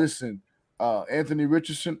 Listen, Anthony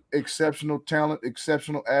Richardson, exceptional talent,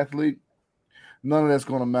 exceptional athlete. None of that's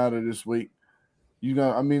going to matter this week.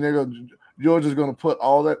 Georgia's going to put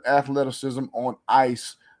all that athleticism on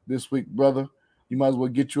ice this week, brother. You might as well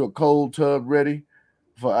get you a cold tub ready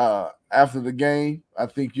for after the game. I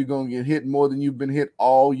think you're going to get hit more than you've been hit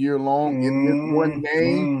all year long in this one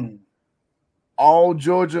game. All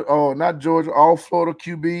Florida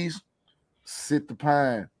QBs, sit the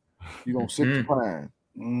pine. You're going to sit the pine.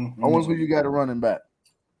 I wonder who you got a running back.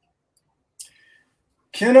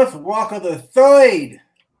 Kenneth Walker III.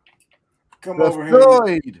 Come over here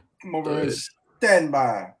and stand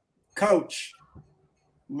by. Coach,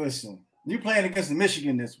 listen, you playing against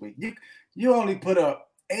Michigan this week. You only put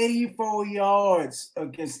up 84 yards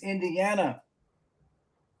against Indiana.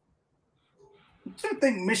 Do you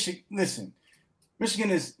think Michigan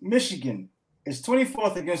is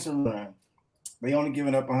 24th against the run. They only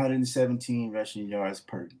giving up 117 rushing yards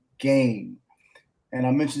per game. And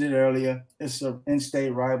I mentioned it earlier. It's an in-state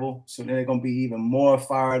rival, so they're going to be even more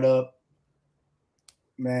fired up.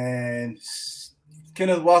 Man,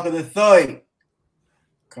 Kenneth Walker III.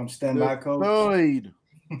 Come stand by, coach.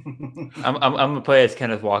 I'm gonna play as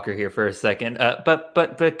Kenneth Walker here for a second.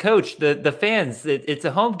 But coach, the fans, it's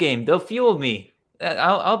a home game. They'll fuel me.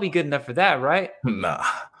 I'll be good enough for that, right? Nah.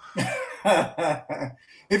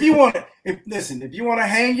 If you want to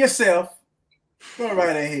hang yourself, go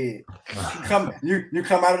right ahead. You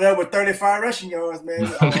come out of there with 35 rushing yards, man.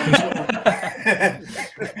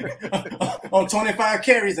 On 25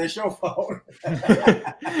 carries, that's your fault.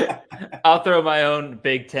 I'll throw my own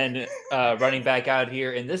Big Ten running back out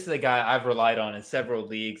here, and this is a guy I've relied on in several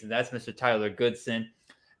leagues, and that's Mr. Tyler Goodson.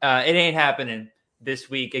 It ain't happening this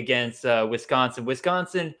week against Wisconsin.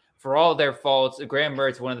 Wisconsin, for all their faults, Graham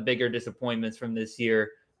Mertz, one of the bigger disappointments from this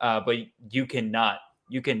year, but you cannot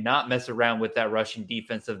mess around with that rushing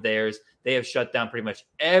defense of theirs. They have shut down pretty much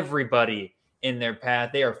everybody in their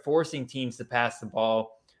path. They are forcing teams to pass the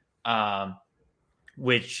ball,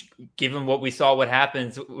 which, given what we saw what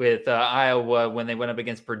happens with Iowa when they went up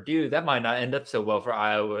against Purdue, that might not end up so well for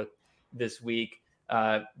Iowa this week.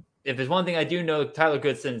 If there's one thing I do know, Tyler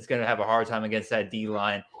Goodson is going to have a hard time against that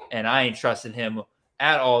D-line, and I ain't trusting him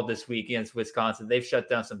at all this week against Wisconsin. They've shut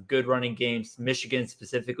down some good running games. Michigan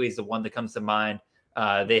specifically is the one that comes to mind.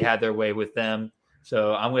 They had their way with them.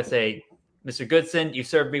 So I'm going to say, Mr. Goodson, you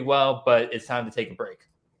served me well, but it's time to take a break.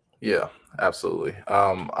 Yeah, absolutely.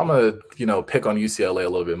 I'm going to, pick on UCLA a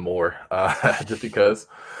little bit more just because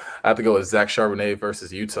I have to go with Zach Charbonnet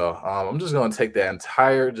versus Utah. I'm just going to take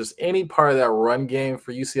just any part of that run game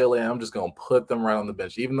for UCLA, and I'm just going to put them right on the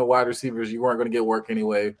bench. Even the wide receivers, you weren't going to get work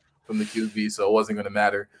anyway from the QB, so it wasn't going to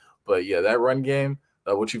matter. But, yeah, that run game,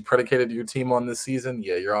 what you've predicated your team on this season,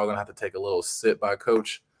 yeah, you're all going to have to take a little sit by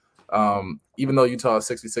coach. Even though Utah is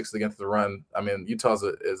 66 against the run, I mean, Utah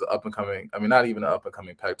is up and coming. I mean, not even an up and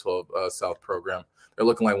coming Pac-12 South program. They're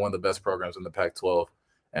looking like one of the best programs in the Pac-12,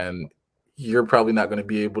 and you're probably not going to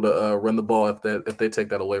be able to run the ball if they take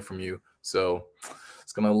that away from you. So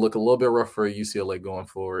it's going to look a little bit rough for UCLA going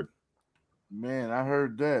forward. Man, I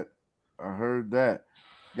heard that.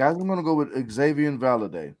 Guys, I'm going to go with Xavier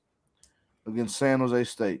Valade against San Jose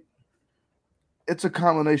State. It's a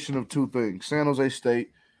combination of two things. San Jose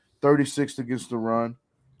State, 36th against the run,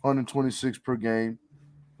 126 per game.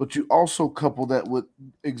 But you also couple that with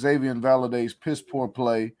Xavier Valade's piss-poor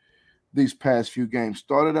play these past few games.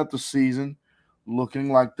 Started out the season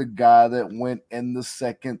looking like the guy that went in the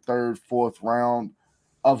second, third, fourth round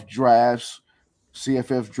of drafts,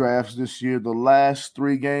 CFF drafts this year. The last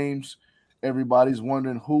three games, everybody's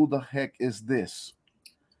wondering, who the heck is this?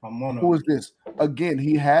 Who is this? Again,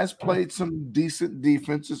 he has played some decent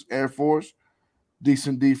defenses. Air Force,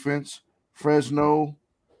 decent defense. Fresno,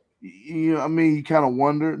 you kind of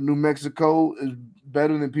wonder. New Mexico is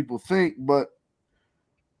better than people think, but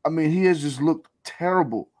he has just looked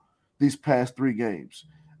terrible these past three games.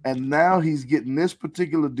 And now he's getting this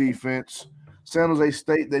particular defense, San Jose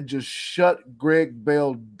State, that just shut Greg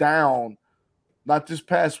Bell down, not this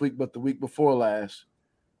past week, but the week before last.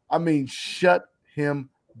 Shut him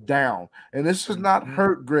down. And this has not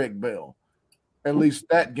hurt Greg Bell. At least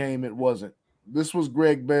that game it wasn't. This was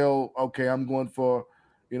Greg Bell, okay, I'm going for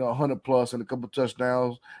 100 plus and a couple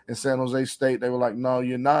touchdowns. In San Jose State, they were like, no,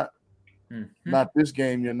 you're not. Mm-hmm. Not this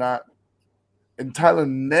game, you're not. And Tyler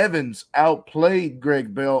Nevins outplayed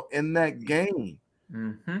Greg Bell in that game.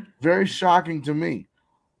 Mm-hmm. Very shocking to me.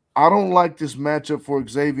 I don't like this matchup for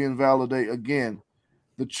Xavier Valade. Again,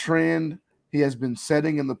 the trend he has been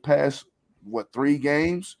setting in the past, 3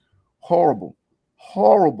 games? Horrible.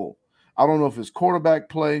 I don't know if it's quarterback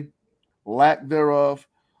play, lack thereof.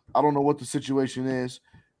 I don't know what the situation is,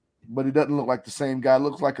 but he doesn't look like the same guy. It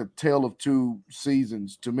looks like a tale of two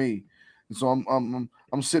seasons to me. And so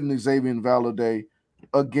I'm sitting Xavier Valade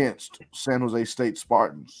against San Jose State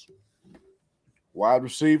Spartans. Wide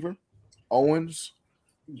receiver, Owens.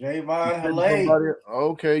 Javon Haley.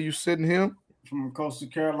 Okay, you sitting him? From Coastal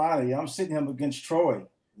Carolina. Yeah, I'm sitting him against Troy.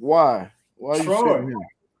 Why? Why are you sitting him?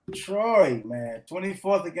 Troy, man.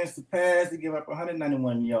 24th against the pass. They give up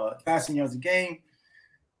 191 passing yards a game.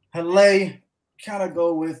 Haley kind of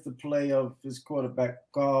go with the play of his quarterback,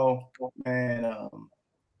 McCall. Man,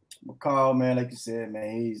 McCall, man, like you said,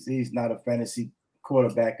 man, he's not a fantasy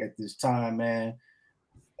quarterback at this time, man.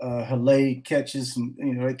 Haley catches some,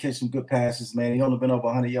 they catch some good passes, man. He only been over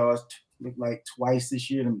 100 yards, looked like twice this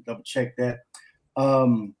year. Let me double check that.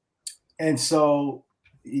 And so,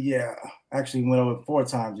 yeah, actually went over 4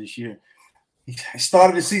 times this year. He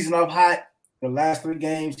started the season off hot. The last 3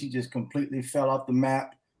 games, he just completely fell off the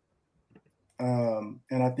map.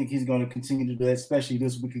 And I think he's going to continue to do that, especially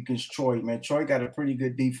this week against Troy, man. Troy got a pretty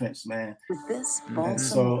good defense, man.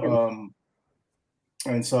 So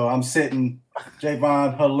And so I'm sitting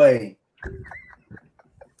Javon Haley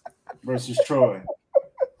versus Troy.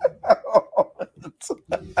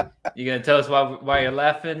 You gonna tell us why you're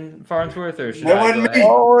laughing, Farnsworth, or should That I wasn't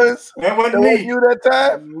go me. ahead? That wasn't me. You that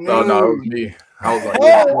time? No, it was me. I was like,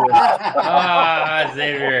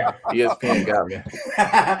 Xavier. ESPN got me.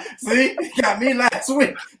 See, he got me last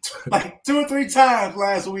week, like 2 or 3 times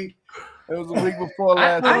last week. It was a week before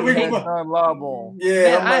last week.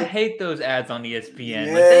 Yeah, Man, I hate those ads on ESPN.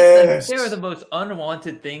 Yes. Like they are the most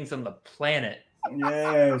unwanted things on the planet.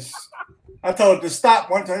 Yes. I told him to stop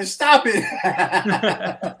one time. Stop it.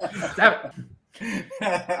 Stop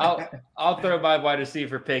it. I'll throw my wide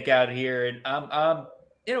receiver pick out here, and I'm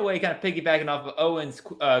in a way kind of piggybacking off of Owen's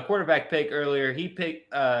quarterback pick earlier. He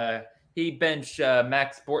benched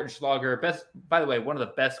Max Bortenschlager. By the way, one of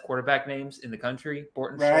the best quarterback names in the country,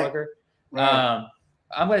 Bortenschlager. Right.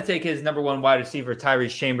 I'm going to take his number 1 wide receiver,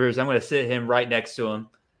 Tyrese Chambers. I'm going to sit him right next to him.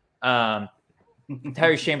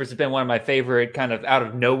 Tyrese Chambers has been one of my favorite kind of out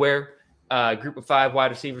of nowhere group of 5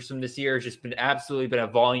 wide receivers from this year. Has just been absolutely a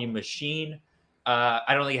volume machine. I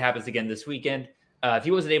don't think it happens again this weekend. If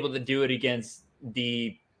he wasn't able to do it against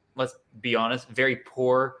the, let's be honest, very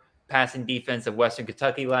poor passing defense of Western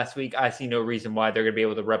Kentucky last week, I see no reason why they're going to be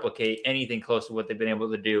able to replicate anything close to what they've been able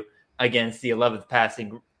to do against the 11th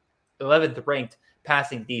ranked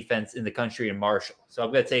passing defense in the country in Marshall. So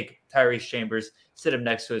I'm going to take Tyrese Chambers, sit him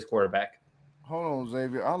next to his quarterback. Hold on,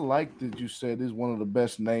 Xavier. I like that you said this is one of the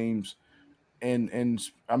best names and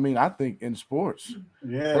I mean, I think in sports.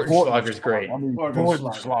 Yeah, Bortenschlager's great. I mean,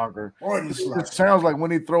 Bortenschlager. It sounds like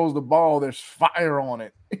when he throws the ball, there's fire on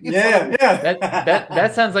it. Yeah.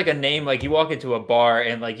 That sounds like a name. Like you walk into a bar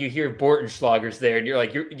and like you hear Bortenschlager's there, and you're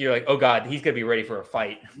like, oh god, he's gonna be ready for a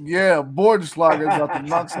fight. Yeah, Bortenschlager's about to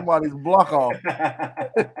knock somebody's block off.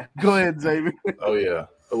 Go ahead, Xavier. Oh yeah.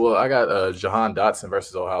 Well, I got Jahan Dotson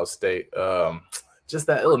versus Ohio State. Just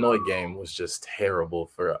that Illinois game was just terrible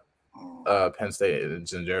for Penn State in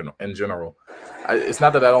general. It's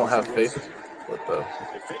not that I don't have faith, but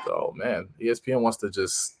oh man, ESPN wants to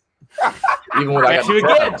just even when I got the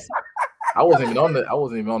tab, I wasn't even on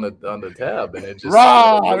the tab, and it just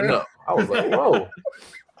I was like, whoa.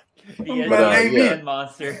 ESPN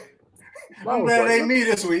monster. I'm glad it ain't me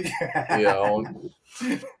this week. Yeah,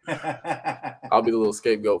 I'll be the little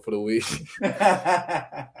scapegoat for the week.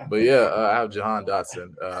 But yeah, I have Jahan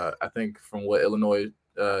Dotson. I think from what Illinois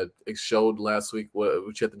showed last week, what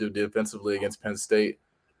you have to do defensively against Penn State,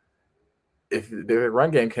 if their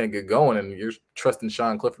run game can't get going and you're trusting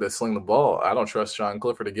Sean Clifford to sling the ball, I don't trust Sean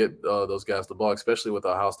Clifford to get those guys the ball, especially with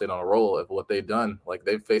Ohio State on a roll of what they've done. Like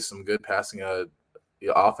they've faced some good passing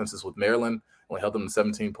offenses with Maryland, only held them to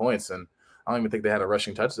 17 points, and I don't even think they had a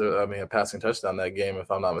passing touchdown that game,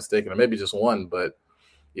 if I'm not mistaken, or maybe just one. But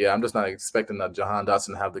yeah, I'm just not expecting that Jahan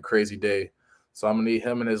Dotson to have the crazy day. So I'm gonna need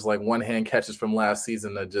him and his like one-hand catches from last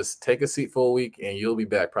season to just take a seat for a week, and you'll be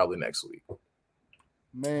back probably next week.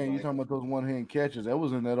 Man, you talking about those one-hand catches? That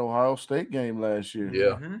was in that Ohio State game last year.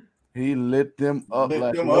 Yeah, he lit them up.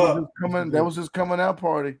 That was his coming out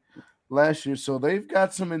party last year. So they've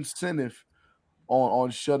got some incentive on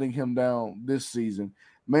shutting him down this season.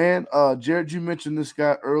 Man, Jared, you mentioned this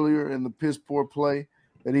guy earlier in the piss poor play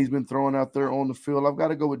that he's been throwing out there on the field. I've got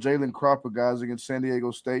to go with Jalen Cropper, guys, against San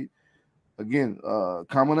Diego State. Again,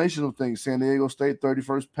 combination of things. San Diego State,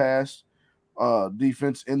 31st pass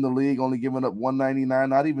defense in the league, only giving up 199,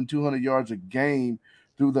 not even 200 yards a game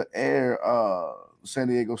through the air. San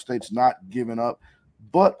Diego State's not giving up.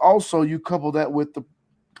 But also you couple that with the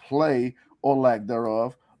play or lack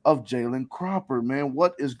thereof of Jalen Cropper. Man,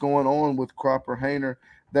 what is going on with Cropper Haener?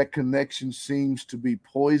 That connection seems to be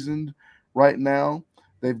poisoned right now.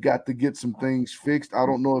 They've got to get some things fixed. I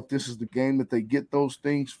don't know if this is the game that they get those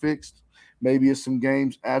things fixed. Maybe it's some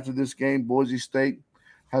games after this game. Boise State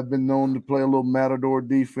have been known to play a little matador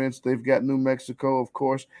defense. They've got New Mexico, of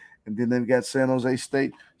course, and then they've got San Jose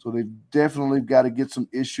State. So they've definitely got to get some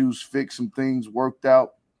issues fixed, some things worked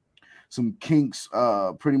out, some kinks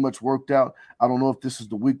pretty much worked out. I don't know if this is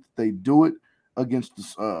the week that they do it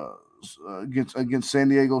against San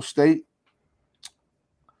Diego State.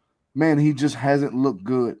 Man, he just hasn't looked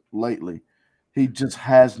good lately. He just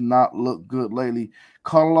has not looked good lately.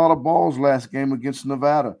 Caught a lot of balls last game against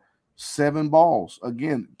Nevada. 7 balls.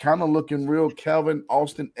 Again, kind of looking real Calvin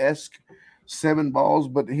Austin-esque. 7 balls,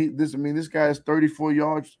 but this guy is 34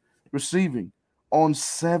 yards receiving on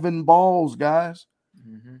 7 balls, guys.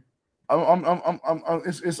 Mm-hmm.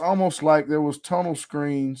 It's almost like there was tunnel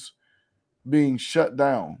screens being shut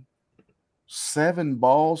down. 7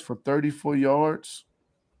 balls for 34 yards.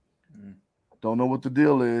 Don't know what the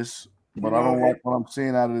deal is, but I don't like what I'm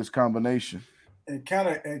seeing out of this combination. it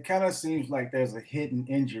kind of seems like there's a hidden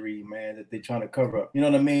injury, man, that they're trying to cover up. You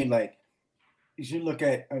know what I mean? Like, if you look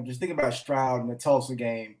at just think about Stroud in the Tulsa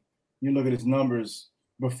game. You look at his numbers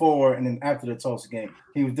before and then after the Tulsa game.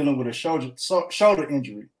 He was dealing with a shoulder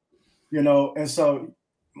injury, you know, and so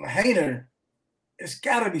Haener, it's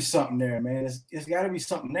got to be something there, man. It's got to be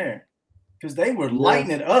something there because they were lighting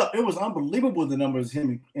it up. It was unbelievable the numbers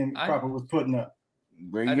him and Cropper was putting up.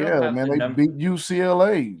 But yeah, man, they beat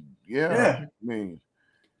UCLA. Yeah.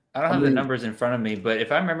 I don't have the numbers in front of me, but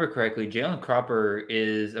if I remember correctly, Jalen Cropper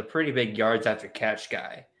is a pretty big yards after catch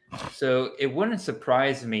guy. So it wouldn't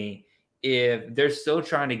surprise me if they're still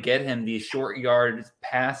trying to get him these short yard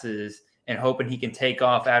passes and hoping he can take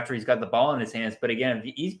off after he's got the ball in his hands. But again,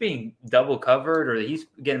 if he's being double covered or he's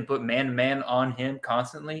getting put man-to-man on him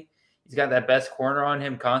constantly, he's got that best corner on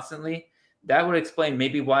him constantly, that would explain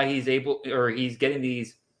maybe why he's getting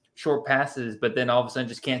these short passes, but then all of a sudden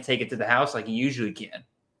just can't take it to the house like he usually can.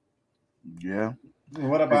 Yeah.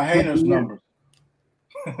 What about Haener's numbers?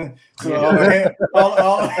 So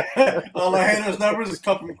all of Haener's numbers is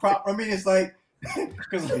coming from Crop. I mean, it's like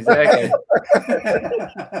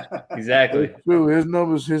exactly. It's true. His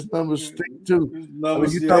numbers stink too.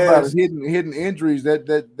 You talk about hidden injuries.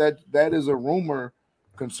 That is a rumor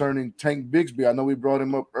concerning Tank Bigsby. I know we brought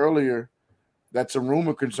him up earlier. That's a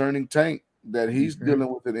rumor concerning Tank that he's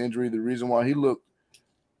dealing with an injury. The reason why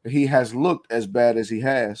he has looked as bad as he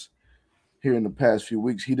has here in the past few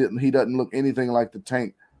weeks. He doesn't look anything like the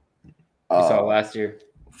Tank we saw last year.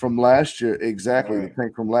 From last year, exactly. Right. The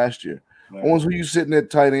Tank from last year. Right. Owens, who you sitting at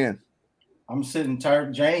tight end? I'm sitting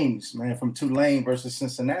Tyreek James, man, from Tulane versus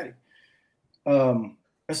Cincinnati.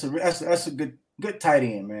 That's a good tight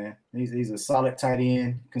end, man. He's a solid tight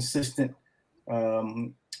end, consistent.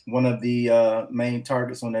 One of the main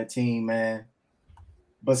targets on that team, man.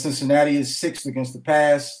 But Cincinnati is 6th against the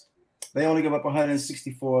pass. They only give up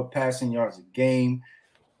 164 passing yards a game.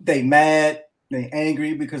 They mad. They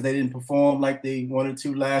angry because they didn't perform like they wanted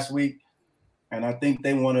to last week. And I think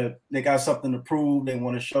they got something to prove. They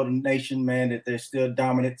want to show the nation, man, that they're still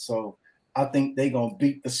dominant. So I think they're going to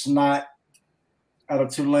beat the snot out of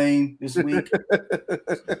Tulane this week.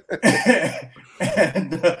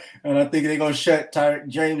 and I think they're going to shut Tyreek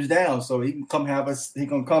James down so he can come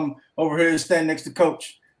over here and stand next to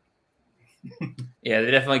Coach. Yeah, they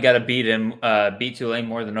definitely got to beat Tulane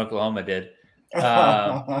more than Oklahoma did. There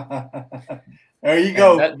you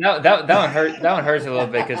go. That one hurt. That one hurts a little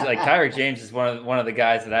bit because like Tyreek James is one of the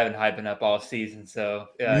guys that I've been hyping up all season. So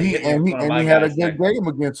he had a good game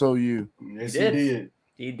against OU. Yes, he did.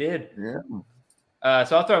 He did. Yeah.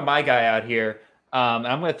 So I'll throw my guy out here.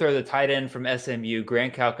 I'm going to throw the tight end from SMU,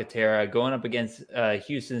 Grant Calcaterra, going up against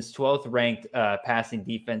Houston's 12th ranked passing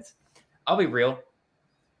defense. I'll be real.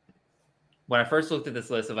 When I first looked at this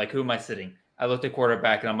list of like, who am I sitting? I looked at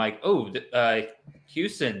quarterback and I'm like,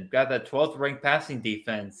 Houston got that 12th ranked passing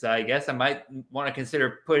defense. I guess I might want to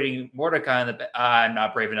consider putting Mordecai in the I'm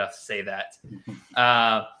not brave enough to say that.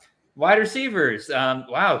 Wide receivers.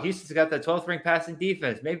 Wow, Houston's got that 12th ranked passing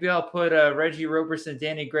defense. Maybe I'll put Reggie Roberson,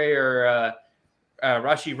 Danny Gray, or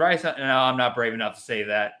Rashee Rice. No, I'm not brave enough to say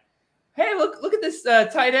that. Hey, look at this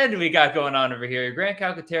tight end we got going on over here. Grant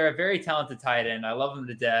Calcaterra, very talented tight end. I love him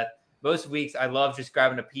to death. Most weeks, I love just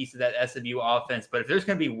grabbing a piece of that SMU offense. But if there's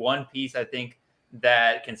going to be one piece I think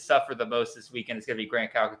that can suffer the most this weekend, it's going to be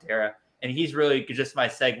Grant Calcaterra. And he's really just my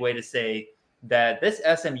segue to say that this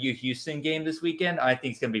SMU-Houston game this weekend, I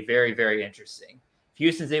think is going to be very, very interesting. If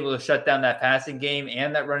Houston's able to shut down that passing game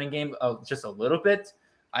and that running game just a little bit,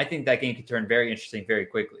 I think that game could turn very interesting very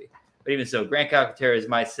quickly. But even so, Grant Calcaterra is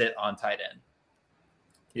my sit on tight end.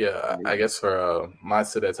 Yeah, I guess for my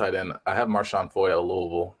sit at tight end, I have Marshawn Foy at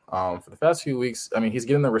Louisville. For the past few weeks, I mean, he's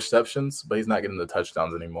getting the receptions, but he's not getting the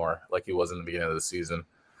touchdowns anymore like he was in the beginning of the season.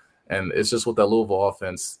 And it's just with that Louisville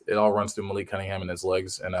offense, it all runs through Malik Cunningham in his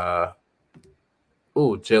legs and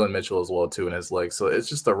Jalen Mitchell as well too in his legs. So it's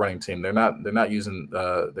just a running team. They're not using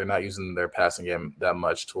their passing game that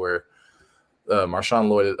much to where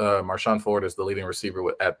Marshawn Ford is the leading receiver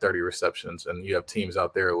at 30 receptions, and you have teams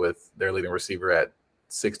out there with their leading receiver at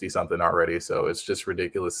 60 something already. So it's just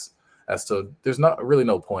ridiculous as to there's not really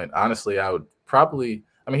no point. Honestly,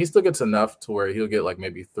 he still gets enough to where he'll get like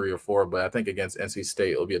maybe 3 or 4, but I think against NC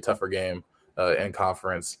State, it'll be a tougher game in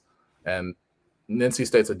conference. And NC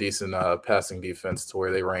State's a decent passing defense to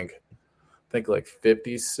where they rank, I think like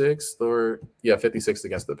 56th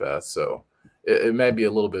against the pass. So it may be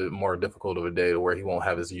a little bit more difficult of a day to where he won't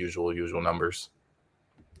have his usual numbers.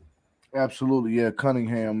 Absolutely, yeah.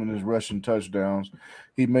 Cunningham and his rushing touchdowns.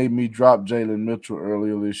 He made me drop Jalen Mitchell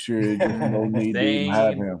earlier this year. No need to even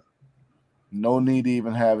have him. No need to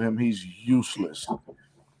even have him. He's useless.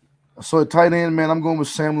 So at tight end, man, I'm going with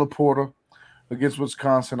Sam Laporta against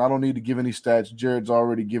Wisconsin. I don't need to give any stats. Jared's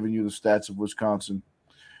already given you the stats of Wisconsin.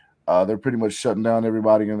 They're pretty much shutting down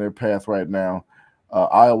everybody in their path right now.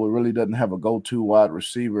 Iowa really doesn't have a go-to wide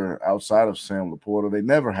receiver outside of Sam Laporta. They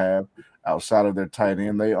never have outside of their tight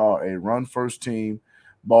end. They are a run-first team,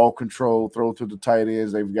 ball control, throw to the tight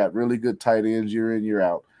ends. They've got really good tight ends year in, year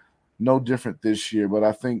out. No different this year, but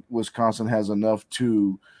I think Wisconsin has enough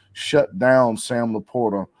to shut down Sam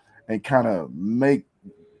Laporta and kind of make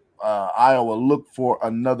Iowa look for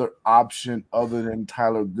another option other than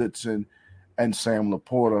Tyler Goodson and Sam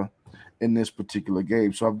Laporta in this particular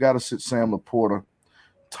game. So I've got to sit Sam Laporta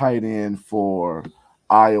tight end for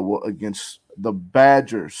Iowa against the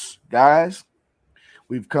Badgers. Guys,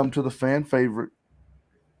 we've come to the fan favorite.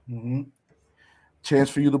 Mm-hmm. Chance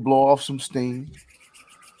for you to blow off some steam.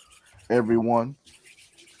 Everyone.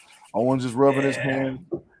 Owens is rubbing his hands.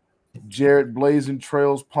 Jared Blazing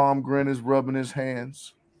Trails Palm Grin is rubbing his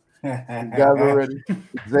hands. You guys are ready.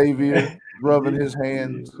 Xavier rubbing his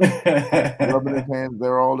hands.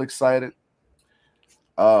 They're all excited.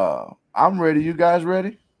 I'm ready. You guys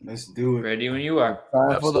ready? Let's do it. Ready when you are.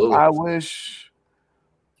 Time for the I wish.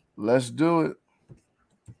 Let's do it.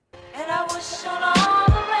 And I wish on all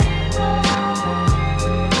the rainbow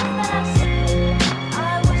that I see.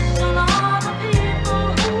 I wish on all the people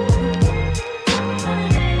who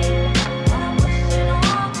believe. I wish it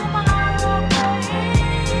on tomorrow, baby.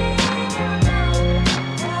 And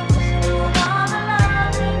I wish it on all the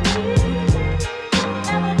love in me.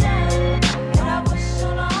 Never done. And I wish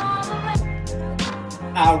on all the rainbow.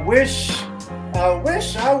 I wish.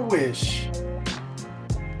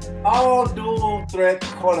 All dual threat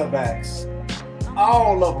quarterbacks,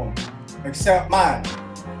 all of them, except mine,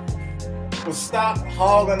 will stop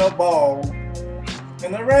hogging the ball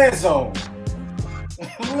in the red zone.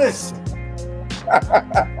 Listen. I'm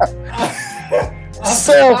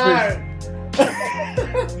Selfish.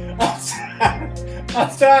 I'm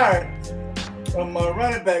tired of my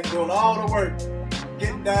running back doing all the work,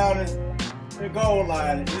 getting down in the goal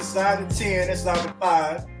line, inside the 10, inside the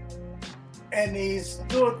 5. And these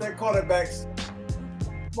dual threat quarterbacks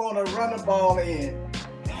want to run the ball in,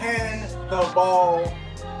 hand the ball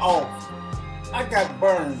off. I got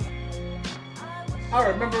burned. I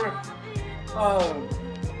remember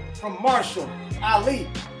from Marshall, Ali,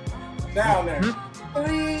 down there,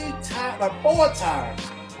 4 times,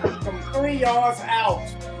 from 3 yards out,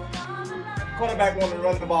 quarterback wanted to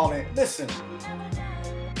run the ball in. Listen,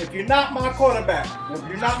 if you're not my quarterback, if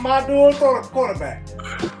you're not my dual threat quarterback,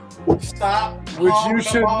 stop. Which you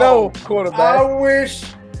should know, quarterback. I wish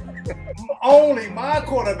only my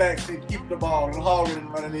quarterbacks could keep the ball and hog it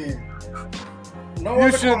and run it in. No You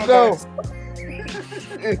other should know.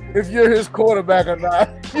 If you're his quarterback or not.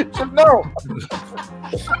 You should know.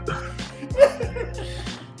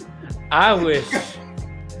 I wish.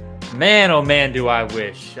 Man, oh man, do I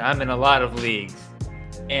wish. I'm in a lot of leagues.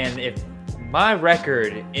 And if my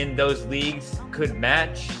record in those leagues could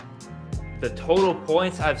match the total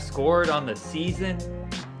points I've scored on the season,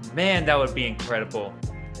 man, that would be incredible.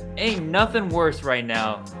 Ain't nothing worse right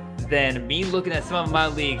now than me looking at some of my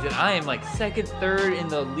leagues and I am like second, third in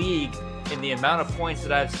the league in the amount of points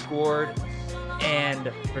that I've scored.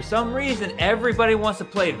 And for some reason, everybody wants to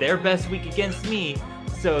play their best week against me.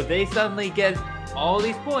 So they suddenly get all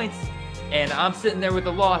these points and I'm sitting there with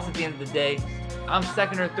a loss at the end of the day. I'm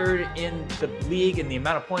second or third in the league in the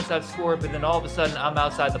amount of points I've scored, but then all of a sudden I'm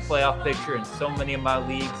outside the playoff picture in so many of my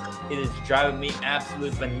leagues. It is driving me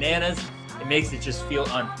absolute bananas. It makes it just feel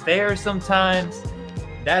unfair sometimes.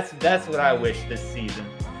 That's what I wish this season.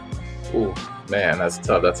 Ooh, man, that's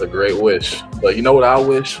tough. That's a great wish. But you know what I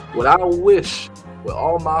wish? What I wish with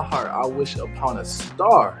all my heart, I wish upon a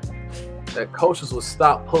star that coaches would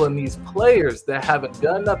stop pulling these players that haven't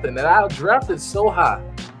done nothing, that I drafted so high.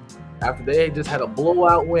 After they just had a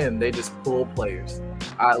blowout win, they just pull players.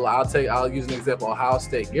 I'll use an example. Ohio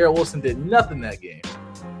State. Garrett Wilson did nothing that game,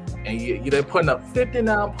 and they're putting up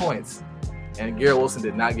 59 points, and Garrett Wilson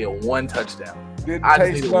did not get 1 touchdown. Didn't I just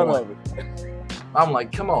taste needed none one. of it. I'm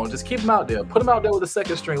like, come on, just keep him out there. Put him out there with the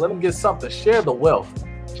second string. Let him get something. Share the wealth.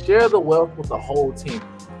 Share the wealth with the whole team.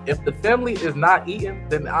 If the family is not eating,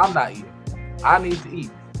 then I'm not eating. I need to eat.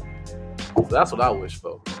 So that's what I wish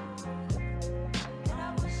for.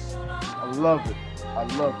 I love it. I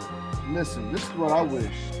love it. Listen, this is what I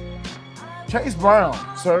wish. Chase Brown,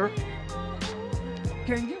 sir.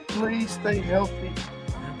 Can you please stay healthy?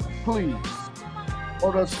 Please.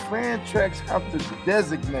 Or does Fantrax have to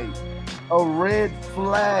designate a red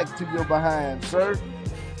flag to your behind, sir?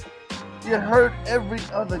 You hurt every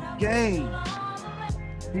other game.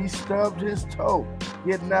 He stubbed his toe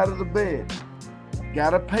getting out of the bed.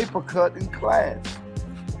 Got a paper cut in class.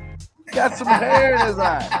 Got some hair in his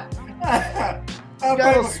eye.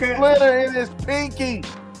 Got a splinter in his pinky.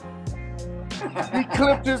 He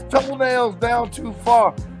clipped his toenails down too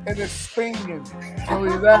far and it's stinging, so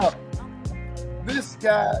he's out. This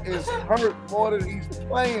guy is hurt more than he's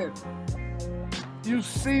playing. You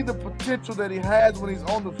see the potential that he has when he's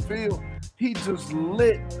on the field. He just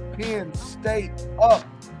lit Penn State up,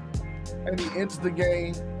 and he ends the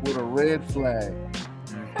game with a red flag.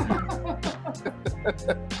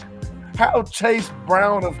 How Chase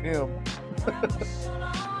Brown of him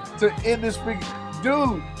to end this big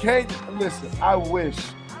dude. Can't listen. I wish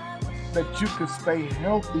that you could stay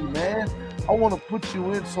healthy, man. I want to put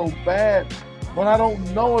you in so bad, but I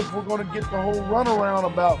don't know if we're going to get the whole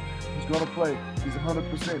runaround about he's going to play. He's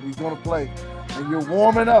 100%. He's going to play. And you're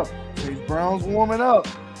warming up. Chase Brown's warming up.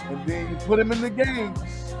 And then you put him in the game,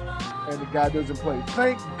 and the guy doesn't play.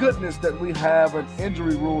 Thank goodness that we have an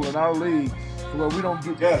injury rule in our league where we don't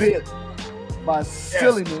get bit by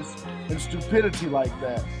silliness and stupidity like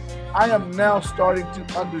that. I am now starting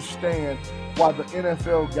to understand why the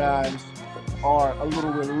NFL guys are a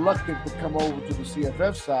little reluctant to come over to the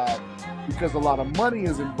CFF side, because a lot of money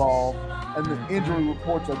is involved and the injury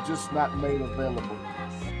reports are just not made available.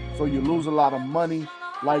 So you lose a lot of money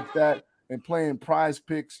like that, and playing Prize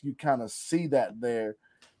Picks, you kind of see that there,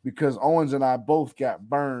 because Owens and I both got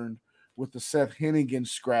burned with the Seth Hennigan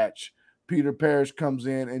scratch. Peter Parrish comes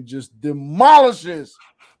in and just demolishes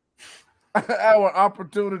our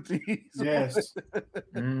opportunities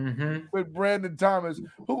with Brandon Thomas,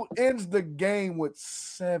 who ends the game with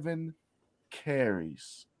 7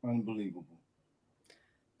 carries. Unbelievable.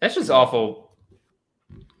 That's just awful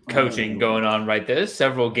coaching going on right there. There's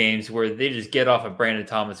several games where they just get off of Brandon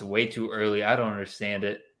Thomas way too early. I don't understand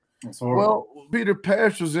it. Well, Peter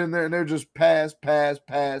Parrish was in there, and they're just pass.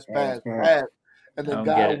 And the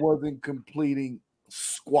guy wasn't completing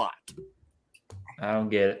squat. I don't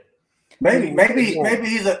get it. Maybe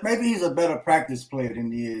he's a better practice player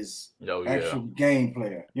than he is actual game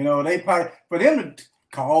player. You know, they probably for them to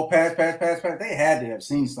call pass. They had to have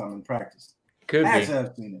seen something in practice. Could have be.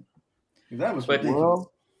 Have seen it. That was ridiculous.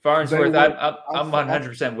 Farnsworth, I'm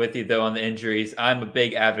 100% with you though on the injuries. I'm a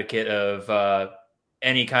big advocate of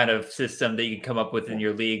any kind of system that you can come up with in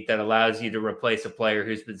your league that allows you to replace a player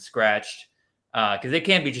who's been scratched, because it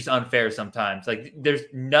can be just unfair sometimes. Like there's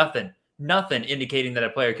nothing indicating that a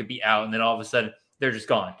player could be out, and then all of a sudden they're just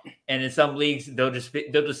gone. And in some leagues, they'll just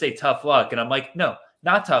say tough luck, and I'm like, no,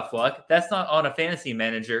 not tough luck. That's not on a fantasy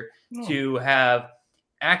manager to have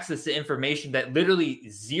access to information that literally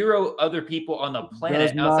 0 other people on the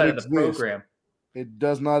planet outside of the program. It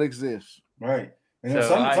does not exist. Right. And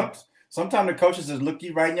so sometimes the coaches just look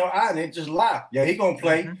you right in your eye and they just lie. Yeah, he gonna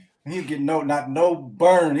play. And he'll get no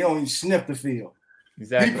burn. He don't even sniff the field.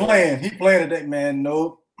 Exactly. He playing today, man.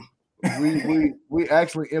 Nope. We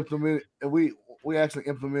actually implemented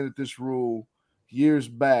this rule years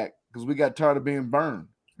back because we got tired of being burned.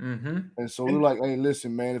 And so we're like, hey,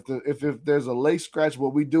 listen, man, if there's a late scratch,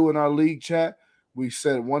 what we do in our league chat, we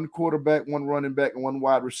set 1 quarterback, 1 running back, and 1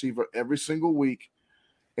 wide receiver every single week.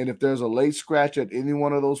 And if there's a late scratch at any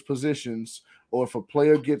one of those positions, or if a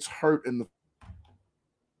player gets hurt in the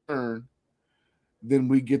turn, then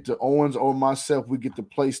we get to Owens or myself, we get to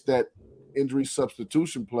place that injury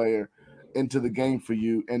substitution player into the game for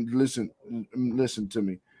you. And listen to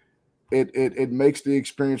me. It makes the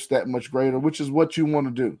experience that much greater, which is what you want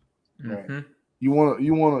to do. Right. You want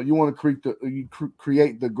to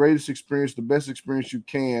create the greatest experience, the best experience you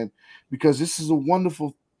can, because this is a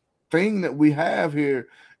wonderful thing that we have here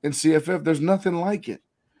in CFF. There's nothing like it.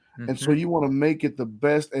 And so you want to make it the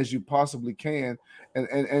best as you possibly can.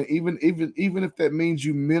 And even if that means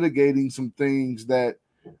you mitigating some things that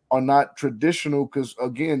are not traditional, because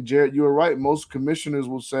again, Jared, you're right. Most commissioners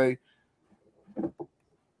will say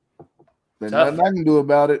there's nothing I can do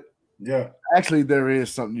about it. Yeah. Actually, there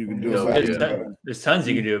is something you can do about it. There's tons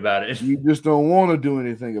you can do about it. You just don't want to do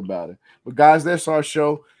anything about it. But guys, that's our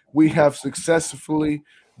show. We have successfully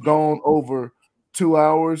gone over 2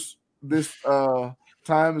 hours this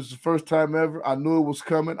time. Is the first time ever. I knew it was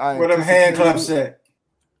coming. Where them hand claps at?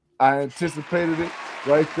 I anticipated it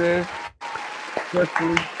right there.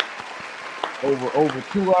 Successfully over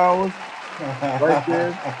 2 hours right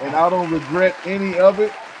there. And I don't regret any of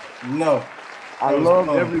it. No. I love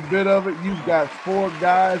every bit of it. You've got 4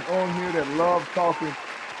 guys on here that love talking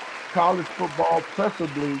college football,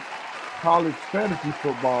 preferably college fantasy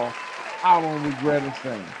football. I don't regret a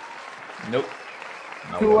thing. Nope.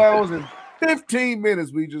 2 hours and 15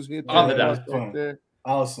 minutes. We just hit On the that dot. right there.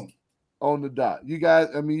 Awesome. On the dot. You guys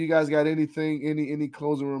got anything, any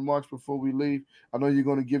closing remarks before we leave? I know you're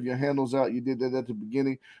going to give your handles out. You did that at the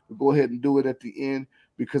beginning, but go ahead and do it at the end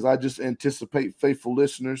because I just anticipate faithful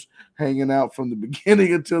listeners hanging out from the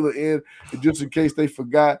beginning until the end. And just in case they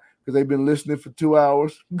forgot because they've been listening for 2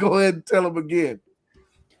 hours, go ahead and tell them again.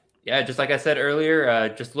 Yeah, just like I said earlier,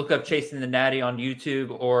 just look up Chasing the Natty on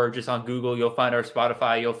YouTube or just on Google. You'll find our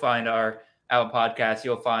Spotify. You'll find our Out Podcast.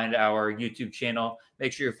 You'll find our YouTube channel.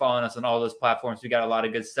 Make sure you're following us on all those platforms. We got a lot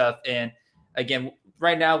of good stuff. And again,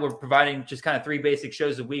 right now we're providing just kind of 3 basic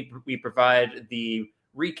shows a week. We provide the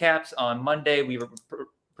recaps on Monday. We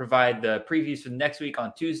provide the previews for next week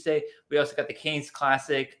on Tuesday. We also got the Canes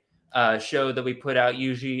Classic show that we put out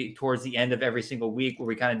usually towards the end of every single week where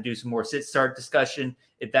we kind of do some more sit-start discussion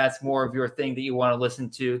if that's more of your thing that you want to listen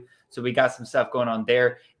to. So we got some stuff going on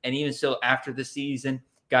there. And even still after the season,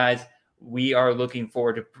 guys, we are looking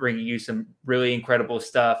forward to bringing you some really incredible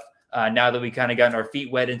stuff now that we kind of gotten our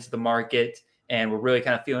feet wet into the market and we're really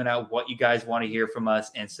kind of feeling out what you guys want to hear from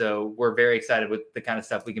us. And so we're very excited with the kind of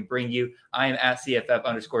stuff we can bring you. I am at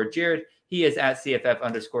CFF_Jared. He is at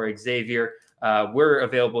CFF_Xavier. We're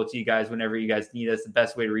available to you guys whenever you guys need us. The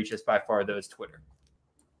best way to reach us by far, though, is Twitter.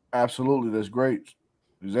 Absolutely. That's great.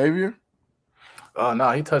 Xavier?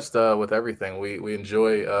 No, he touched with everything. We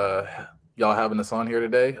enjoy y'all having us on here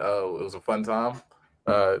today. It was a fun time.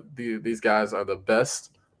 These guys are the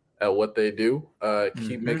best at what they do.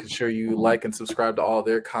 Keep making sure you like and subscribe to all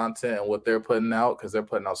their content and what they're putting out because they're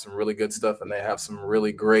putting out some really good stuff and they have some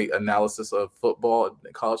really great analysis of football,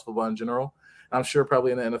 college football in general. And I'm sure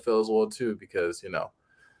probably in the NFL as well too because,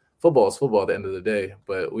 football is football at the end of the day,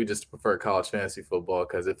 but we just prefer college fantasy football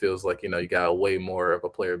because it feels like, you got a way more of a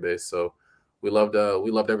player base. So we loved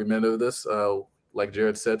every minute of this. Like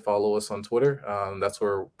Jared said, follow us on Twitter. That's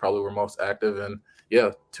where probably we're most active. And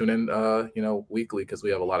yeah, tune in, weekly because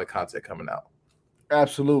we have a lot of content coming out.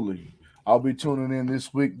 Absolutely. I'll be tuning in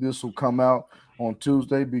this week. This will come out on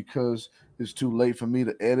Tuesday because it's too late for me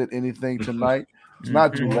to edit anything tonight. It's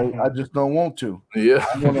not too late. I just don't want to. Yeah.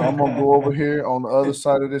 I'm gonna go over here on the other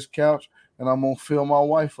side of this couch and I'm gonna fill my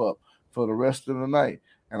wife up for the rest of the night.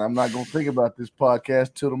 And I'm not gonna think about this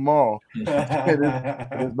podcast till tomorrow.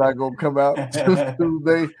 It's not gonna come out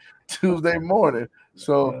Tuesday morning.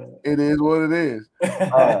 So it is what it is.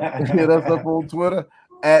 Hit us up on Twitter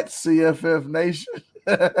at CFF Nation.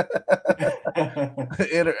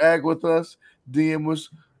 Interact with us, DM us.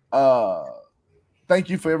 Thank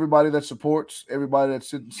you for everybody that supports, everybody that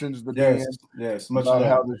sends the DM. Yes, much about love.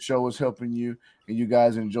 how the show is helping you and you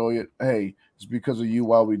guys enjoy it. Hey, it's because of you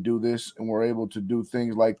why we do this and we're able to do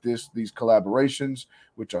things like this, these collaborations,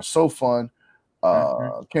 which are so fun.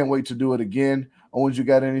 Can't wait to do it again. Owens, you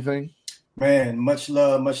got anything? Man, much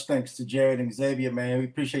love, much thanks to Jared and Xavier, man. We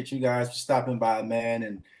appreciate you guys for stopping by,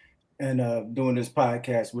 man, and doing this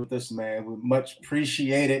podcast with us, man. We much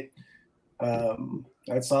appreciate it.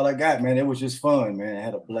 That's all I got, man. It was just fun, man. I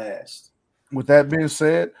had a blast. With that being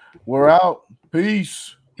said, we're out.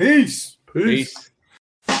 Peace. Peace. Peace.